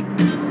 Oleg.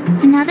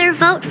 Another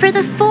vote for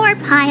the 4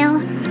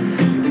 pile.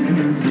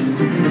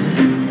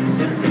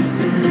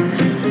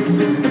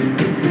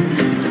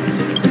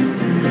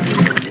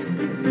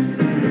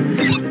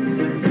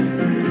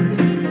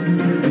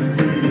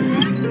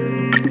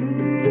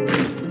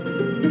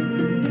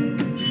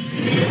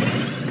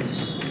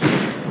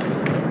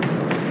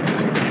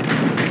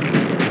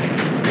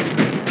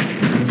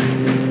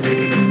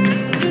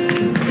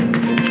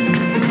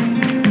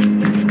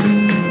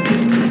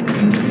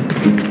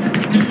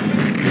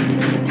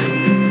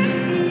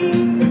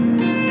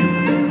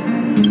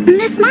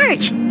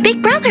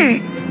 Big brother,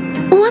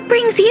 what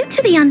brings you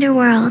to the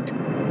underworld?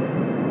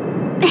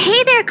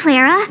 Hey there,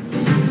 Clara.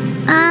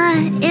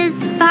 Is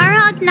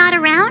Svarog not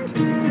around?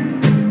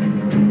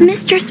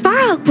 Mr.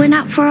 Svarog went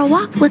out for a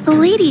walk with a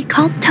lady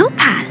called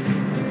Topaz.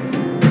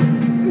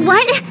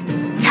 What?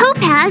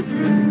 Topaz?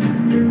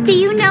 Do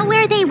you know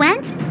where they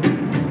went?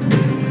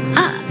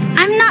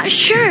 I'm not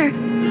sure,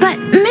 but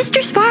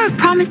Mr. Svarog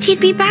promised he'd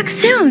be back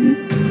soon.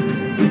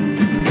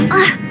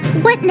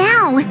 What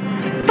now?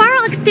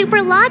 Svarog's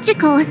super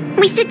logical.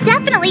 We should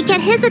definitely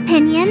get his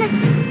opinion.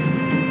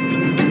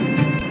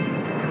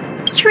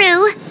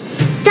 True.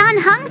 Don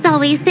Hung's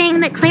always saying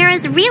that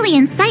Clara's really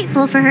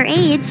insightful for her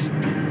age.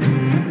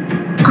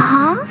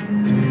 Huh?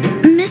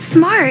 Miss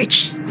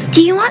March,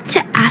 do you want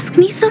to ask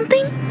me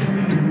something?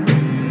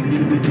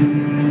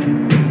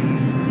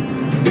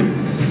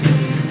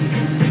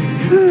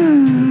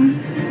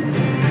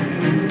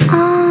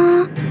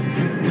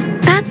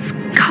 That's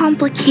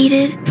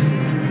complicated.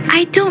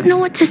 I don't know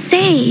what to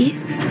say.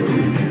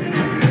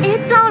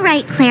 It's all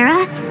right,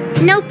 Clara.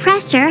 No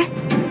pressure.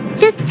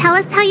 Just tell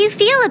us how you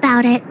feel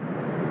about it.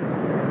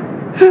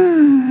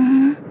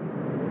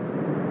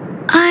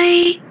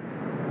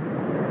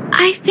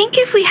 I think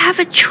if we have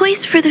a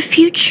choice for the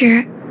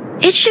future,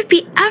 it should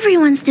be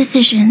everyone's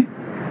decision.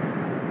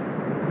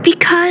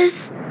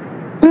 Because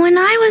when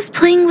I was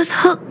playing with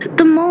Hook,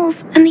 the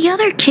moles, and the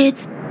other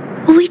kids,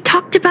 we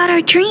talked about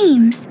our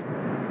dreams.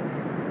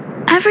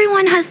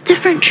 Everyone has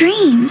different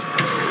dreams.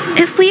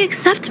 If we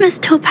accept Miss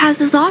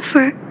Topaz's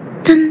offer,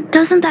 then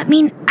doesn't that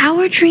mean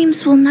our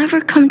dreams will never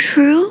come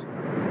true?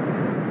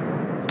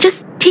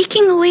 Just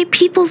taking away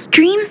people's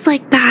dreams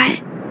like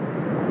that.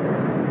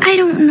 I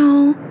don't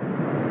know.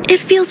 It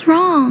feels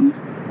wrong.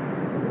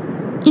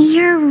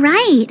 You're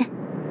right.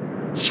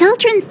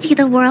 Children see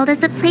the world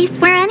as a place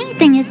where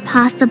anything is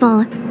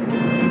possible.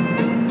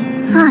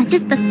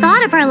 Just the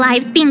thought of our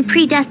lives being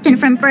predestined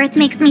from birth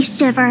makes me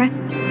shiver.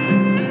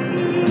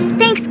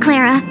 Thanks,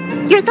 Clara.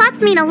 Your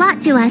thoughts mean a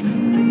lot to us.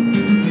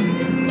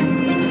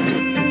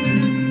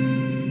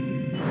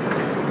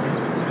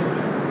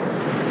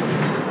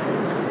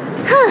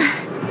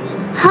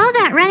 All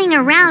that running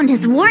around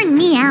has worn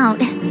me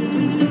out.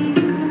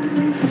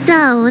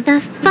 So, the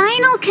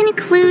final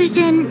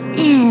conclusion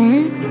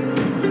is...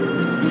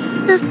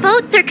 the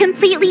votes are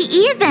completely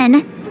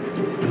even.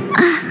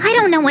 I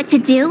don't know what to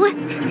do.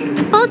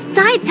 Both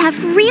sides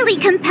have really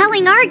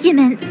compelling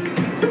arguments.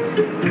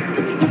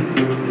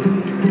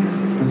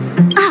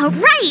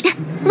 Right!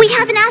 We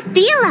haven't asked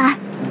Zila.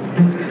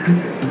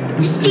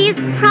 She's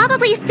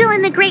probably still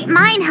in the Great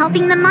Mine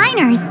helping the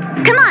miners.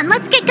 Come on,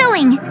 let's get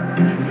going.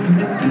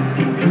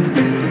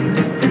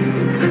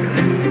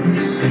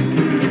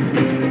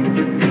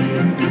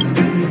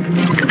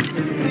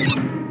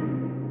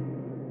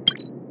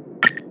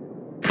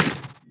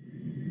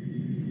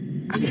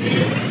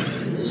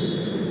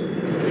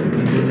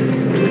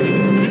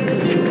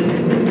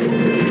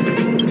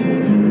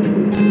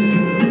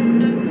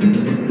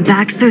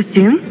 Back so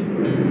soon?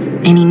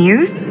 Any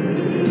news?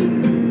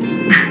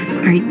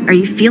 Are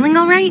you feeling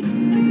all right?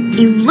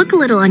 You look a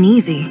little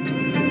uneasy.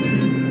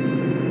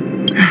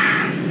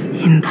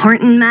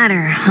 Important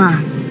matter,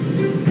 huh?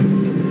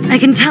 I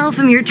can tell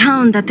from your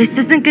tone that this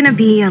isn't gonna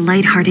be a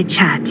lighthearted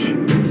chat.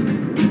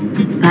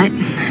 But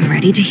I'm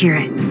ready to hear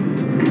it.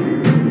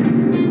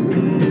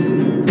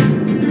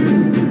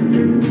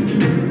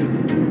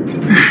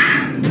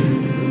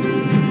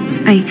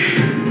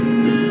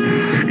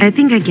 I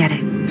think I get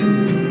it.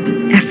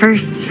 At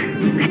first,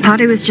 I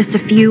thought it was just a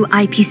few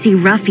IPC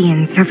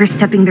ruffians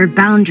overstepping their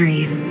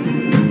boundaries.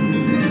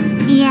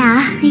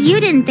 Yeah, you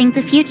didn't think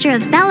the future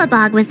of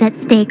Belobog was at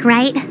stake,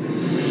 right?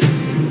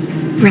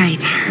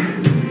 Right.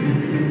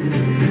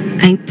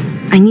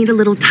 I need a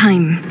little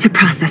time to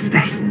process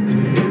this.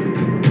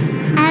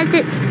 As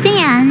it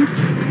stands,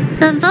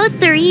 the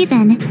votes are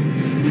even.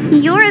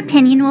 Your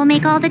opinion will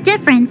make all the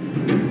difference.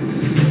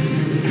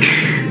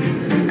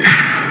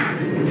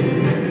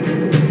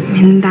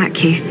 In that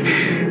case,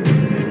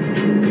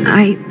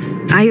 I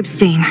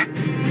abstain.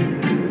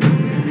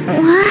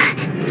 What?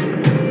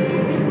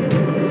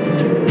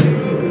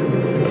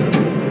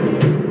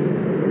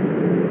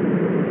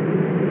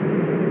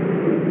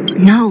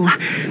 No,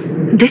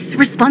 this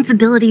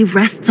responsibility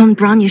rests on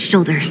Branya's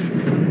shoulders,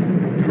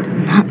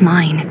 not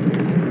mine.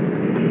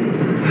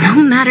 No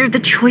matter the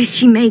choice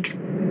she makes,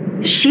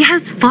 she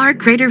has far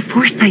greater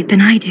foresight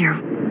than I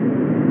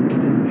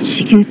do.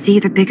 She can see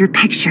the bigger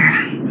picture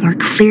more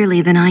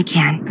clearly than I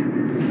can.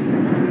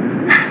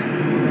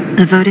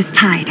 The vote is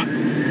tied.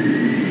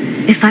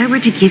 If I were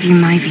to give you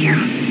my view,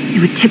 it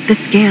would tip the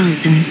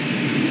scales and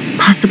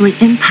possibly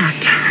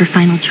impact her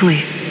final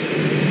choice.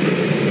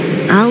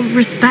 I'll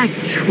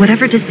respect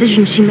whatever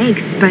decision she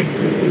makes, but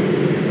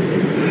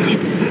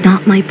it's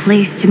not my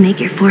place to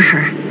make it for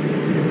her.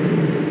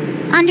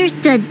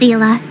 Understood,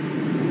 Zila.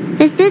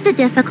 This is a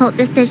difficult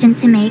decision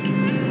to make,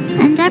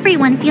 and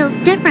everyone feels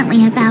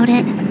differently about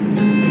it.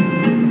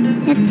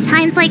 It's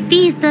times like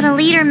these that a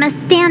leader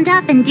must stand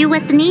up and do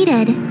what's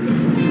needed.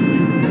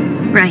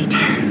 Right.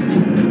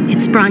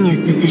 It's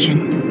Branya's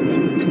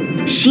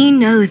decision. She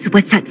knows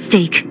what's at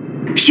stake.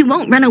 She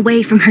won't run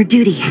away from her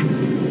duty.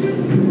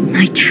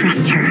 I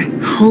trust her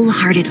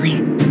wholeheartedly.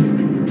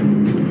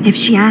 If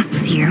she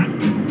asks you,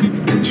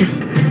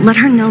 just let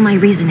her know my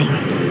reasoning.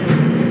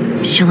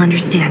 She'll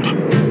understand.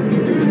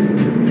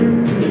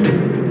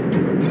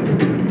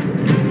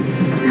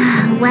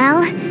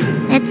 Well,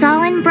 it's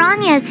all in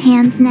Branya's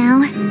hands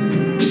now.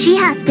 She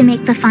has to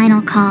make the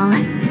final call.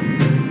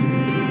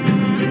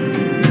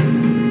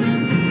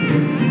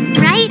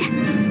 Right?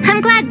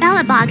 I'm glad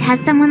Belobog has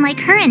someone like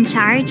her in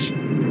charge.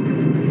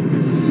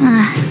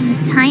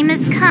 The time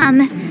has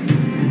come.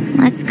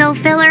 Let's go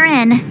fill her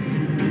in.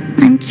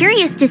 I'm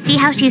curious to see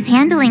how she's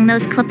handling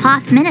those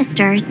Klapoth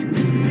ministers.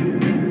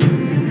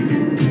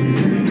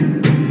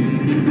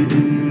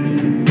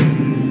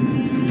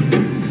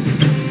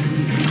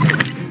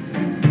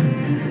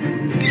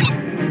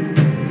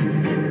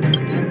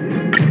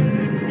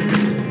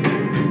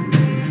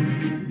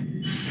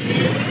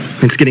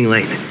 It's getting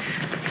late.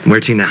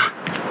 Where to now?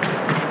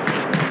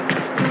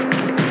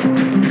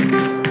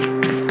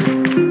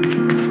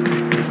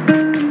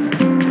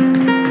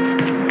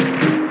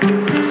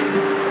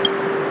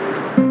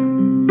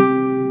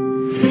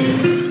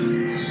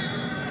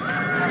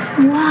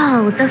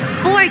 Whoa, the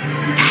fort's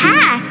packed!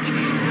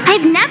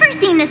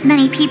 this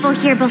many people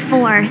here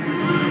before.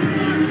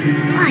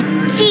 Oh,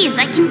 jeez,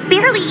 I can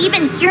barely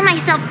even hear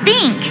myself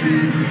think.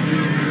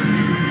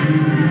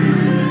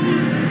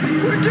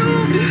 We're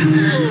doomed!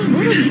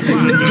 What are these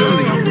things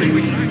doing?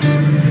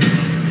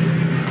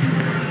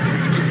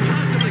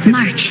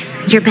 March,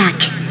 you're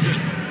back.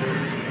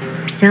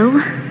 So,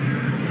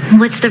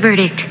 what's the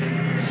verdict?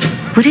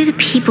 What do the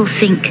people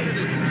think?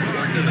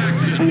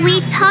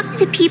 We talked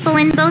to people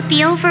in both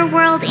the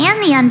overworld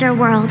and the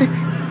underworld.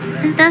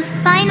 The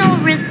final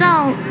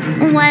result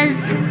was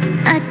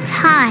a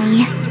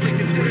tie.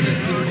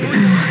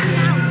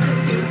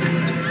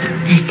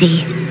 I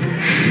see.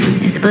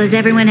 I suppose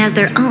everyone has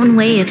their own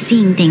way of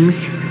seeing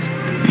things.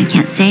 I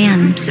can't say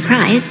I'm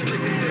surprised.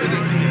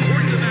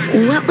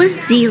 What was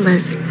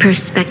Zila's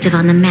perspective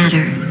on the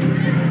matter?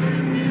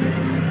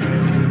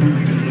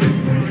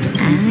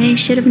 I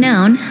should have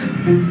known.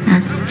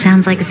 That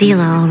sounds like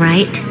Zila, all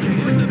right.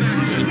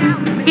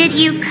 Did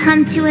you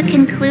come to a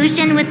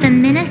conclusion with the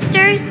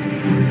ministers?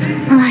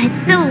 Oh,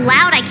 it's so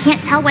loud I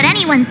can't tell what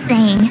anyone's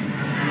saying.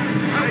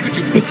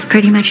 It's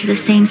pretty much the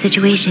same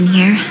situation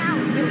here.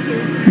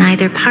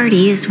 Neither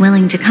party is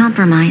willing to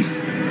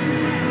compromise.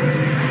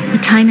 The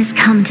time has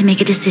come to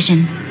make a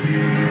decision.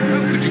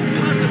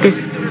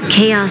 This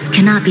chaos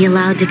cannot be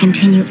allowed to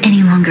continue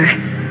any longer.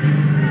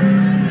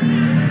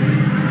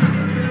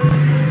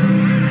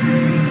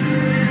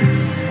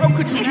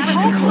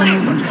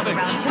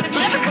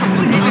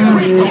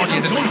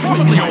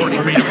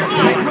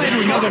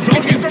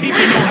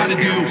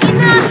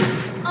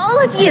 All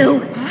of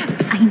you!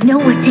 I know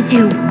what to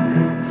do.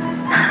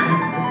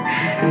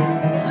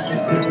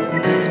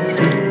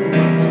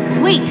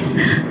 Wait!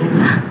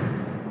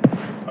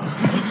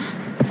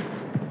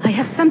 I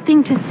have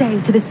something to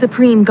say to the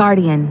Supreme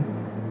Guardian.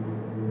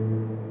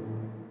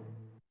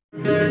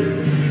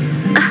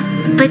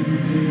 But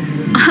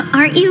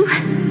aren't you?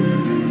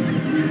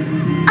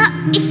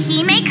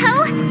 Himeko?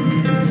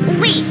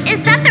 Wait,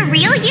 is that the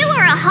real you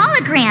or a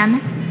hologram?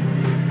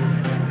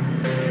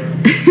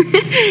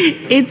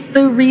 It's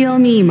the real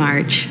me,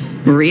 March.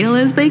 Real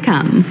as they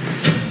come.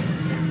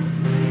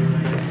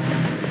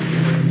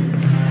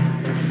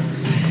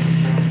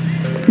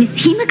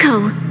 Miss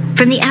Himeko,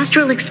 from the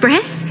Astral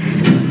Express?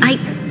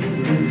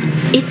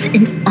 It's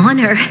an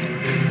honor.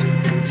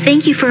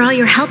 Thank you for all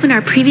your help in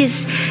our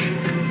previous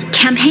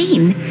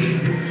campaign.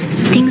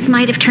 Things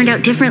might have turned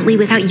out differently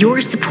without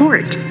your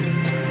support.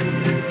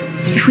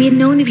 If we had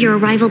known of your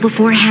arrival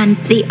beforehand,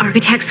 the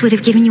architects would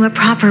have given you a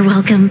proper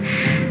welcome.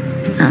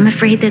 I'm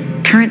afraid the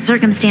current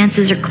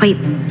circumstances are quite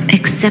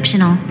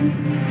exceptional.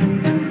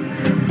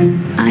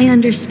 I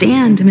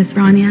understand, Miss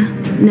Rania.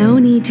 No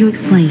need to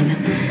explain.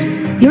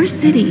 Your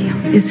city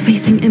is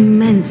facing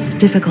immense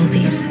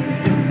difficulties.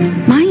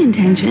 My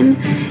intention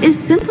is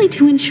simply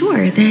to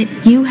ensure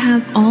that you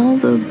have all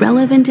the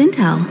relevant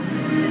intel.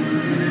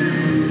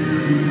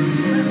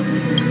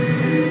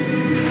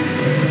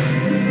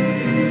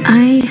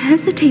 I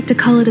hesitate to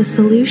call it a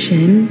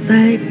solution,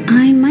 but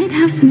I might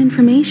have some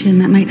information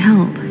that might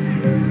help.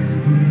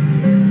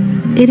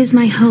 It is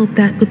my hope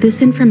that with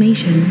this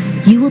information,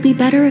 you will be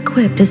better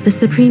equipped as the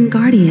Supreme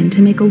Guardian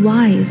to make a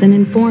wise and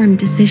informed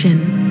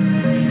decision.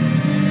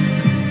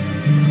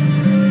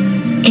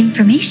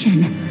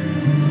 Information?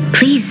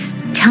 Please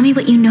tell me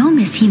what you know,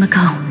 Miss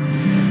Himeko.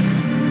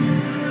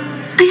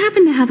 I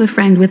happen to have a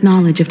friend with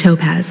knowledge of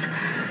Topaz.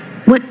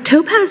 What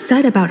Topaz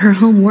said about her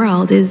home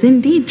world is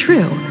indeed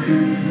true,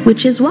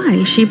 which is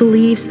why she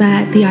believes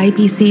that the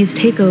IPC's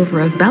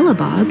takeover of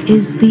Belobog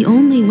is the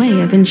only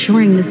way of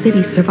ensuring the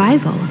city's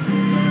survival.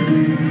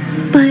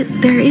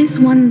 But there is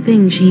one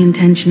thing she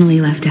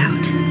intentionally left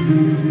out.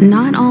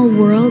 Not all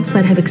worlds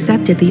that have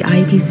accepted the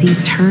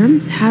IPC's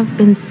terms have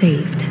been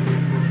saved.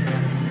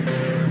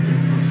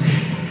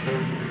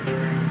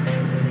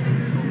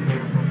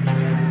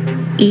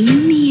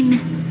 You mean?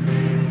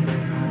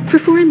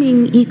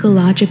 Performing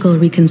ecological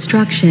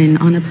reconstruction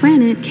on a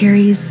planet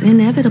carries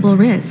inevitable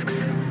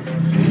risks.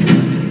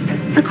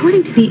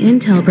 According to the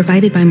intel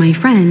provided by my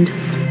friend,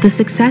 the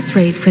success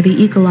rate for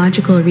the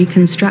ecological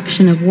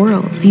reconstruction of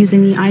worlds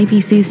using the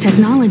IPC's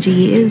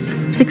technology is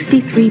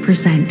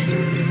 63%.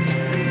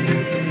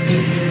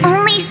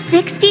 Only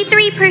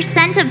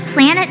 63% of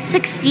planets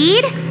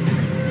succeed?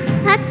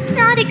 That's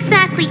not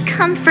exactly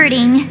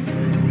comforting.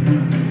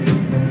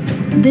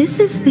 This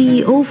is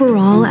the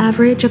overall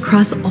average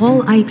across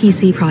all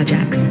IPC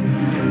projects.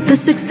 The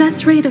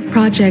success rate of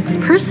projects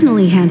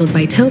personally handled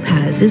by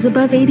Topaz is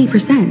above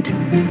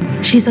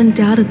 80%. She's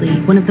undoubtedly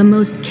one of the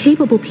most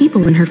capable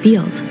people in her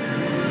field.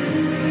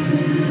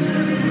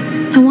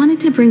 I wanted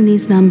to bring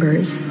these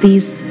numbers,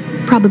 these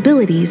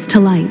probabilities, to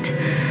light.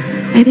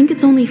 I think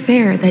it's only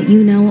fair that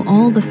you know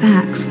all the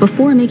facts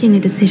before making a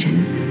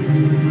decision.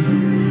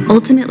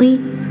 Ultimately,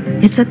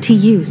 it's up to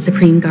you,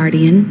 Supreme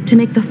Guardian, to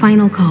make the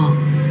final call.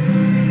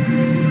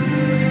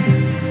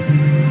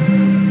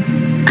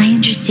 I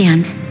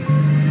understand.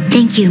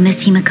 Thank you,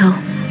 Miss Himeko.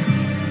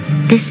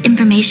 This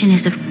information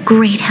is of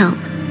great help.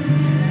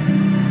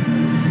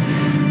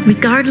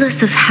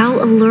 Regardless of how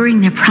alluring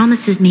their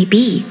promises may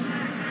be,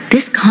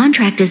 This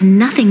contract is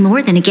nothing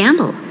more than a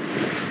gamble.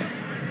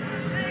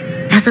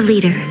 As a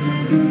leader,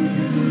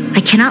 I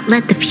cannot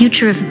let the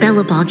future of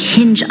Belobog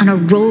hinge on a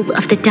roll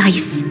of the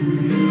dice.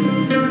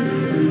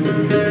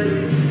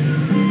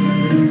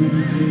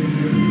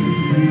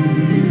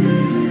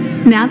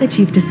 Now that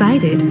you've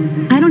decided,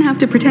 I don't have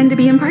to pretend to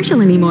be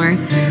impartial anymore.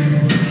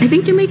 I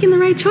think you're making the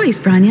right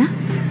choice, Branya.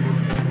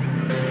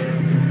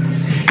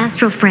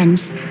 Astro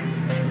friends,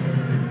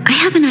 I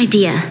have an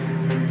idea,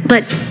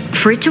 but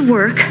for it to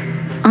work,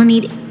 I'll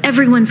need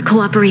everyone's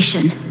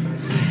cooperation.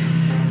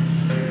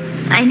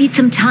 I need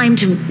some time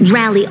to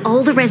rally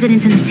all the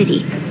residents in the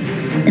city,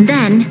 and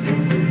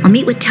then I'll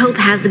meet with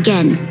Topaz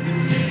again.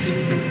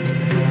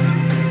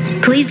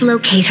 Please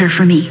locate her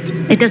for me.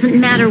 It doesn't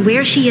matter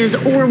where she is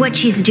or what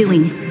she's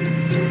doing.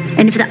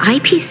 And if the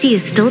IPC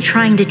is still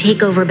trying to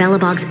take over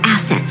Belobog's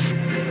assets,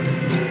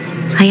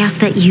 I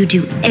ask that you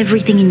do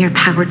everything in your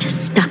power to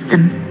stop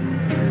them.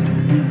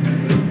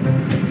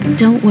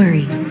 Don't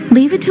worry.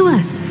 Leave it to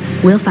us.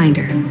 We'll find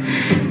her.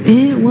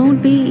 It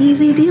won't be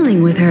easy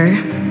dealing with her,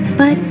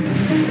 but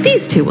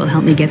these two will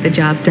help me get the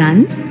job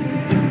done.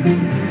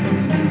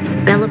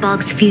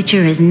 Belobog's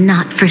future is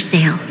not for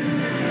sale.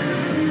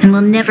 And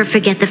we'll never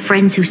forget the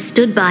friends who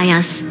stood by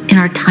us in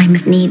our time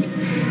of need.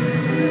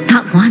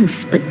 Not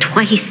once, but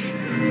twice.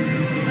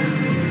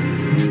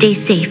 Stay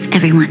safe,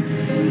 everyone.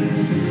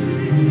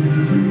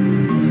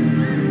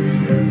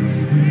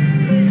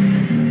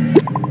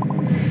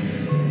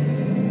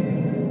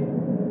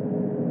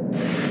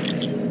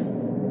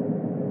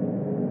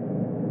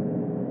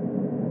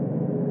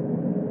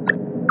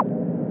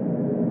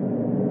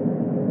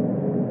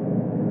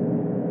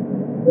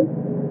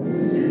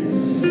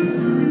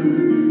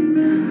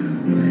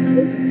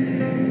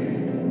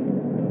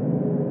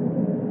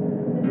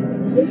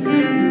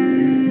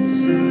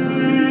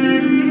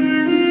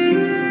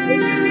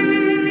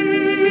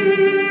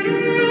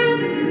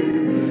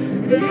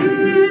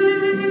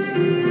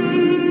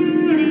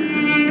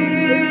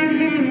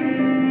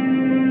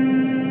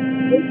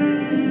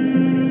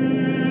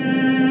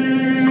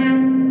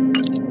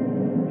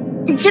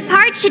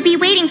 Shepard should be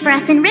waiting for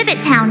us in Rivet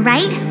Town,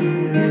 right?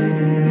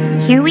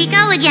 Here we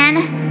go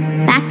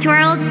again. Back to our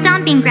old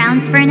stomping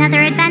grounds for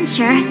another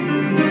adventure.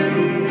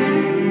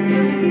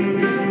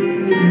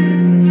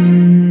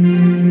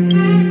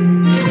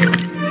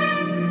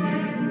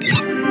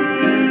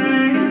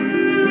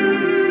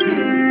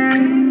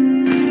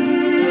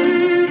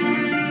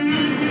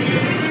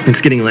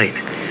 It's getting late.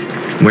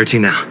 Where to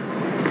now?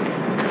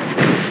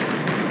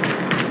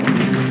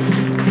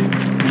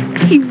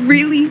 He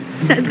really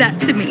said that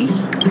to me.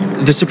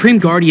 The Supreme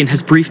Guardian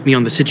has briefed me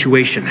on the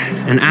situation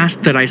and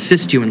asked that I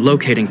assist you in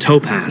locating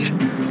Topaz.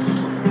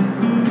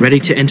 Ready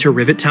to enter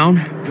Rivet Town?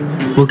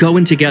 We'll go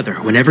in together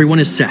when everyone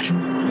is set.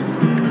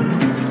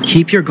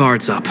 Keep your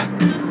guards up.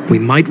 We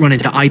might run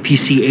into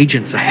IPC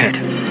agents ahead.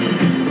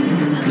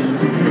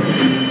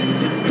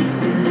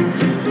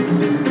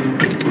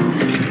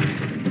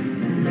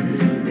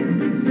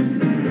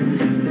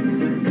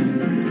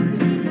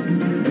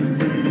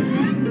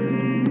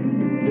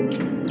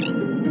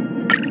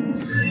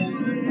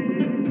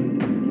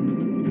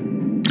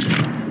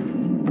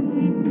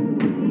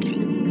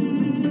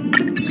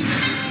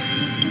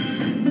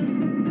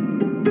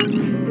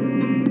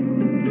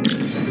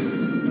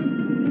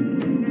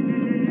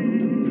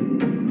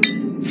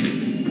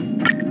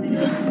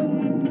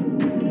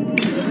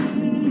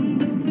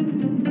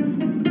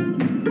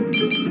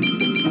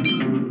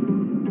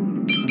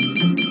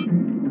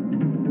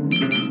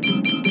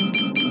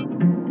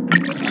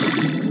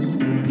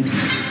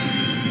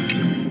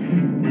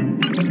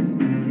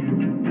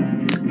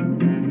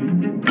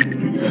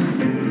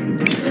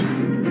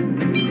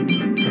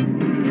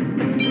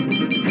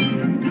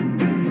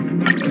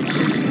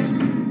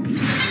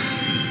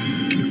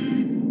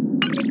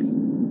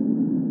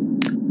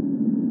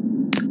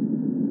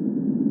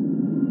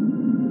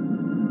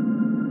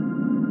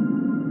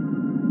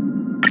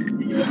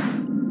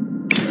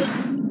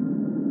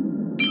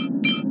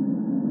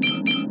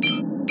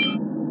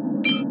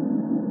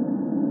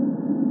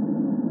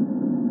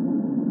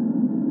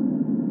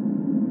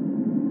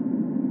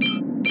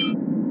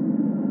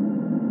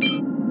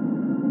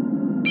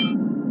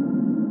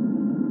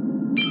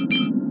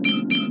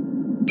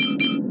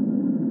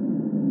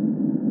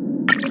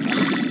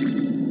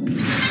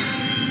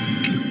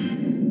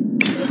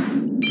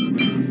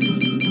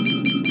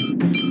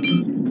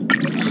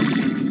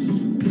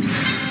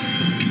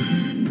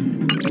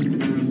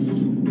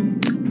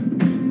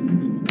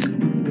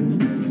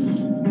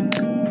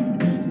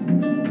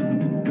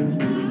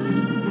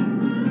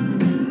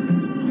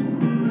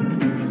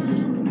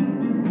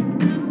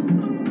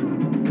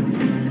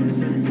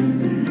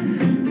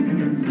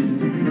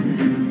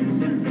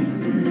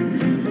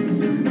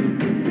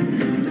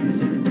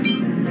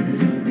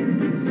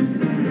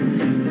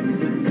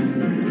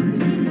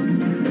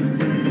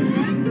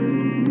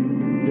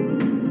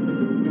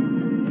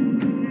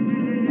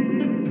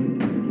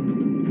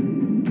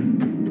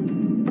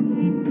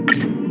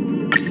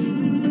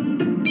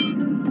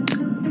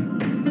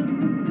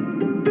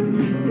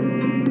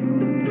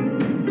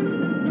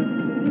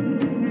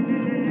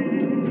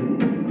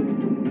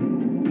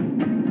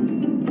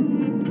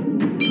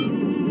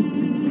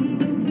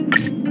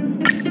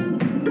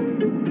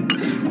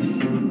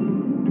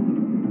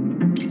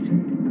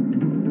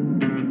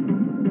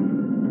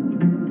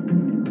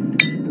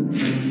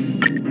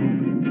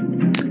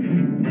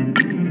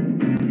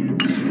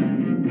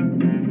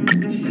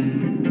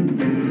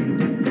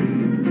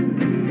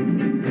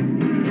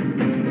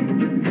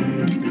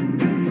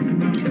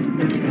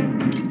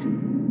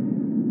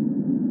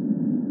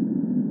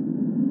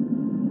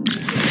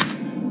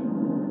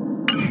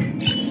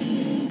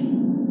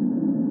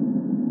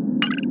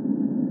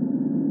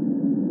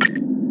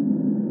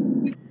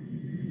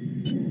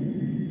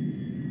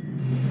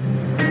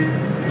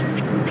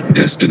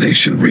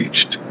 Destination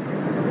reached.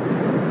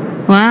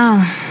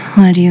 Wow,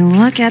 would you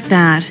look at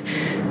that?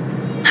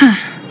 Huh.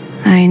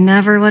 I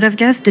never would have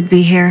guessed it'd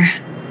be here.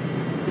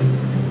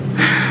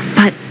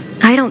 But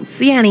I don't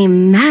see any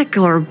mech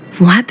or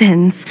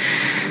weapons.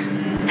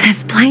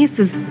 This place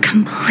is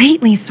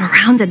completely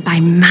surrounded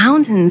by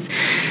mountains.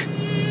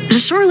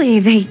 Surely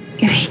they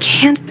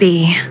can't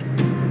be.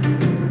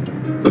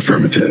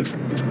 Affirmative.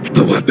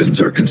 The weapons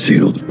are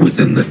concealed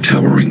within the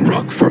towering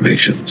rock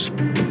formations.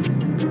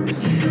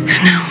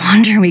 No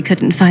wonder we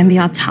couldn't find the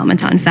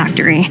automaton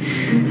factory.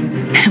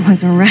 It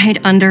was right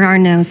under our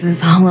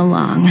noses all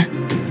along.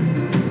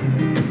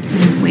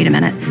 Wait a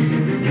minute.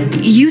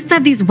 You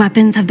said these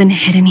weapons have been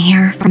hidden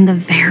here from the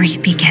very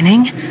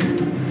beginning?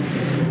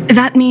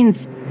 That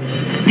means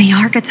the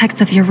architects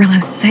of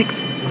Eurillo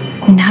 6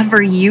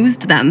 never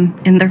used them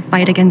in their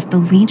fight against the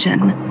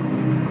Legion.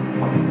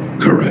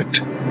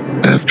 Correct.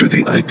 After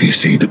the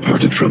IPC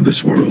departed from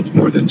this world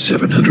more than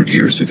 700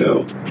 years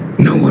ago,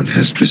 no one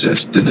has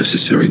possessed the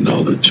necessary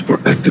knowledge for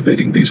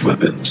activating these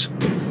weapons.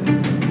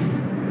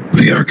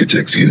 The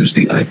architects used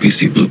the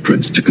IPC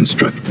blueprints to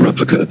construct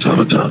replica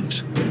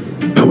automatons.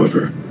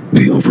 However,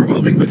 the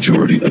overwhelming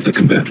majority of the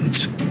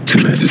combatants,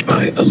 commanded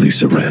by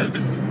Elisa Rand,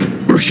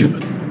 were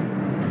human.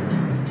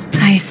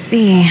 I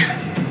see.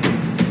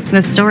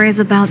 The stories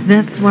about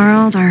this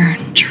world are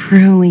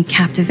truly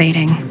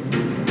captivating.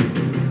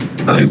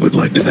 I would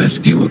like to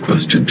ask you a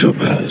question,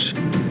 Topaz.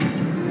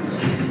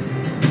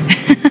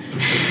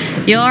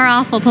 You're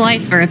awful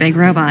polite for a big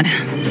robot.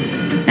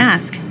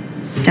 Ask.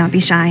 Don't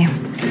be shy.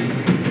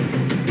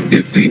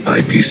 If the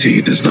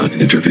IPC does not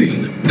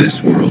intervene,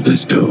 this world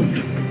is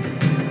doomed.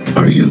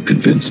 Are you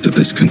convinced of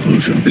this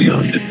conclusion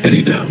beyond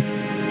any doubt?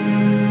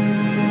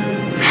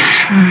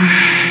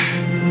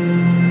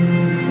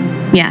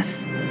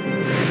 Yes.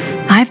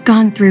 I've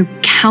gone through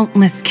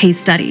countless case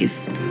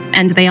studies,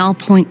 and they all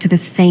point to the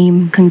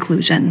same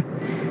conclusion.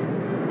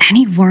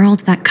 Any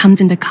world that comes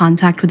into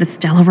contact with a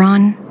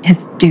Stellaron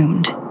is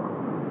doomed.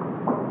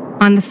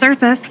 On the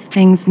surface,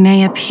 things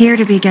may appear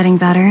to be getting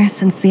better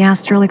since the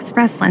Astral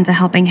Express lent a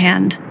helping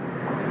hand.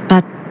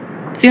 But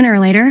sooner or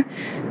later,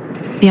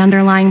 the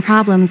underlying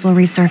problems will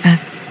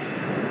resurface.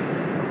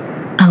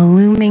 A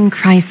looming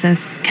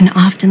crisis can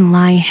often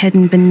lie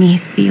hidden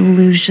beneath the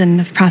illusion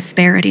of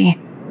prosperity,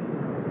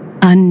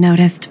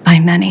 unnoticed by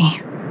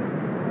many.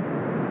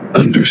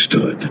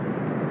 Understood.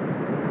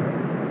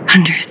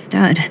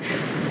 Understood.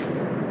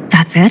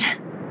 That's it?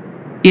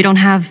 You don't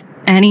have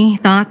any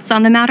thoughts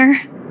on the matter?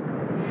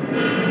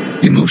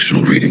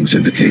 Emotional readings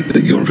indicate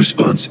that your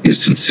response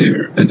is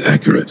sincere and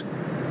accurate.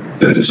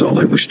 That is all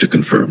I wish to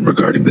confirm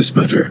regarding this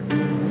matter.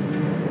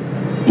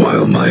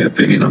 While my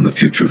opinion on the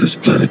future of this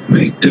planet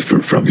may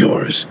differ from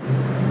yours,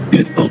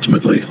 it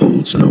ultimately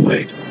holds no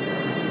weight.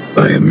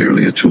 I am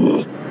merely a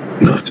tool,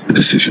 not a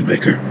decision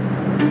maker.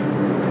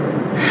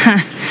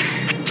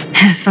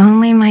 If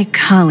only my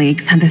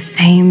colleagues had the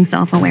same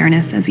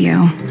self-awareness as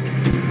you.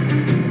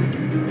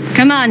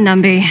 Come on,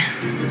 Numby.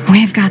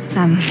 We've got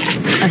some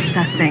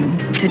assessing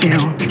to do.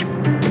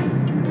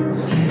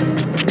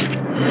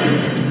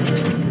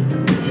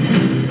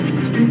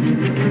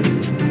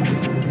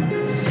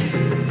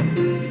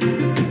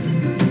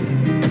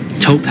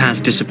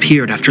 Topaz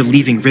disappeared after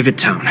leaving Rivet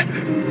Town.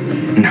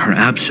 In her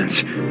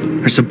absence,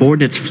 her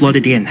subordinates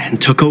flooded in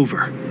and took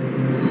over.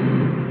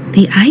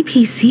 The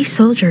IPC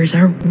soldiers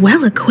are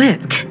well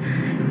equipped.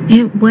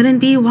 It wouldn't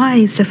be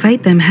wise to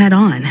fight them head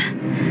on.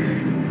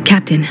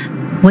 Captain,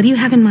 what do you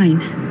have in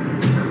mind?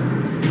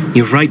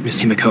 You're right,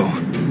 Miss Himiko.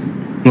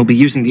 We'll be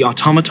using the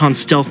automaton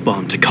stealth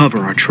bomb to cover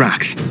our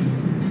tracks.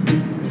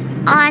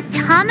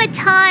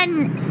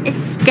 Automaton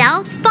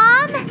stealth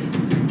bomb?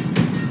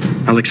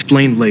 I'll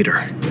explain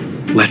later.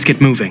 Let's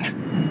get moving.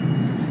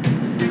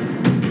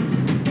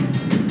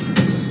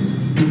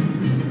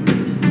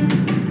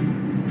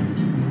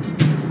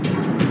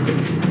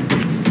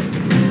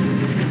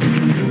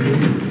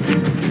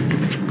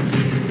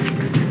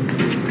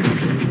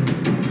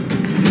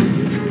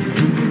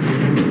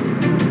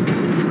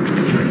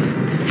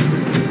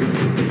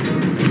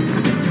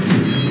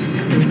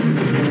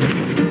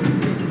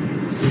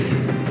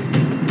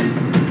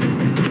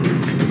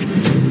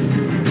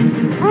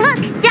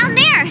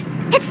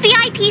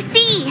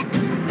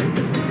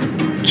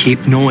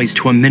 Keep noise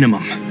to a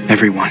minimum,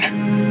 everyone.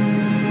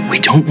 We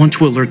don't want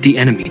to alert the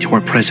enemy to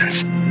our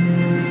presence.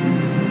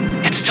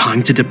 It's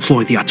time to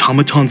deploy the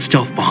automaton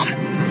stealth bomb.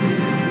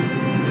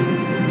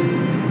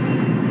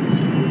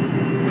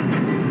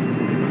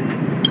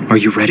 Are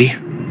you ready?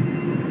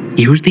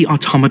 Use the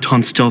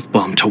automaton stealth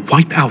bomb to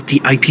wipe out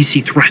the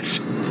IPC threats.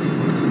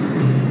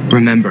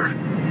 Remember,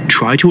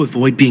 try to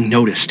avoid being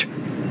noticed.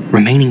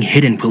 Remaining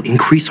hidden will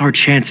increase our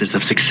chances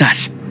of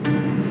success.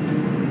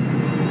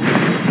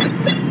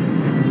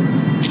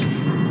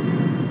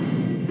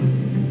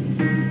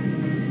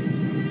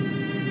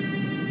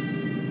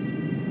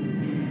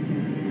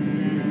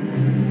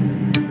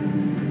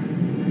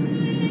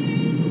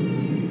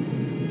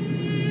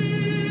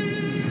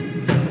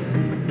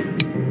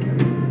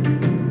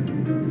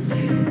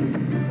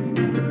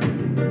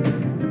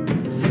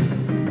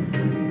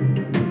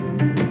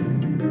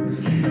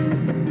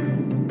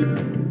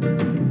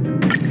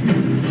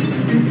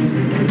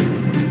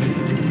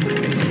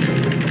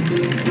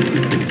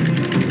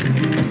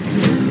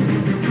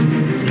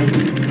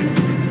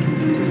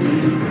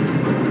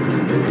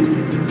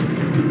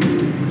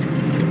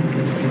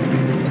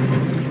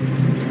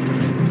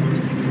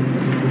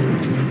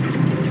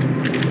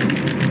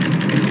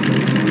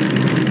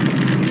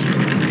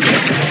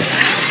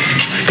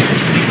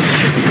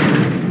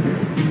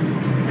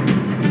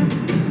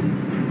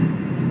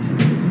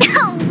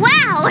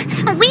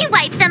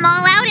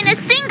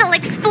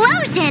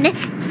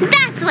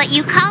 what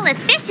you call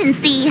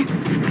efficiency.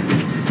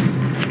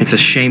 It's a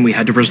shame we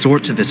had to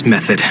resort to this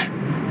method,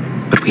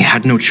 but we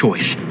had no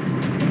choice.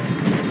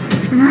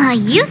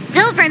 You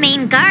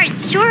Silvermane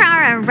guards sure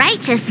are a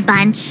righteous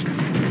bunch.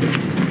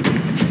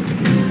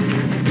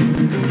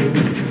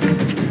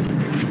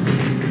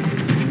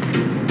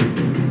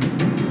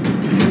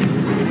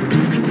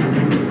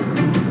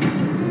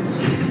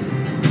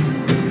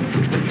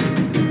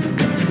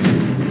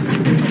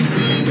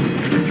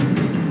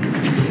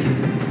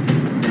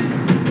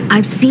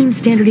 I've seen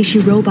standard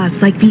issue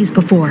robots like these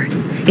before.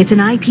 It's an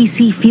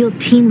IPC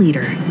field team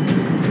leader.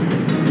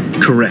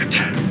 Correct.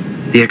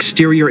 The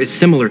exterior is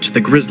similar to the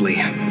Grizzly,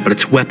 but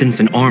its weapons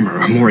and armor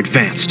are more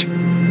advanced.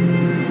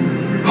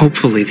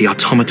 Hopefully the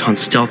automaton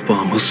stealth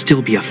bomb will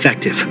still be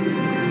effective.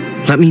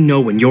 Let me know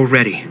when you're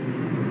ready.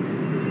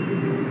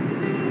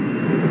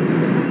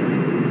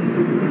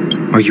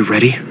 Are you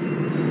ready?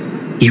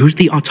 Use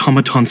the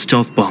automaton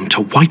stealth bomb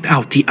to wipe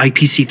out the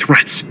IPC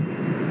threats.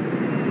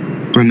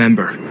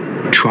 Remember,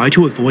 try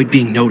to avoid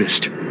being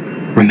noticed.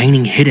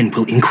 Remaining hidden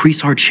will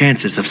increase our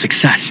chances of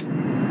success.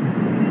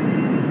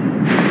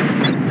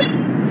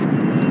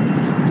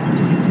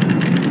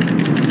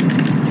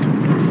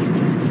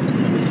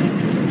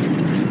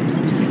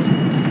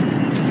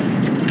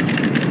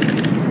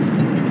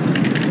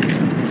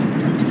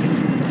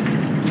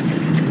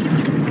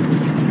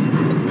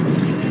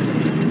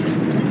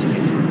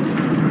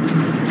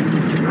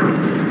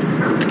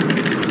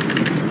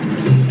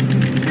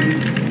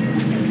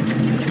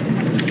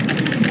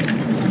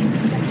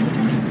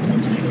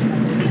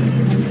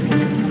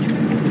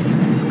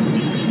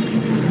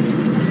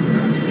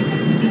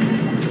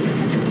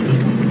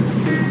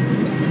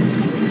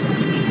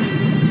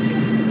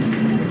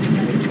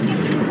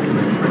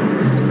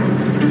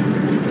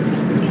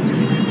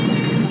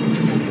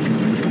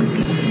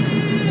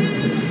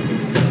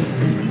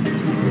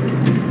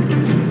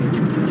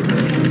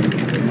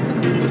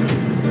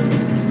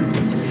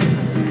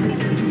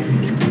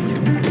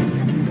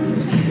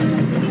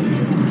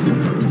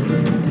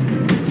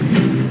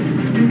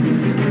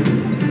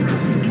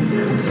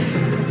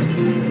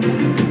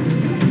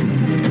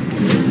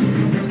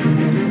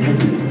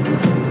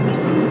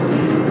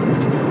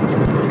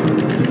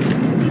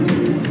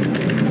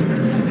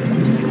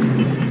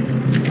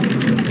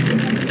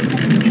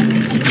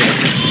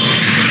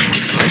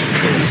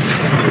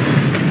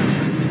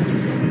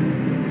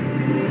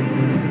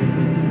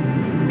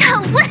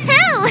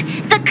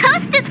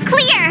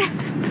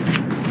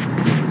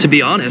 To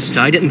be honest,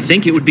 I didn't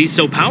think it would be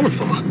so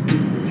powerful.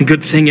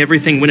 Good thing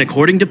everything went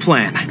according to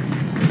plan.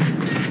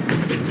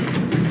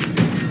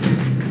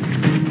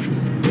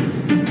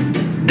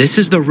 This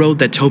is the road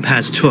that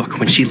Topaz took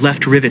when she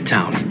left Rivet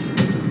Town.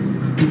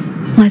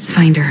 Let's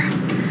find her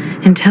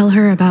and tell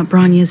her about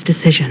Bronya's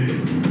decision.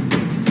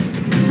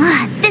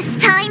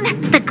 This time,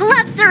 the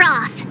gloves are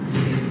off.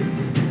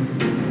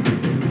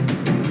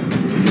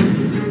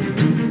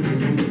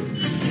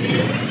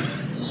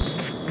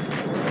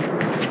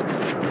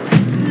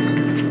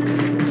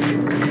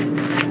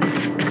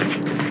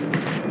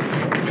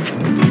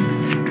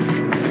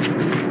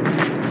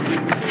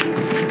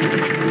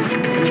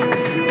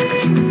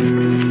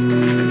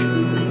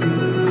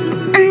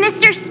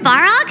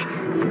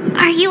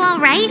 Are you all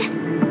right?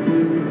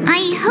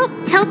 I hope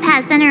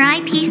Topaz and her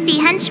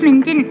IPC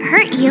henchmen didn't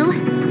hurt you.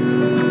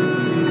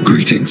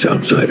 Greetings,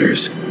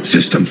 outsiders.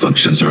 System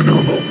functions are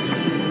normal.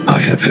 I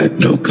have had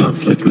no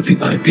conflict with the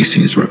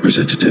IPC's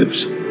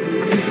representatives.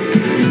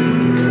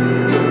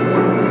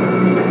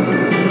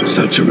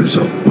 Such a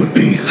result would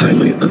be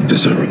highly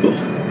undesirable.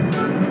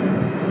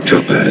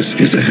 Topaz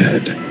is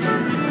ahead.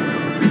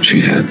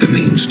 She had the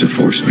means to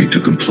force me to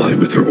comply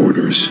with her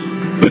orders,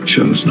 but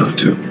chose not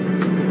to.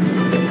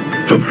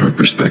 From her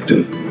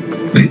perspective,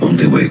 the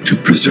only way to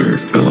preserve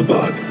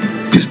Belobog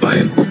is by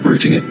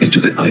incorporating it into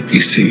the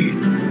IPC.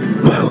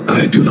 While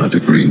I do not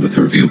agree with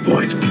her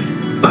viewpoint,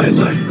 I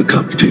lack the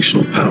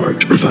computational power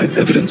to provide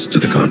evidence to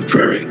the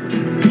contrary.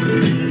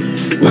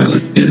 While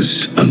it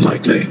is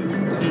unlikely,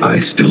 I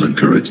still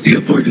encourage the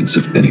avoidance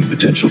of any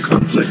potential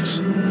conflicts.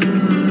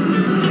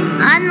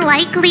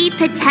 Unlikely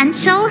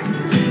potential?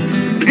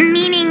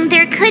 Meaning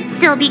there could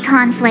still be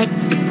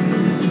conflicts.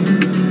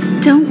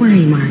 Don't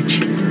worry, March.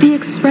 The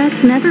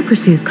Express never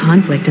pursues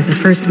conflict as a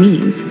first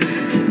means.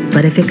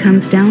 But if it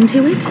comes down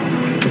to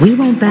it, we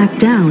won't back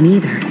down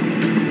either.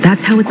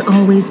 That's how it's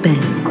always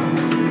been.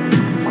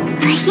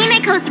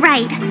 Himeko's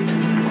right.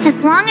 As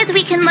long as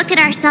we can look at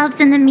ourselves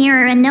in the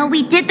mirror and know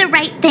we did the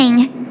right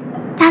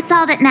thing, that's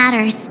all that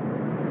matters.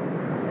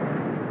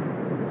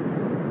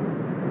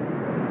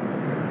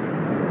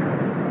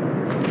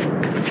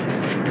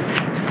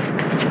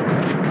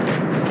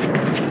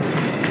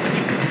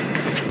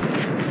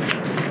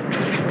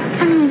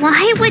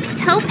 Why would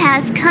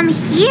Topaz come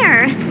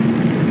here?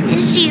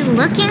 Is she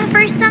looking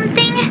for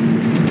something?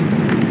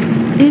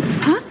 It's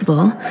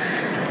possible.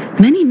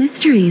 Many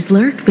mysteries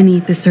lurk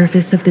beneath the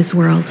surface of this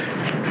world.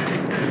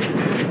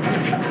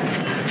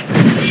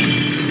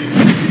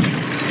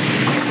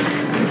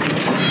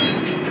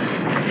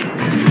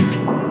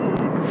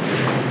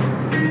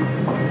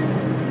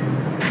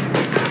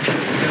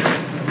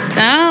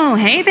 Oh,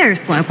 hey there,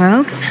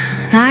 Slowpokes.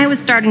 I was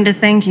starting to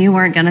think you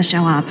weren't gonna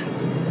show up.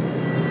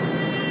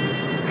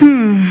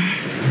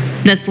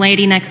 This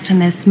lady next to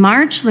Miss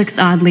March looks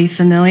oddly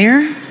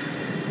familiar.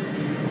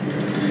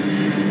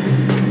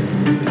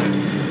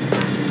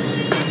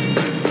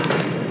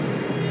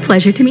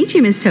 Pleasure to meet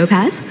you, Miss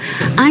Topaz.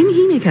 I'm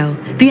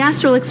Himiko, the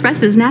Astral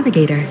Express's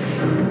navigator.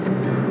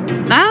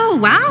 Oh,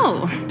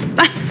 wow.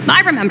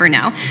 I remember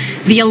now.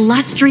 The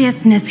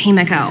illustrious Miss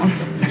Himiko.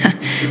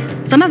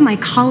 Some of my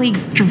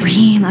colleagues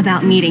dream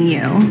about meeting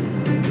you.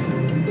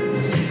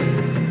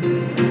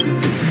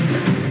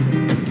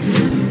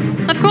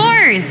 Of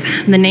course,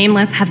 the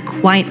Nameless have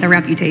quite the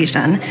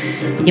reputation.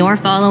 You're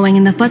following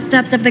in the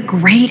footsteps of the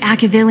great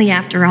Akavili,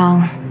 after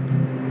all.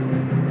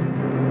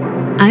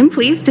 I'm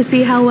pleased to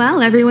see how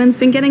well everyone's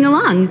been getting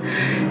along.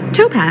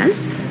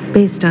 Topaz,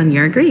 based on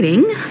your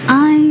greeting,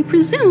 I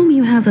presume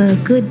you have a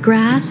good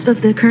grasp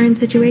of the current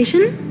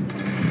situation?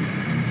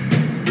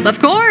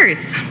 Of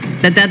course!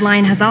 The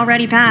deadline has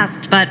already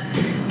passed, but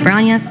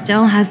Branya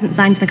still hasn't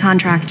signed the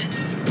contract.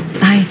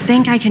 I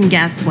think I can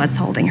guess what's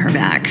holding her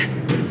back.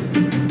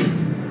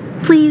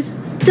 Please,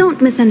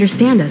 don't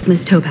misunderstand us,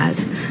 Miss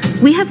Topaz.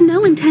 We have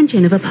no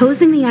intention of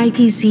opposing the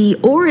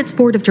IPC or its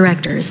board of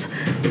directors,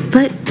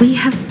 but we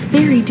have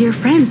very dear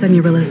friends on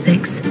Eurillo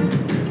 6.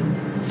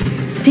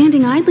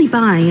 Standing idly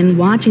by and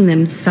watching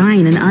them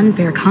sign an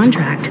unfair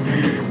contract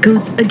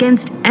goes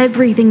against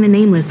everything the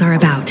Nameless are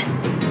about.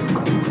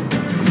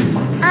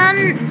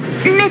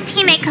 Miss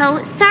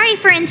Himeko, sorry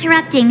for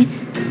interrupting,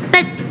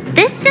 but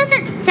this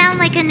doesn't sound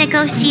like a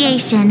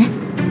negotiation.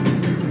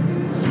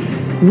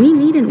 We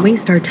needn't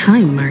waste our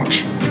time,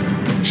 March.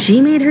 She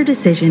made her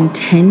decision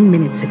 10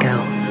 minutes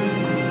ago.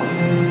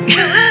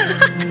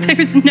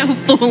 There's no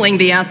fooling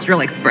the Astral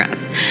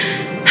Express.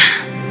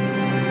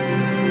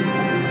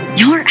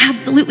 You're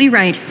absolutely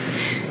right.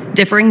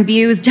 Differing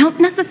views don't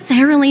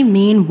necessarily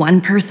mean one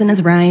person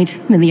is right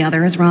and the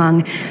other is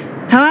wrong.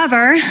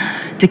 However,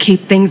 to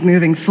keep things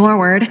moving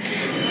forward,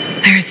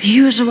 there's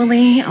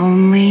usually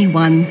only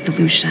one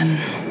solution.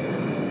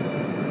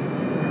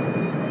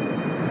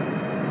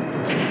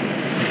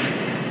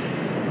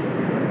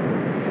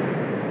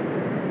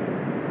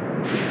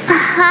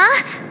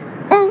 Huh?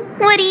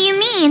 What do you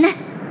mean?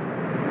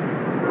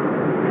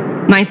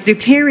 My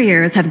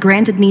superiors have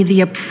granted me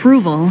the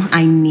approval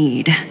I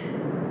need.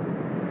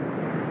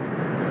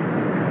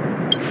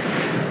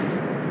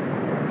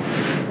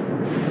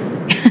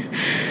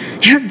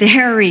 You're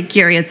very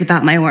curious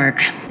about my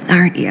work,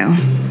 aren't you?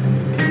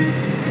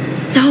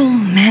 So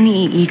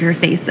many eager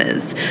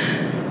faces.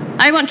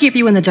 I won't keep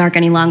you in the dark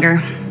any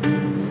longer.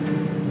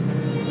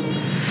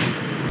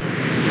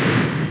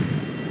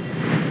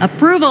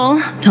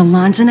 Approval to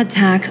launch an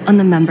attack on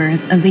the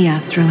members of the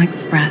Astral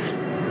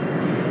Express.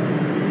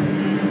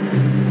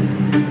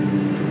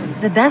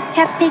 The best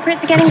kept secret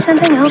to getting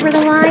something over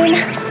the line?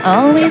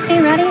 Always be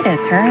ready to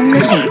turn the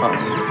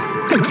tables.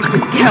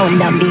 Go,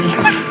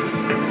 Numby.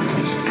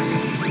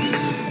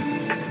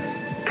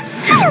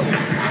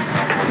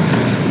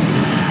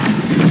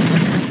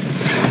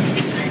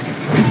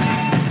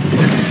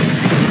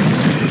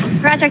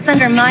 Projects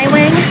under my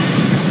wing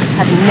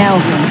have no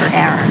room for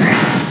error.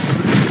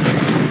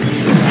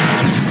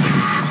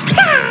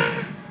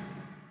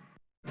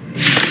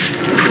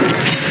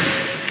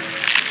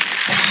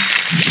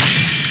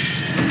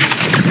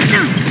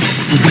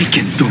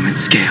 Awaken, dormant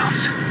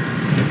scales.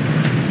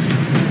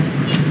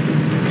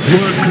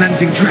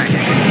 World-cleansing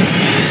dragon.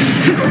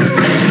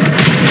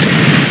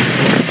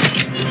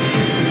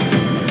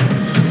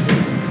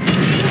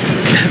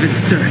 Heaven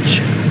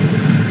surge.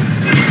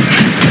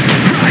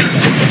 Rise.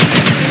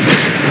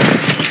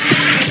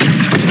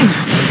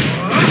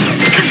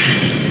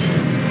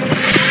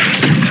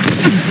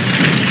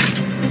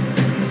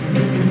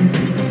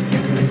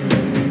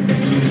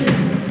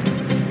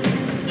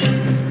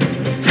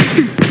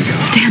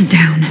 Stand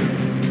down.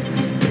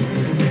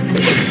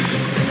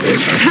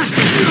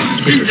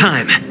 It's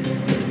time.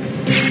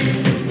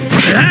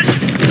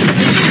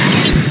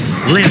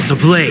 Lance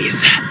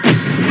ablaze.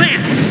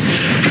 Lance!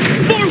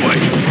 Forward!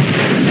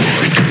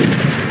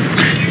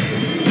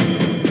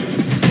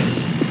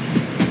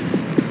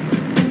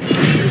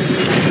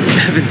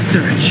 Heaven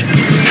surge.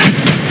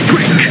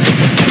 Break!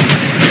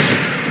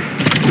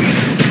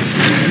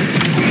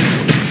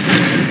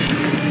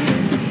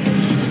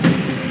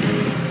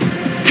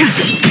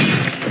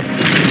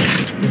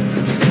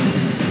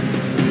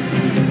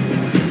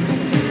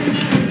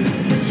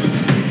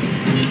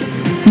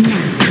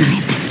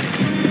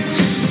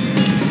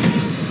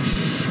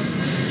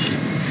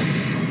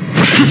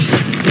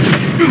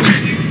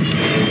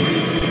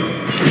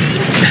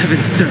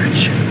 Heaven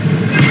surge.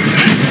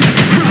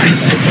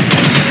 Rise!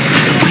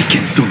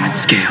 Awaken, dormant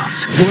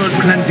scales.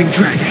 World-cleansing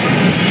dragon.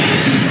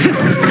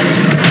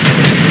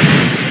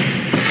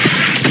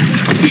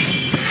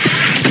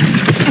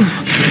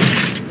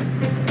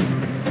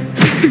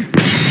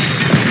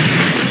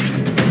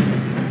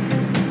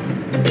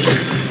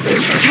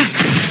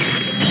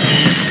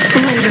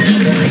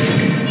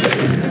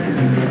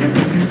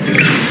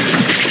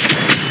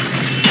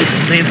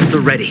 Lance at the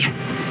ready.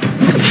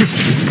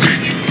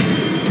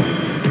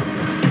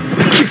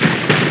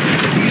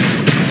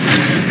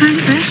 Time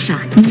for a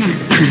shot. Nap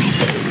time.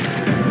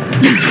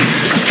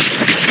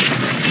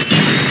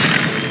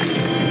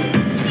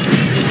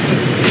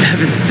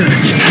 Heaven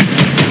surge.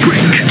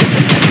 Break.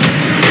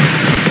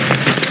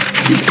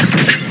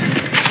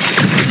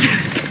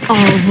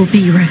 All will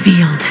be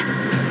revealed.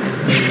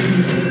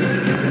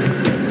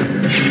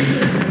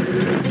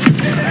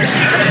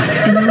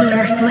 In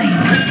lunar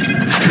flame.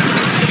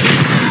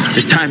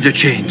 The times are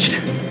changed.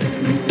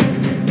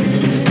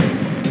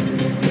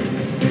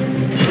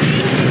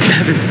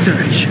 Heaven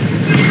surge.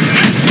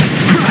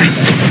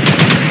 Rise.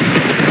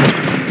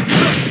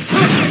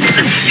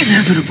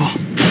 Inevitable.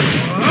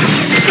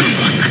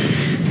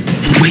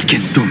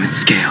 Awaken dormant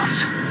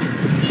scales.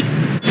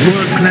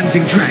 World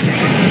cleansing dragon.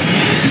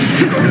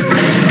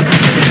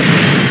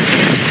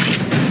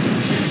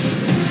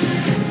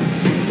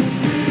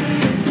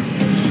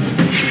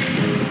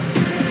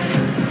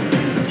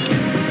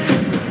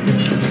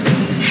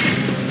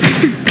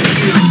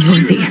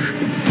 Unworthy.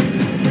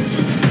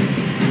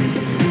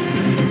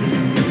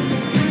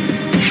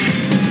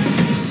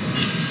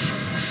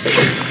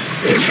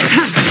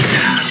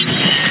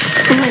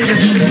 Blade of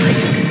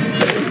moonlight.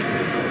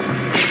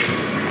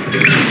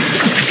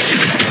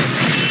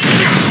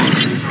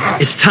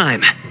 It's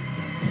time.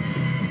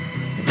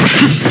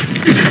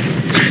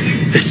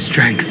 The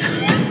strength.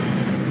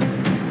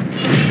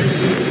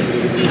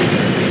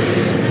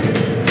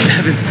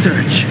 Heaven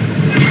surge.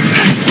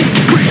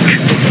 Break.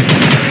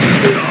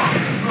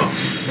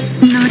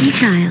 Naughty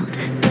child.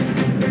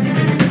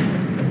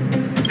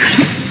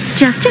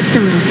 Just a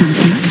little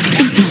something.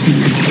 Ain't nothing.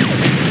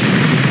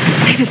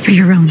 Save it for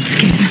your own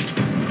skin.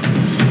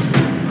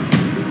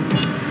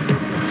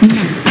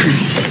 Nap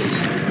time.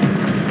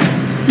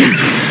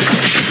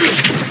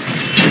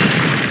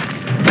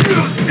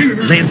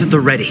 Lands at the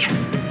ready.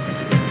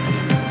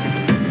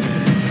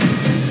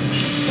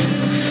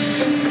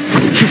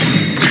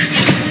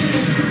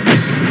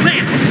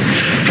 Lance!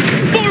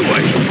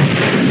 Forward!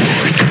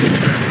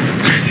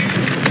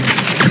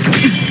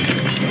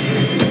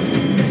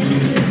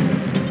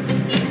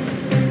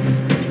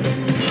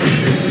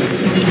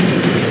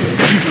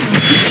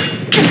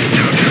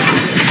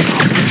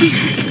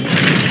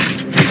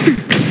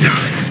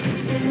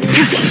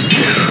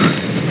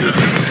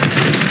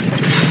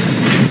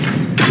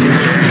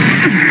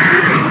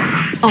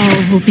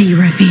 All will be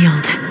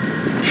revealed.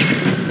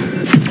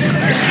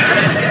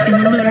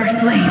 In lunar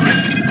flame.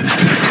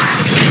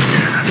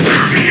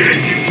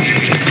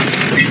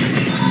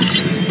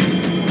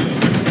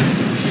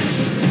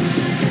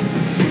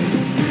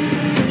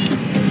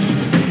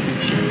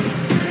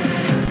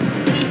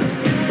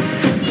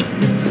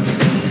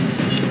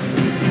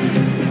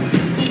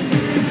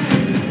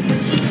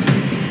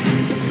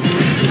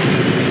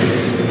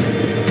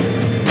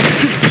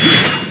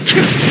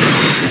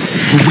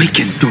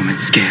 Awaken dormant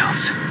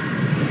scales.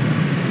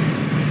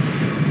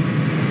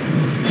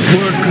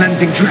 World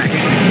cleansing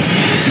dragon.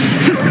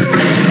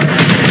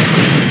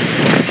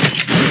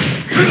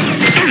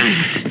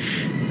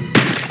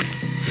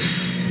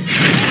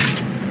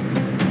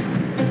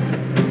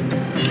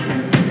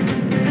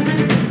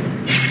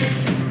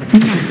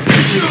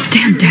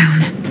 Stand down.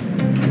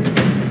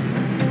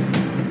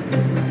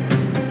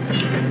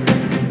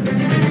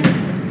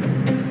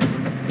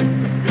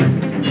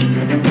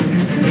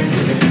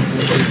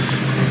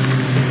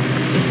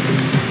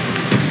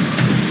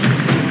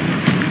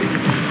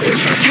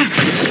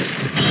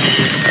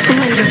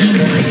 Blade of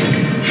moonlight.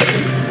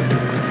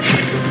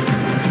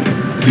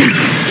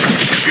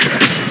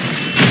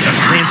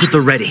 Lands at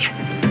the ready.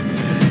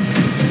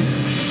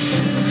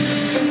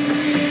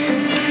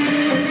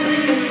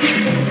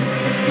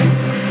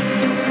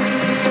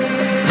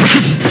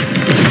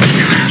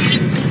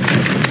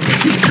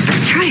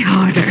 Try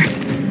harder.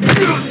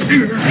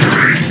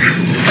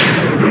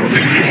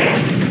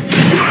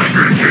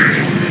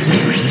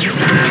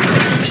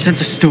 I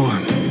sense a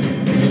storm.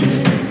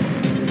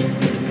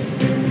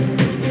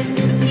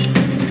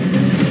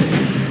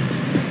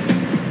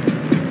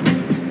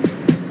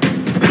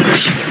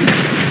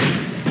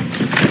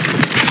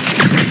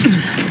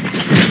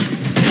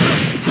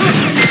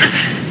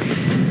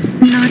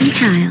 Naughty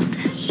child.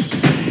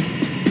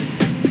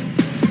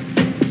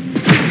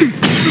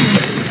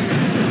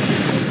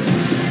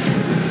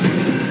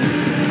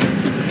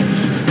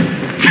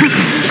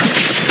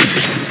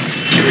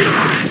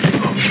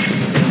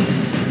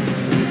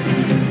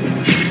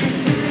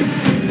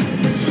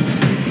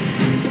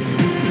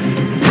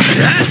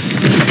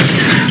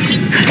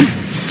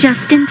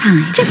 Just in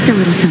time. Just a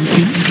little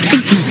something.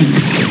 Think nothing of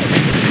it.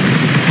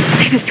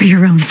 Save it for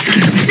your own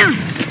skin.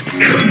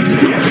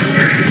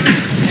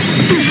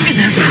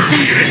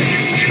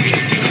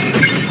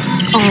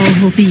 All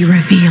will be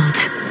revealed.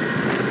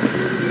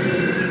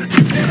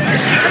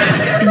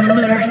 In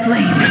lunar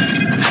flame.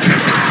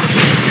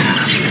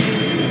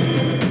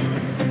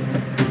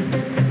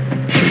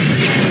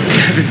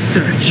 Heaven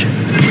surge.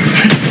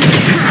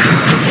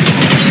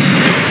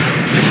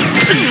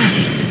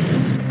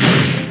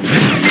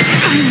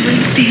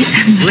 Finally.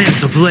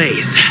 Lance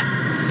ablaze!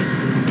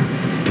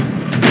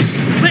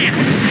 Lance!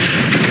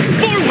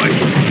 Forward!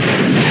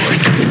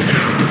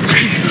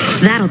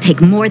 That'll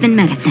take more than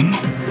medicine.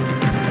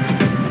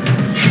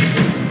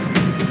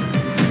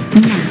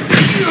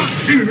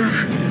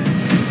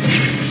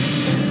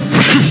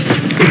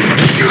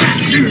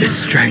 The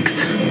strength.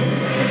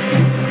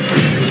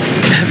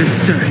 Heaven's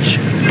surge.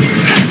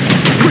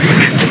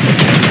 Break.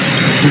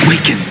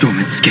 Awaken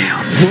dormant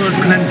scales. World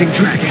cleansing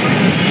dragon.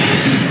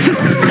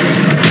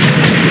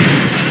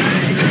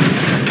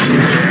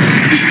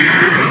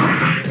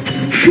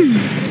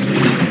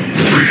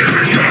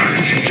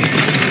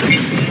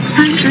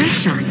 Time for a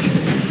shot.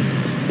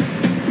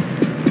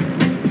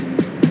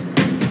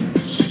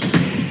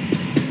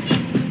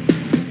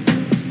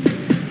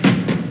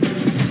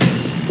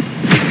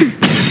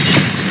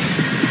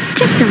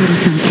 Just a little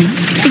something.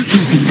 Think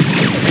nothing of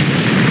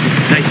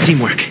it. Nice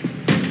teamwork.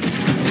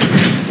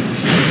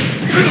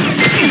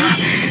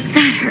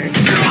 That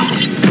hurts.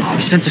 I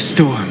sense a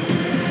storm.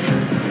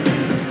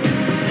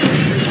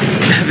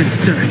 Heaven's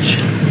surge.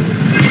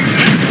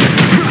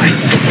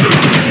 Rise.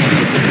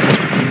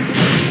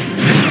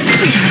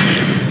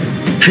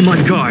 I'm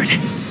on guard.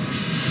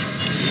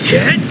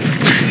 Hit!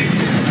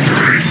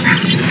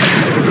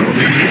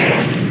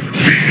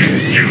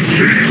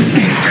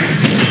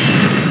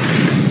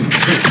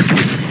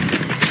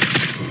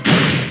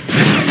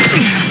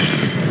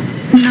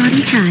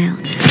 Naughty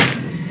child.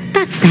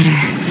 That's better.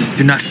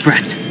 Do not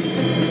fret.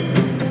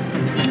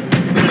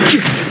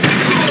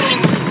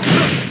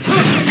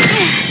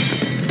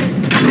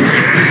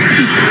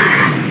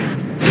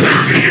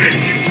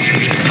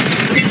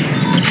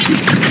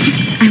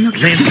 I'm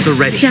okay. Lance at the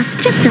ready.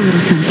 Just a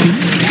little something.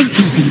 Think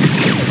nothing of it.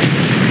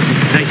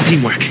 Nice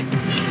teamwork.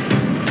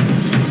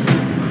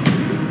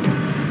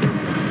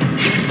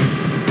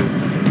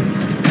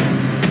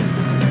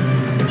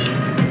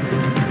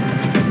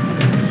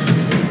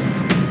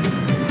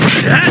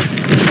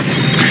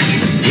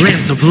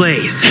 Lance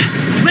ablaze!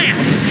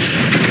 Lance!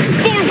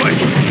 Forward!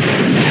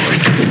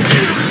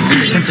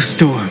 I sense a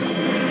storm.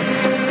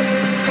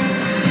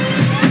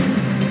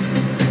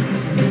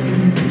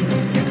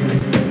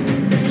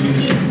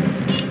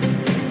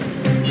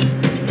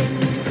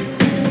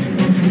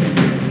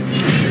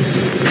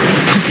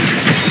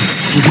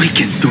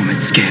 Awaken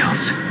dormant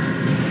scales.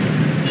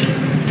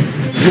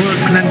 World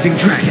cleansing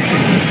dragon.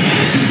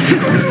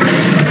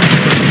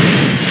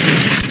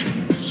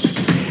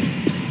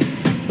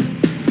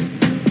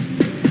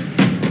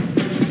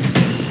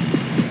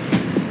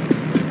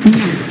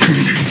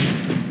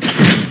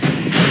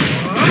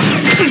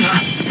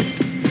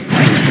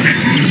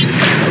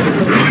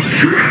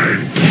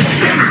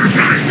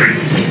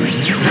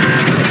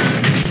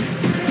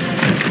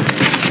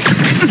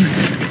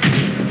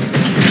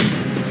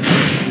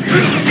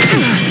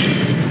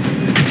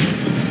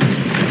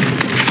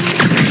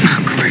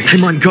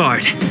 I'm on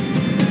guard.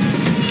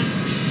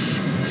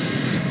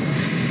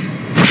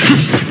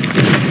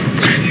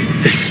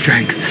 The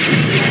strength.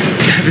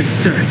 Heaven's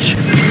surge.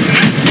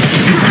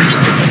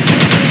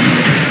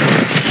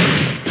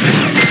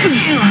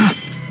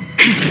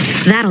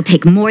 That'll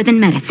take more than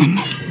medicine.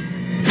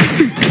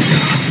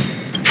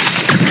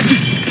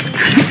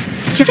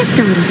 Just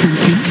a little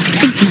something.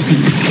 Think nothing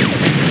of it.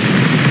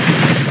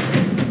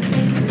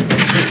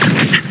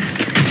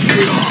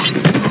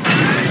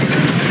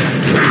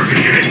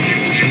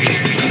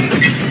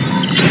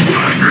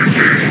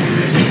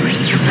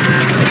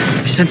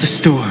 I sense a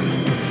storm.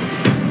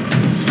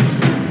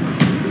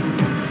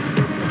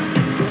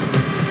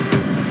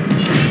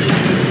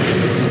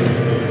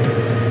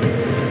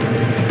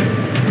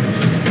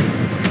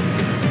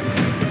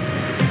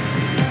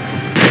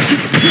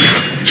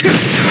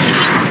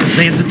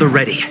 Lance at the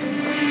ready.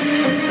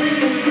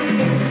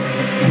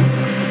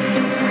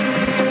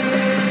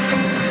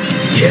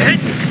 Hit!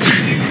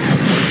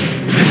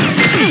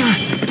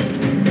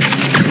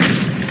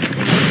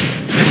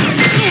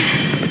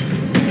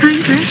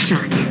 Time for a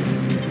shot.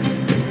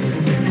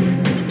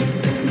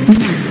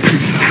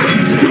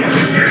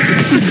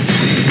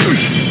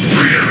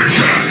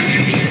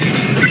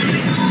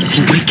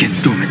 Awaken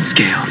dormant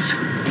scales.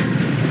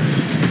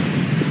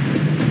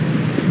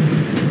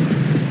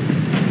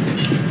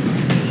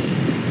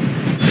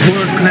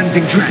 World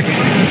cleansing dragon.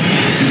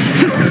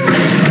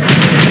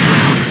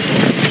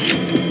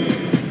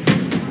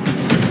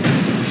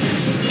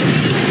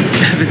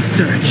 Heaven's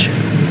surge.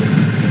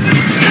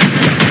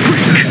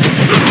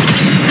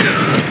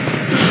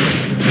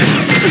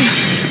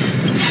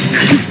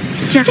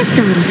 Just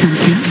a little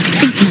something.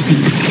 Think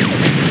nothing of it.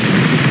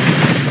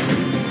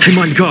 I'm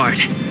on guard.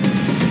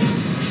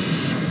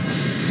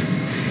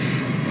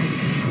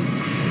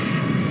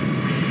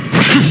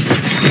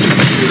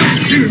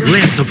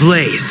 Lance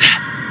ablaze!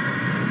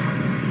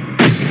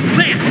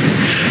 Lance!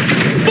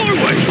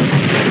 Forward!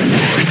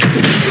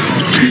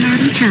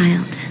 Naughty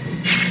child.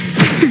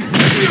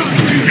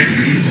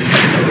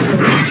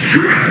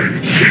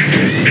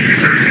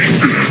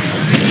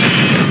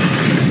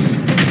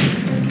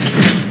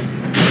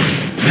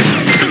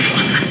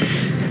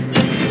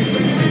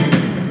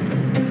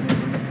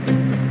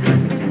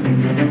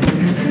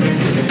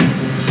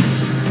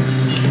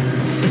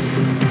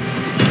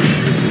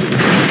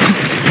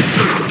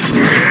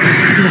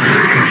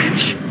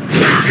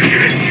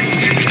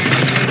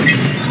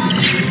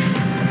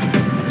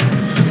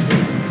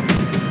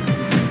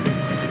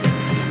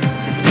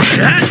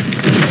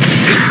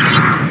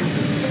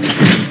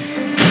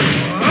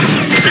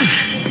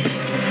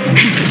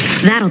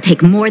 That'll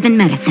take more than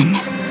medicine.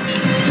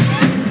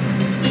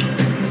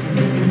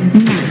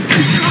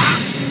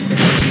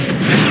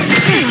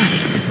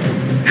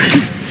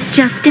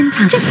 Just in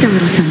time. Just a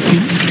little something.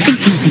 Think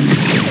nothing of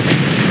it.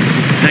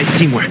 Nice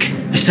teamwork.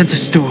 I sent a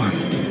storm.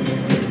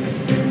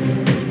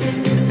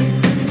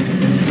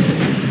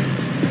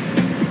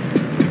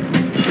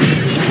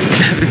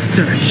 Heaven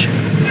surge.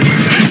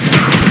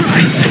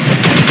 Rise.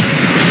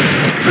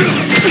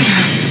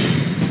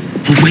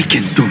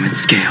 Awaken dormant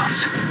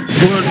scales.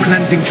 World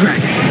cleansing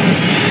dragon.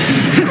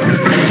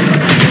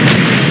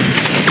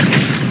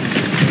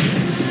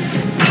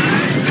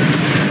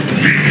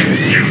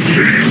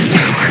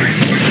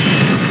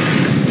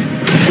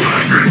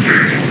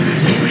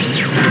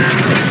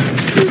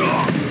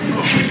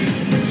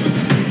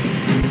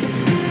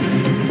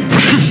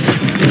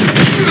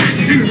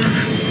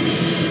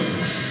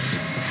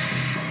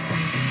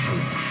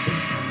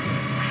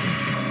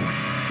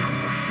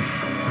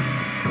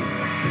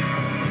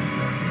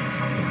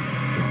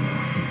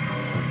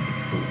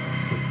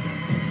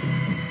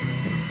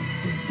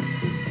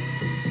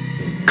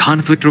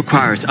 Conflict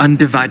requires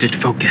undivided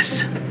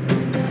focus.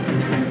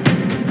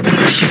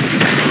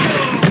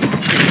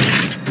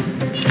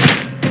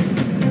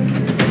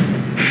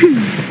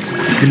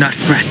 Do not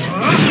fret.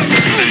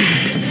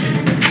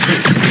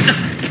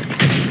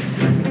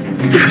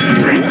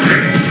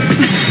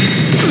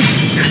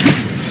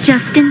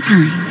 Just in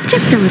time.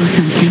 Just a little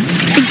something.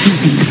 Think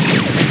nothing of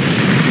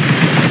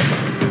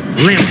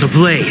it. Lamps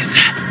ablaze.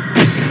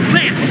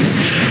 Lamps!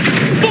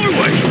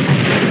 Forward!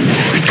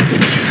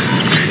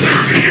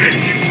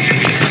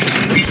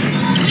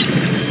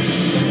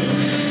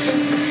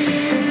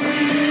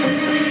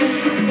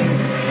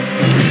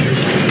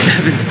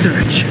 Heaven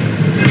surge.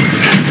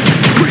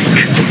 Break.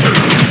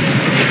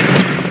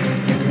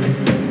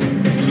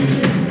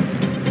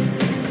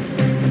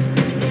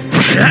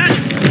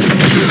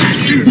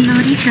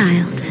 Naughty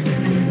child.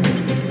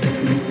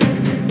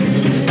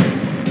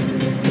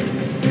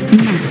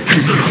 Nap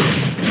time.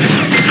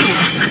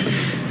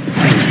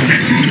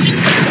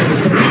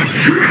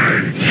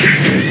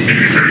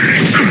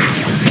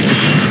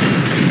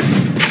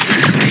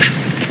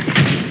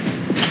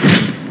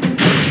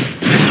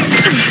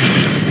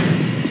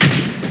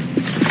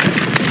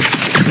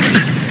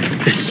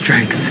 The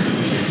strength.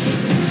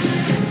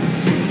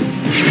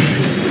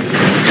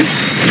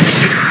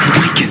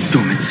 Awaken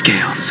dormant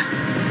scales.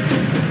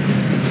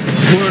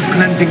 World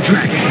cleansing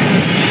dragon.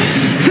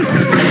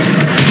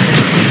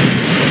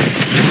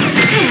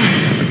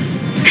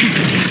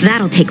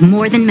 That'll take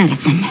more than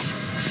medicine.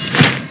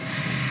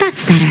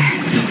 That's better.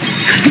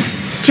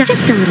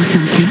 Just a little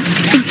something.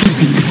 Think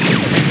nothing of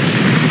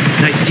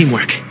it. Nice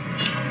teamwork.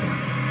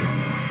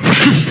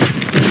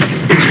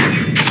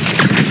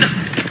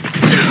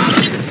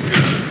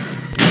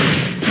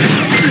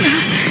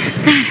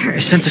 That hurt. I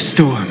sent a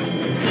storm.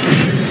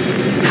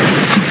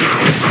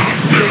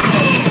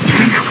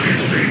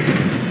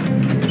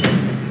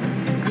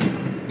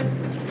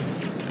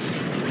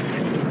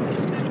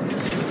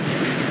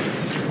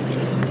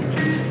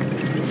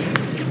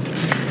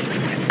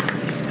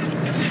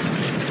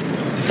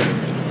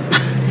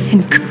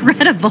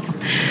 Incredible.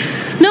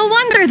 No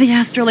wonder the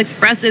Astral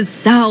Express is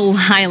so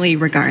highly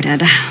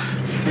regarded.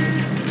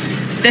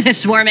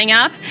 Finished warming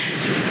up?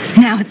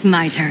 Now it's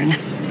my turn.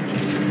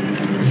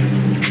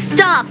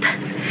 Stop!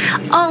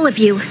 All of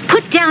you,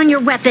 put down your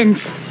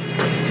weapons.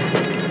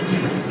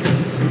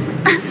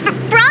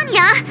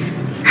 Branya!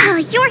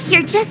 You're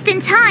here just in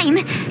time.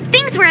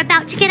 Things were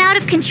about to get out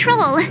of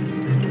control.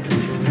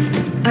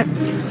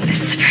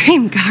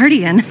 Supreme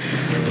Guardian.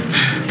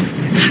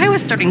 I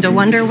was starting to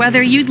wonder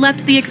whether you'd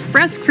left the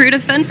Express crew to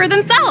fend for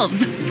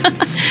themselves.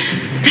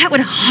 That would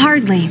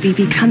hardly be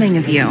becoming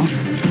of you.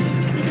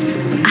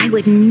 I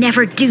would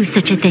never do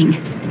such a thing.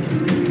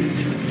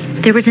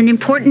 There was an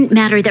important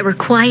matter that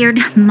required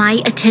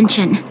my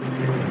attention.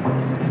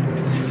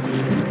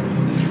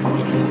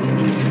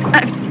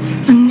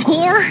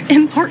 More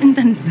important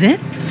than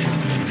this?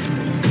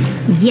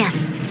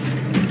 Yes.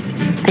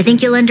 I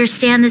think you'll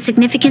understand the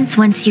significance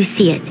once you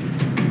see it.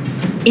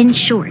 In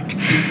short,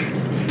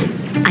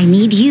 I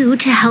need you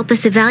to help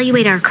us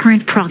evaluate our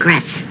current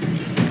progress.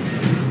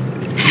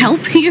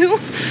 Help you?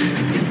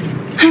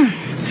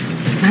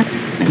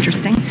 That's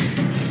interesting.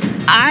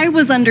 I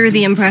was under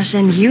the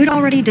impression you'd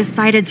already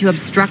decided to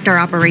obstruct our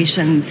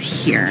operations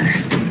here.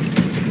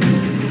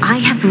 I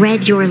have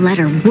read your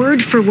letter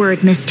word for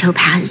word, Miss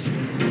Topaz.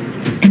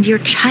 And your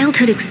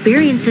childhood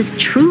experiences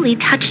truly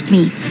touched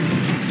me.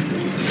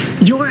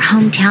 Your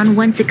hometown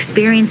once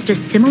experienced a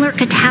similar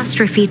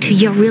catastrophe to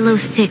Yarilo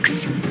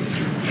 6.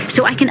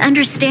 So I can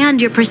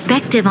understand your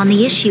perspective on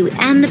the issue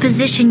and the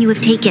position you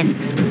have taken.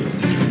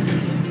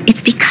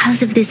 It's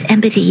because of this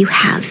empathy you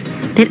have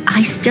that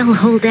I still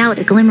hold out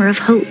a glimmer of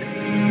hope.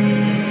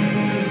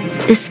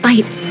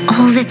 Despite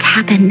all that's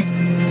happened,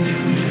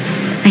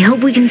 I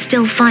hope we can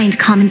still find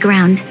common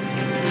ground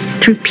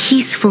through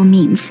peaceful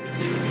means.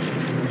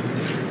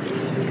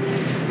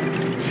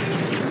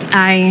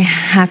 I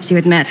have to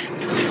admit,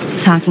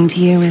 talking to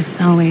you is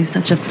always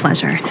such a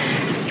pleasure.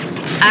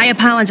 I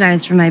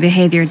apologize for my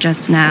behavior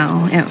just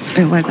now.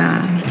 It was,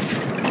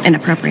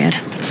 inappropriate.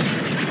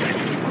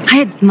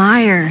 I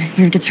admire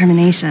your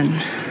determination,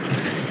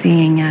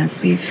 seeing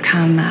as we've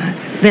come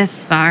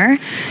this far.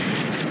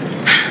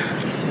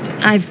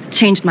 I've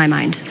changed my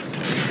mind.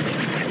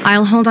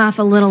 I'll hold off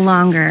a little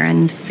longer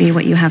and see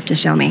what you have to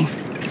show me.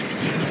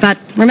 But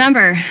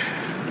remember,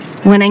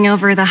 winning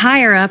over the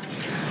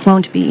higher-ups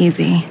won't be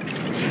easy.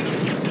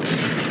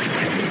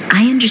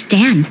 I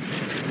understand.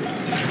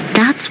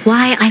 That's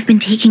why I've been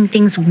taking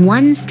things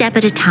one step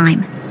at a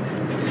time.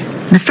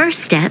 The first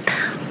step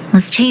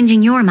was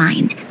changing your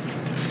mind.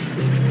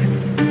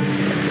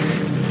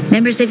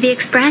 Members of the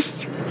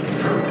Express,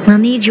 we'll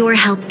need your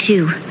help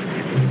too.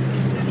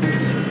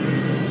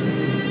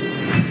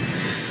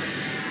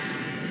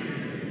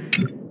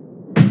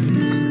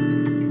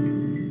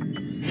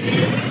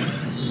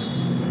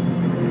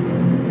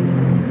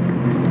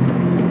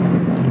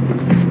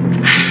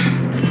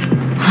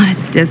 What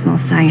a dismal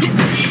sight.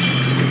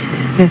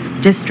 This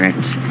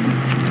district.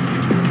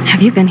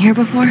 Have you been here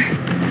before?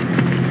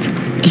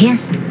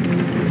 Yes.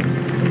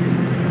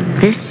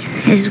 This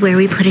is where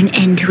we put an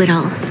end to it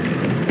all.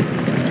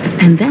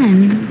 And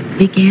then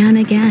began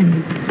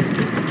again.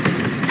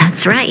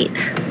 That's right.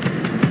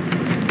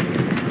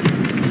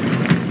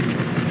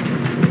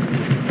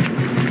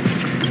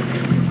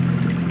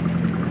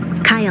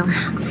 Kyle,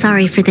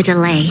 sorry for the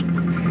delay.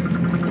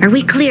 Are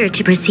we clear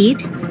to proceed?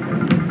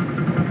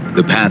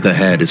 The path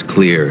ahead is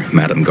clear,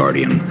 Madam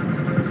Guardian.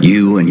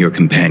 You and your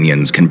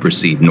companions can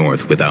proceed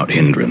north without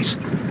hindrance.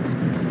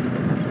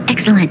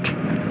 Excellent.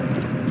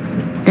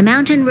 The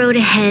mountain road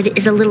ahead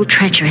is a little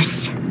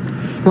treacherous.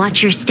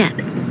 Watch your step.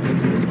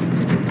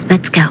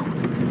 Let's go.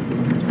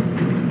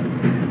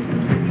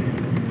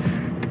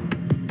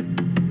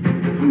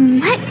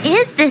 What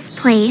is this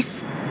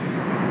place?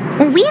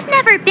 We've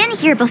never been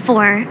here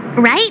before,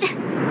 right?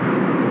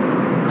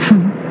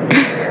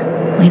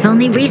 We've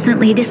only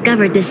recently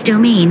discovered this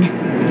domain.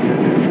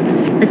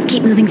 Let's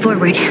keep moving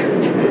forward.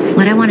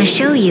 What I want to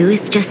show you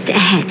is just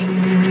ahead.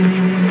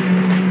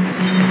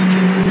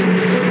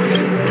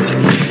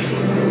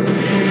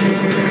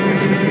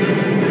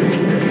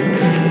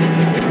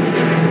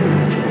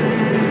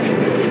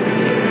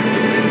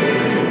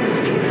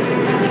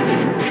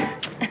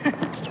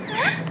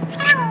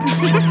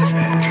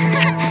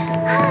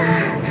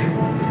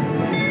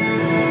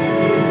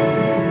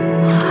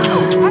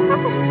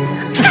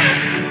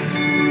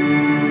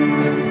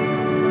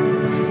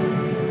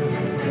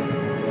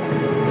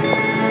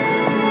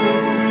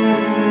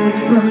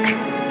 Look,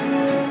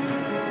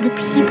 the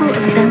people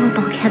of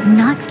Belobog have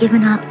not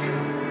given up.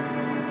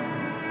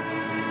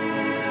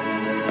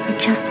 I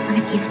just want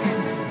to give them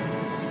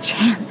a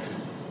chance.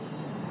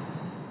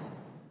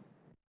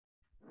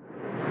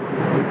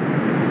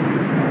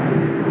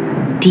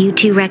 Do you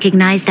two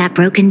recognize that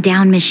broken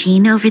down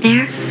machine over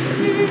there?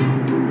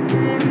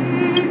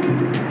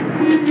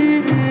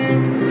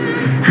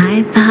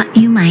 I thought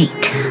you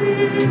might.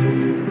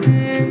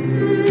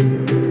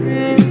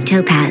 Miss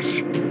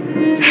Topaz,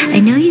 I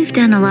know you've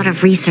done a lot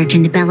of research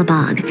into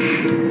Belobog.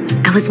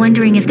 I was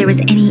wondering if there was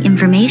any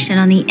information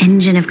on the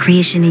engine of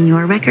creation in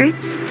your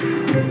records?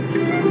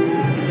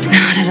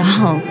 Not at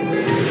all.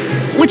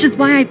 Which is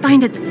why I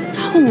find it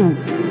so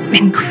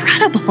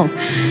incredible.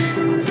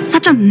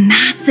 Such a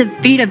massive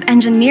feat of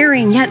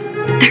engineering, yet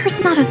there's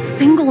not a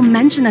single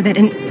mention of it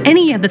in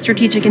any of the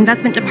Strategic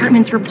Investment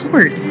Department's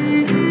reports.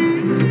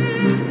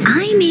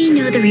 I may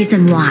know the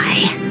reason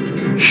why.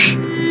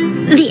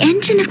 The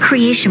engine of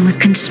creation was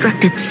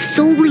constructed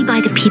solely by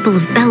the people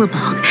of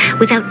Belobog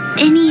without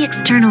any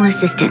external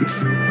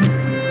assistance.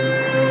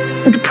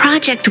 The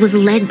project was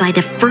led by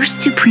the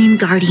first Supreme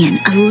Guardian,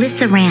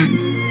 Alyssa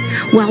Rand.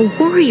 While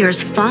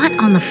warriors fought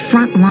on the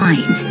front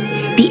lines,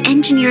 the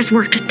engineers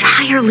worked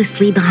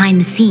tirelessly behind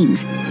the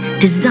scenes,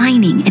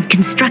 designing and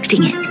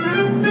constructing it.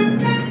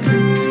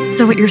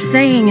 So what you're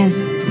saying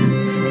is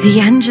the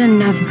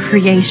engine of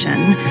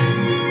creation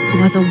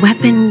was a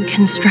weapon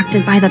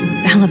constructed by the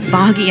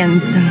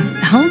Belabogians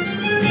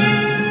themselves?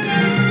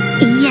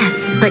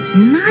 Yes, but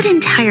not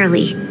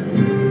entirely.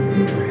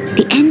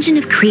 The engine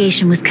of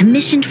creation was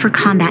commissioned for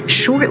combat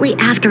shortly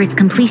after its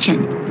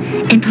completion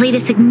and played a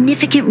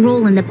significant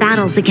role in the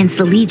battles against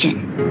the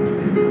Legion.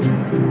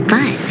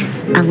 But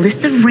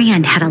Alyssa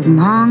Rand had a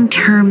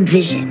long-term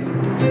vision,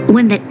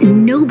 one that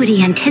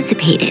nobody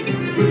anticipated.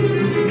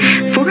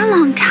 For a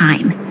long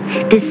time,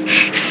 this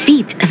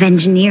feat of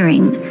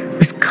engineering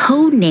was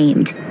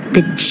codenamed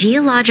the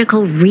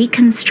Geological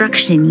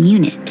Reconstruction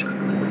Unit.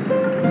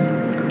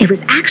 It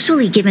was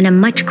actually given a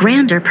much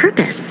grander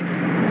purpose: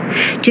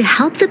 to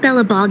help the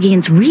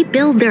Belabogians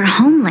rebuild their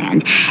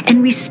homeland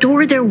and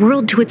restore their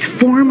world to its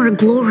former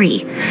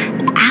glory,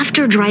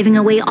 after driving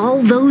away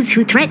all those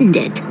who threatened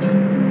it.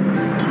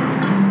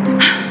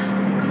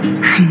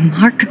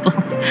 Remarkable.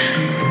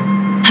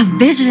 A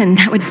vision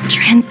that would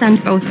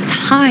transcend both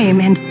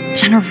time and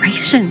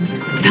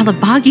generations of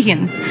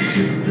Belabogians.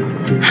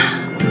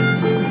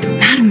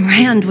 Madam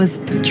command was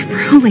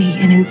truly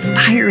an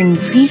inspiring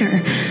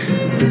leader.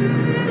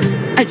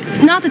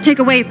 Not to take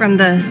away from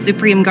the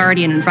Supreme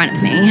Guardian in front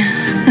of me.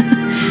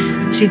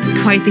 She's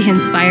quite the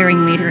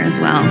inspiring leader as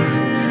well.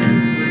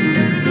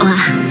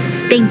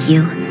 Thank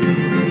you.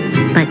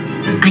 But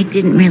I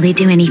didn't really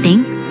do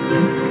anything.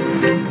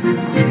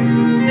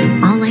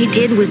 All I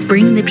did was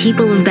bring the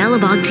people of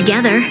Belobog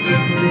together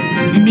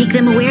and make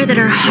them aware that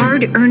our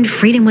hard-earned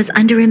freedom was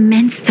under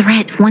immense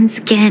threat once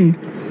again.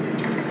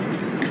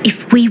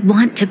 If we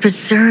want to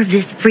preserve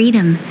this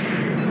freedom,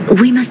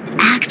 we must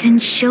act and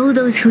show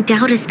those who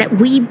doubt us that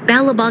we,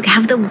 Belobog,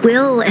 have the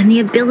will and the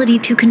ability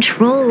to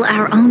control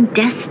our own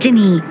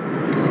destiny.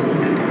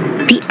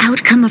 The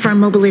outcome of our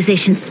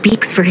mobilization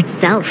speaks for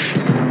itself.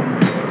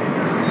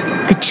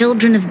 The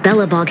children of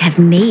Belobog have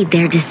made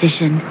their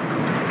decision.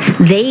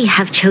 They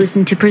have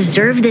chosen to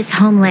preserve this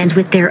homeland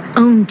with their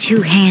own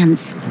two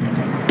hands.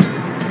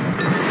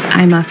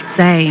 I must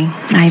say,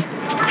 I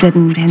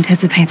didn't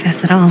anticipate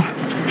this at all.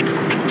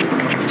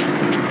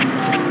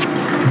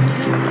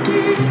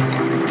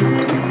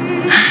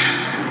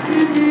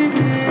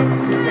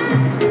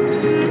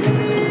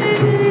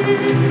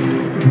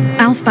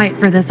 I'll fight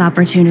for this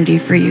opportunity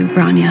for you,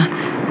 Branya.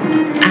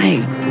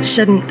 I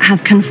shouldn't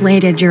have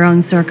conflated your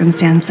own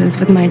circumstances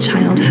with my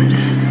childhood.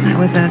 That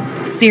was a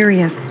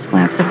serious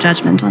lapse of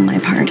judgment on my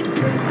part.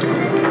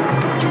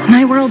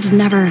 My world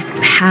never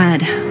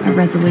had a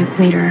resolute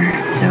leader,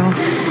 so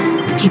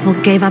people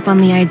gave up on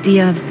the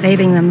idea of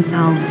saving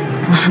themselves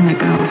long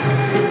ago.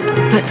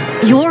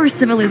 But your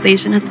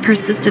civilization has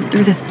persisted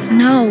through the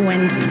snow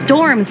and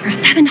storms for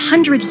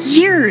 700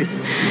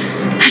 years.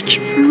 A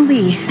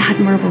truly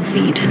admirable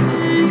feat.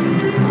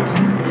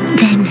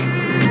 Then,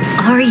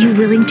 are you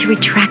willing to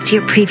retract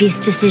your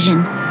previous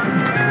decision?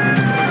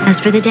 As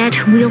for the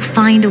debt, we'll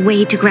find a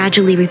way to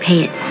gradually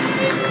repay it.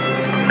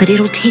 But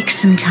it'll take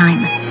some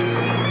time.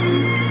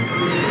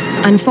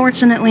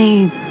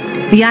 Unfortunately,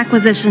 the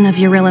acquisition of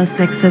Eurillo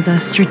 6 is a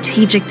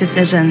strategic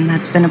decision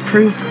that's been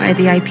approved by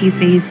the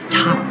IPC's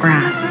top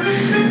brass.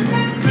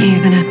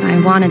 Even if I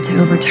wanted to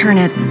overturn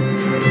it,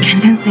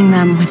 convincing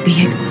them would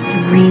be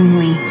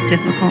extremely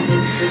difficult.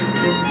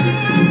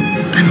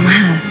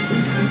 Unless...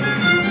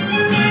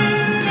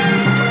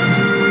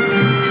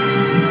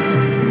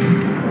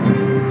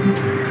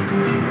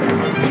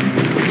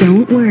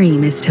 Don't worry,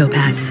 Miss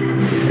Topaz.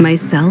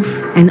 Myself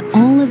and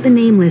all of the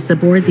Nameless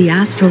aboard the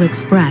Astral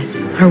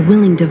Express are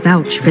willing to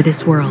vouch for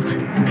this world.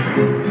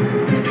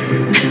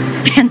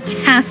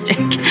 Fantastic.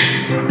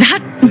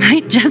 That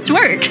might just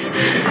work.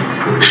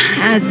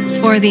 As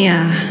for the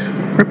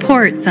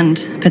reports and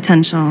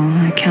potential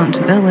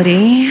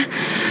accountability,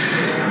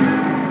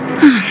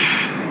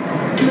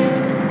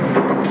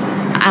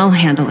 I'll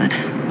handle it.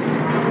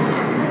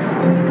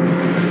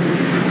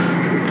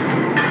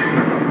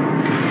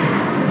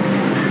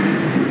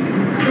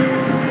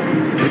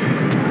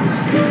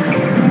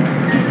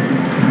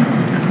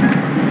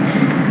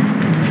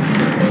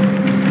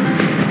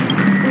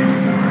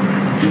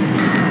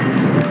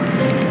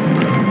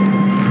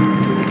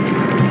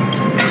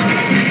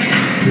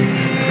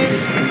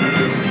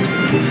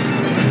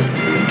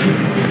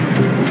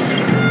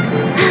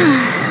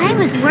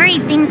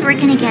 Things were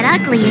gonna get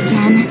ugly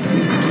again.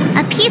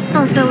 A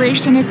peaceful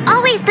solution is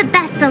always the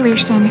best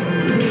solution.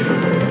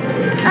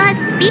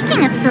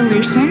 Speaking of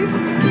solutions,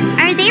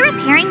 are they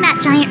repairing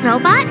that giant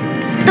robot?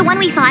 The one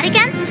we fought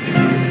against?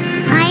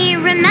 I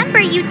remember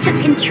you took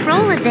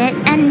control of it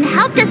and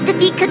helped us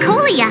defeat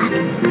Cocolia.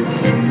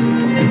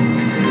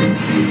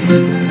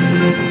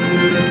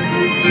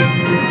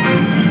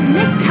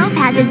 Miss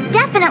Topaz is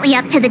definitely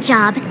up to the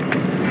job.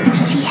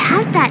 She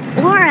has that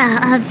aura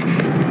of...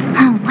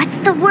 what's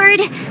the word?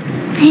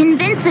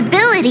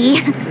 Invincibility.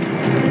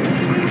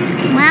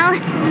 Well,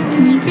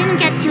 we didn't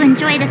get to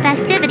enjoy the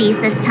festivities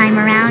this time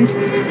around,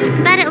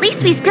 but at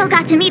least we still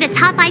got to meet a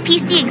top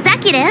IPC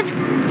executive.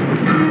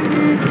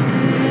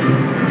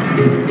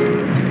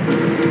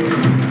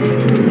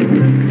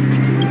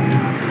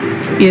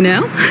 You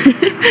know,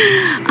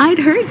 I'd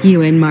heard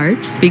you and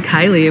March speak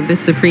highly of the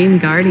Supreme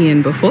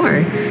Guardian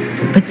before,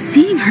 but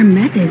seeing her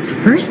methods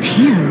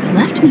firsthand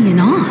left me in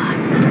awe.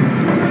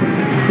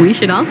 We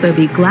should also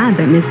be glad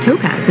that Ms.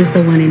 Topaz is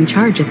the one in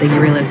charge of the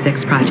Eurillo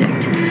 6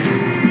 project.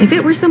 If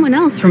it were someone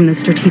else from the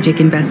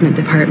Strategic Investment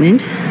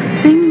Department,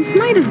 things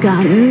might have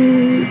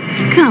gotten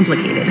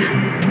complicated.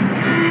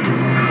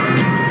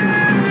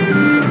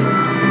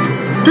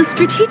 The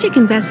Strategic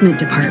Investment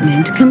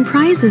Department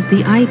comprises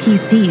the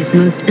IPC's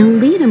most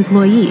elite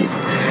employees,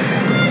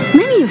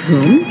 many of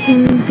whom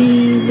can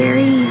be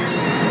very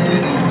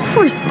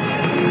forceful.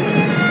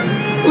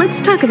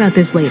 Let's talk about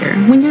this later,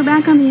 when you're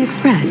back on the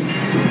Express.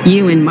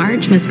 You and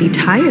Marge must be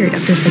tired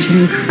after such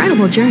an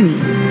incredible journey.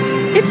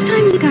 It's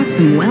time you got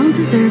some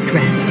well-deserved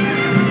rest.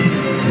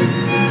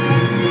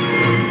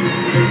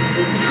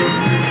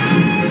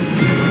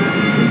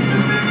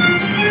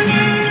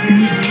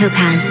 Miss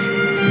Topaz,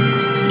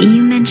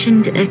 you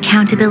mentioned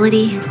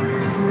accountability.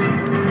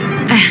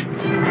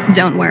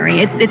 Don't worry,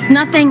 it's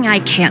nothing I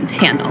can't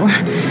handle.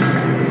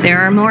 There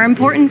are more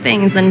important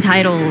things than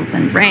titles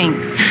and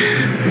ranks.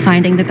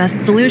 Finding the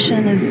best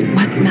solution is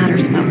what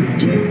matters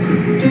most.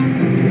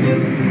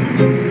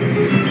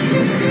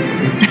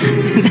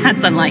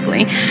 That's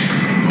unlikely.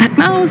 At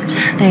most,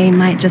 they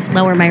might just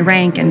lower my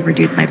rank and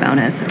reduce my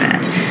bonus a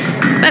bit.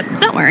 But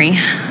don't worry,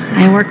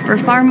 I work for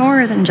far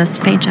more than just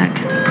a paycheck.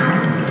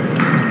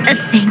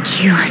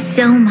 Thank you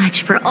so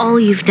much for all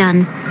you've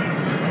done.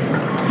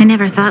 I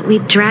never thought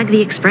we'd drag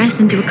the Express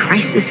into a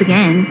crisis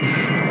again,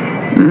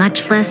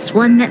 much less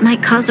one that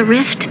might cause a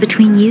rift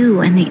between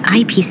you and the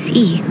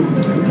IPC.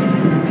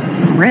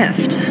 A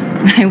rift?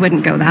 I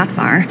wouldn't go that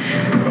far.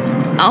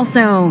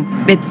 Also,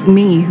 it's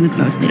me who's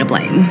mostly to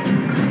blame.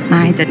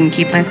 I didn't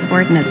keep my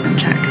subordinates in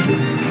check.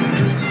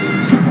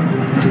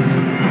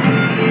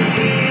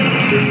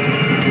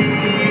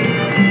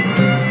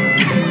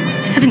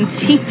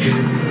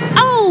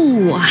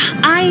 Oh,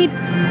 I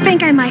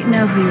think I might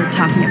know who you're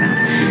talking about.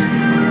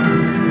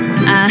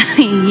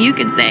 You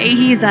could say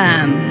he's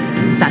a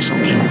special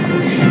case.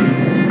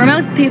 For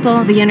most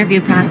people, the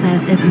interview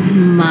process is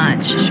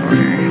much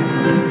shorter.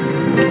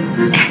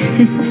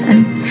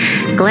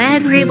 I'm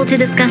glad we're able to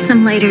discuss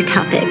some lighter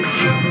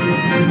topics.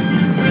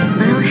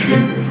 Well,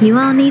 you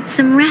all need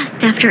some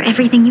rest after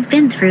everything you've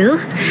been through.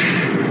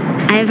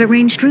 I've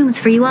arranged rooms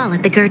for you all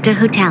at the Goethe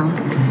Hotel.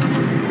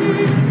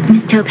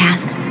 Miss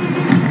Topaz,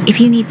 if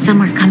you need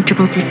somewhere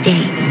comfortable to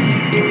stay.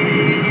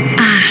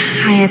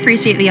 I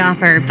appreciate the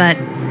offer, but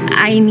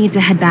I need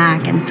to head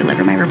back and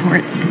deliver my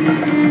reports.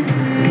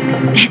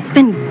 It's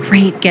been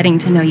great getting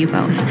to know you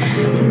both.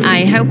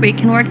 I hope we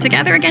can work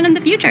together again in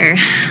the future.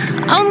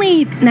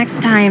 Only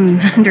next time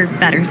under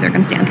better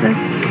circumstances.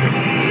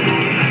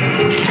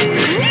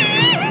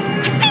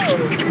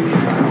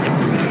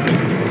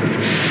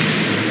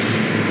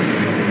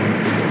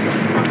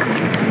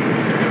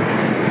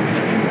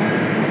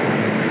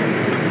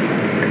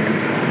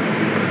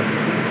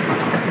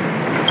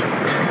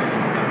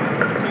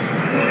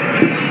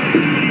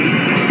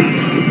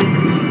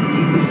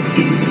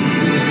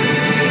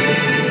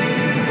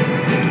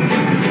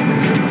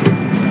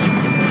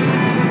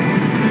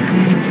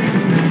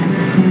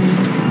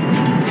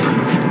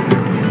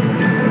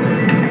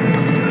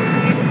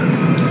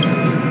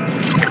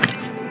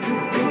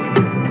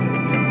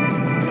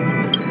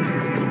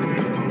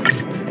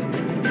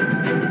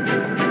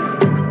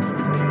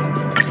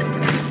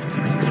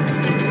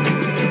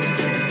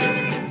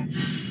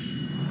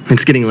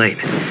 It's getting late.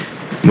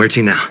 Where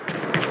to now?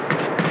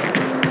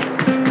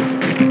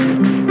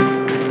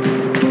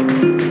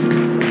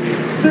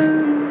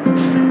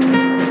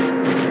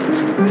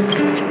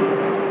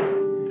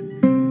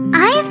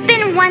 I've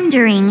been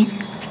wondering,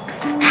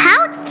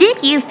 how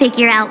did you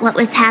figure out what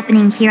was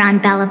happening here on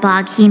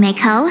Belobog,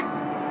 Himeko?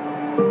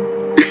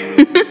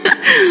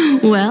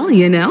 Well,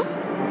 you know,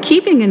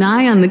 keeping an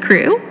eye on the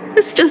crew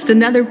is just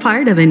another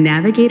part of a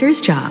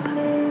navigator's job.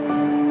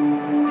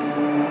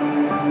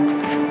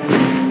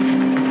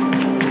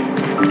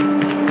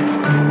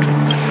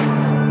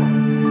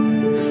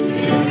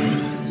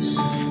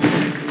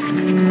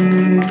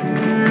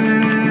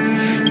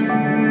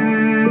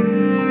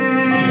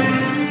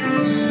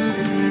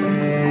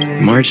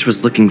 March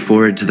was looking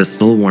forward to the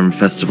Soulwarm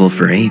Festival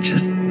for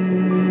ages.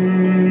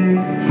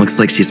 Looks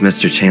like she's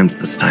missed her chance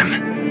this time.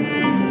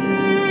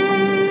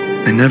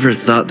 I never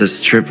thought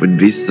this trip would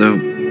be so...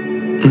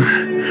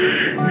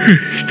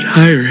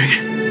 tiring.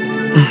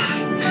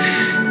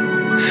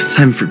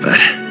 Time for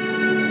bed.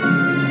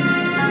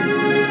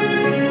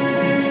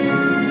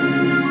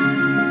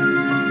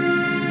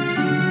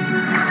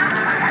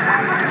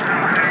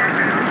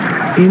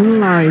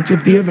 In light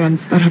of the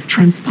events that have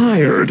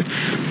transpired,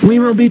 we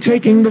will be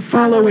taking the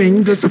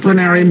following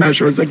disciplinary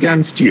measures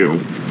against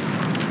you.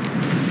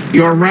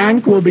 Your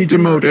rank will be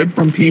demoted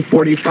from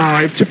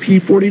P45 to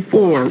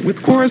P44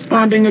 with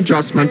corresponding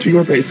adjustment to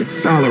your basic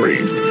salary.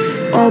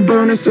 All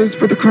bonuses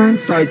for the current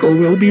cycle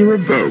will be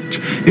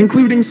revoked,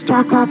 including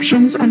stock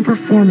options and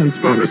performance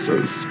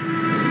bonuses.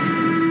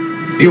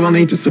 You will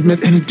need to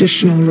submit an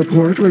additional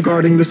report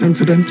regarding this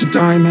incident to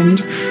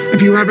Diamond.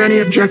 If you have any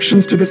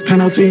objections to this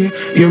penalty,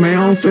 you may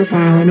also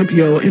file an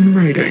appeal in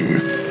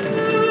writing.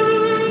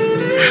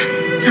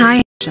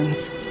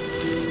 Actions.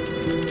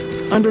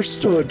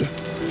 Understood.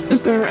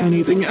 Is there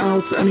anything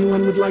else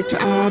anyone would like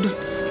to add?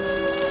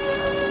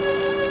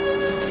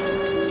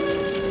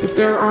 If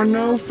there are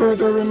no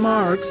further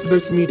remarks,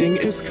 this meeting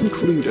is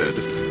concluded.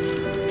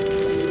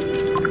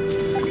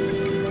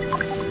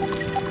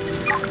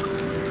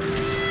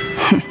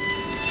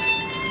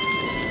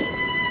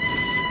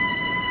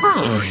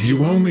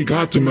 You only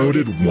got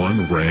demoted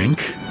one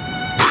rank?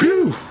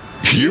 Phew,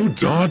 you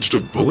dodged a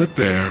bullet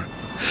there.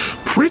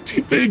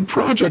 Pretty big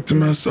project to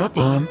mess up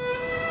on.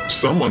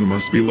 Someone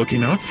must be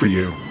looking out for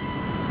you.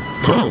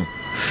 Oh,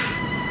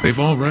 they've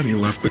already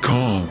left the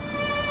call.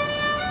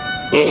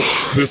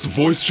 Ugh, this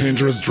voice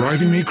changer is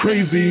driving me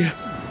crazy.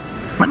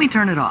 Let me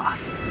turn it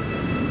off.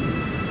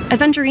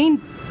 Aventurine,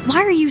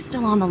 why are you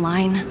still on the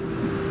line?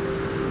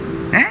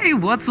 Hey,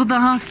 what's with the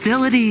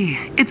hostility?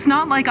 It's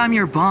not like I'm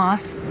your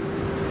boss.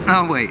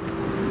 Oh, wait.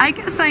 I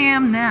guess I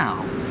am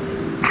now.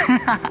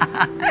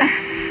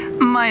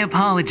 My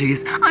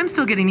apologies. I'm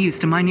still getting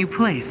used to my new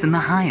place in the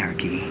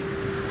hierarchy.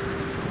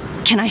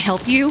 Can I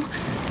help you?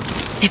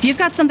 If you've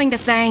got something to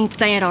say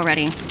it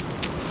already.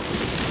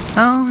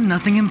 Oh,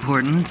 nothing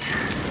important.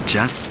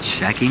 Just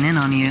checking in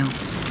on you.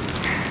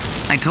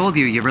 I told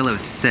you Eurylo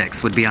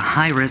 6 would be a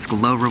high-risk,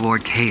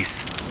 low-reward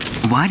case.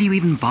 Why do you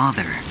even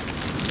bother?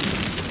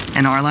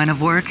 In our line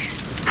of work,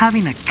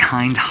 having a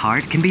kind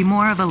heart can be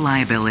more of a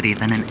liability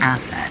than an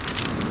asset.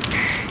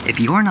 If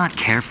you're not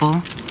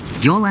careful,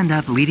 you'll end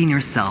up leading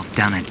yourself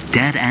down a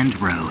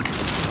dead-end road.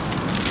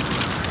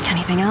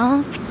 Anything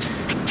else?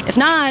 If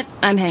not,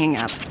 I'm hanging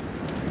up.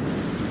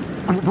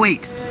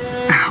 Wait.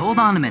 Hold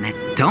on a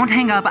minute. Don't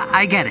hang up.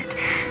 I get it.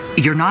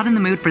 You're not in the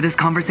mood for this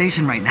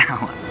conversation right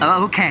now.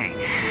 Okay.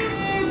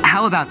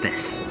 How about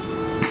this?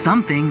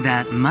 Something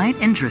that might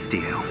interest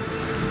you.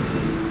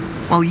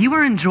 While you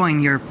were enjoying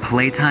your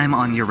playtime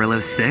on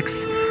Eurylo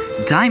 6,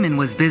 Diamond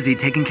was busy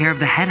taking care of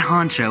the head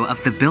honcho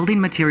of the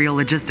Building Material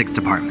Logistics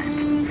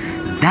Department.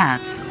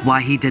 That's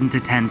why he didn't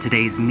attend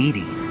today's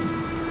meeting.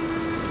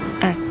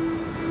 A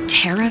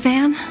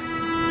Terravan?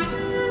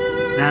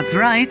 That's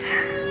right.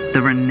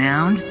 The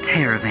renowned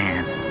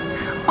Terravan.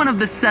 One of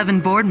the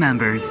 7 board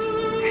members.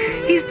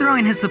 He's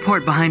throwing his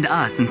support behind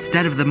us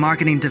instead of the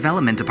Marketing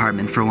Development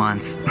Department for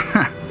once.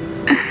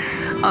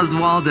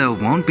 Oswaldo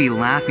won't be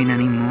laughing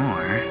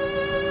anymore.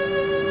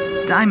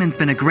 Diamond's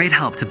been a great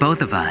help to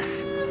both of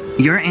us.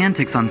 Your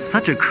antics on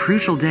such a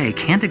crucial day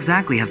can't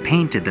exactly have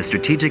painted the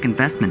Strategic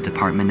Investment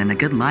Department in a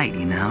good light,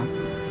 you know?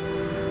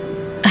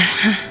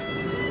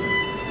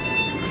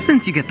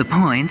 Since you get the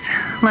point,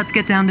 let's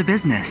get down to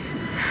business.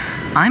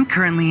 I'm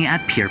currently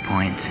at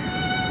Pierpoint.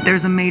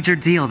 There's a major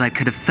deal that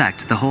could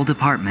affect the whole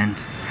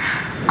department.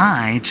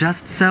 I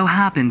just so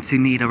happen to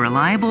need a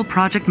reliable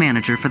project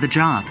manager for the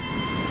job.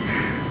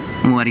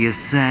 What do you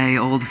say,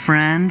 old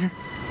friend?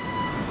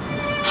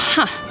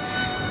 Huh.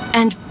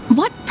 And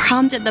what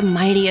prompted the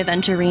mighty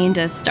Aventurine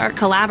to start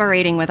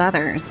collaborating with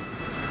others?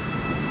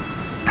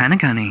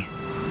 Penacony.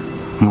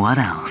 What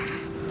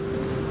else?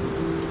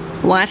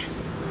 What?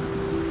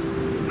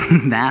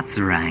 That's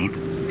right.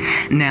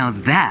 Now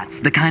that's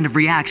the kind of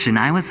reaction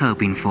I was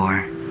hoping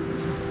for.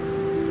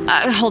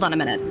 Hold on a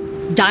minute.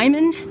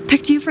 Diamond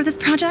picked you for this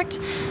project?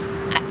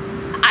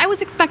 I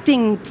was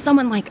expecting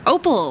someone like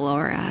Opal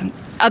or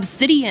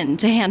Obsidian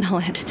to handle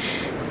it.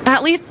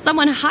 At least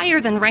someone higher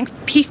than rank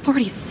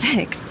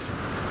P46.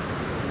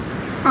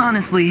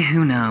 Honestly,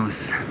 who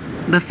knows?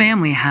 The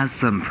family has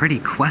some pretty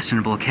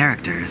questionable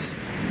characters.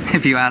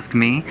 If you ask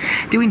me,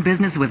 doing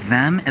business with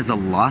them is a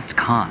lost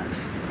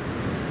cause.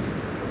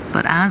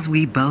 But as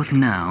we both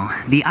know,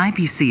 the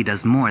IPC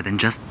does more than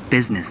just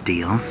business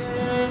deals.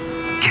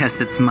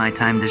 Guess it's my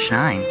time to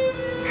shine.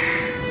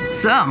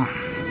 So,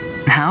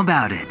 how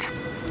about it?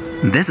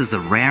 This is a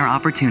rare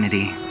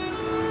opportunity.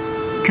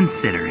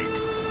 Consider it.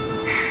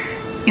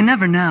 You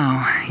never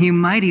know, you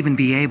might even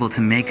be able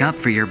to make up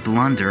for your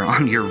blunder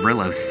on your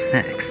Eurylo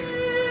 6.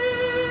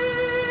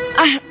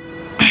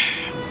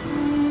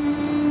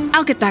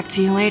 I'll get back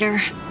to you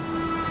later.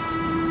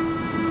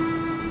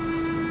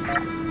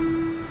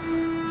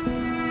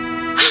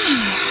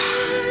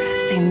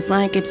 Seems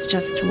like it's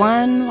just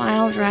one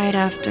wild ride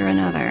after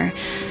another.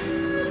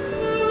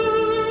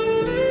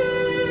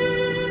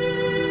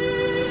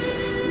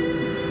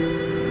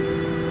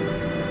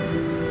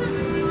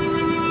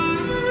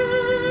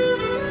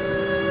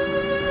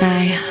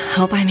 I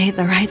hope I made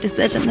the right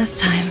decision this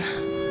time.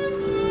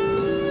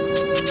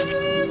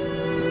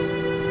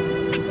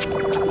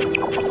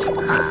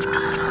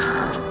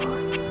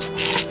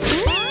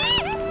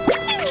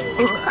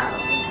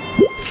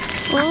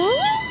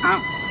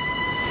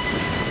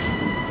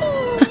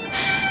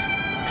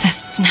 The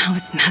snow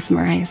is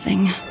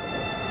mesmerizing.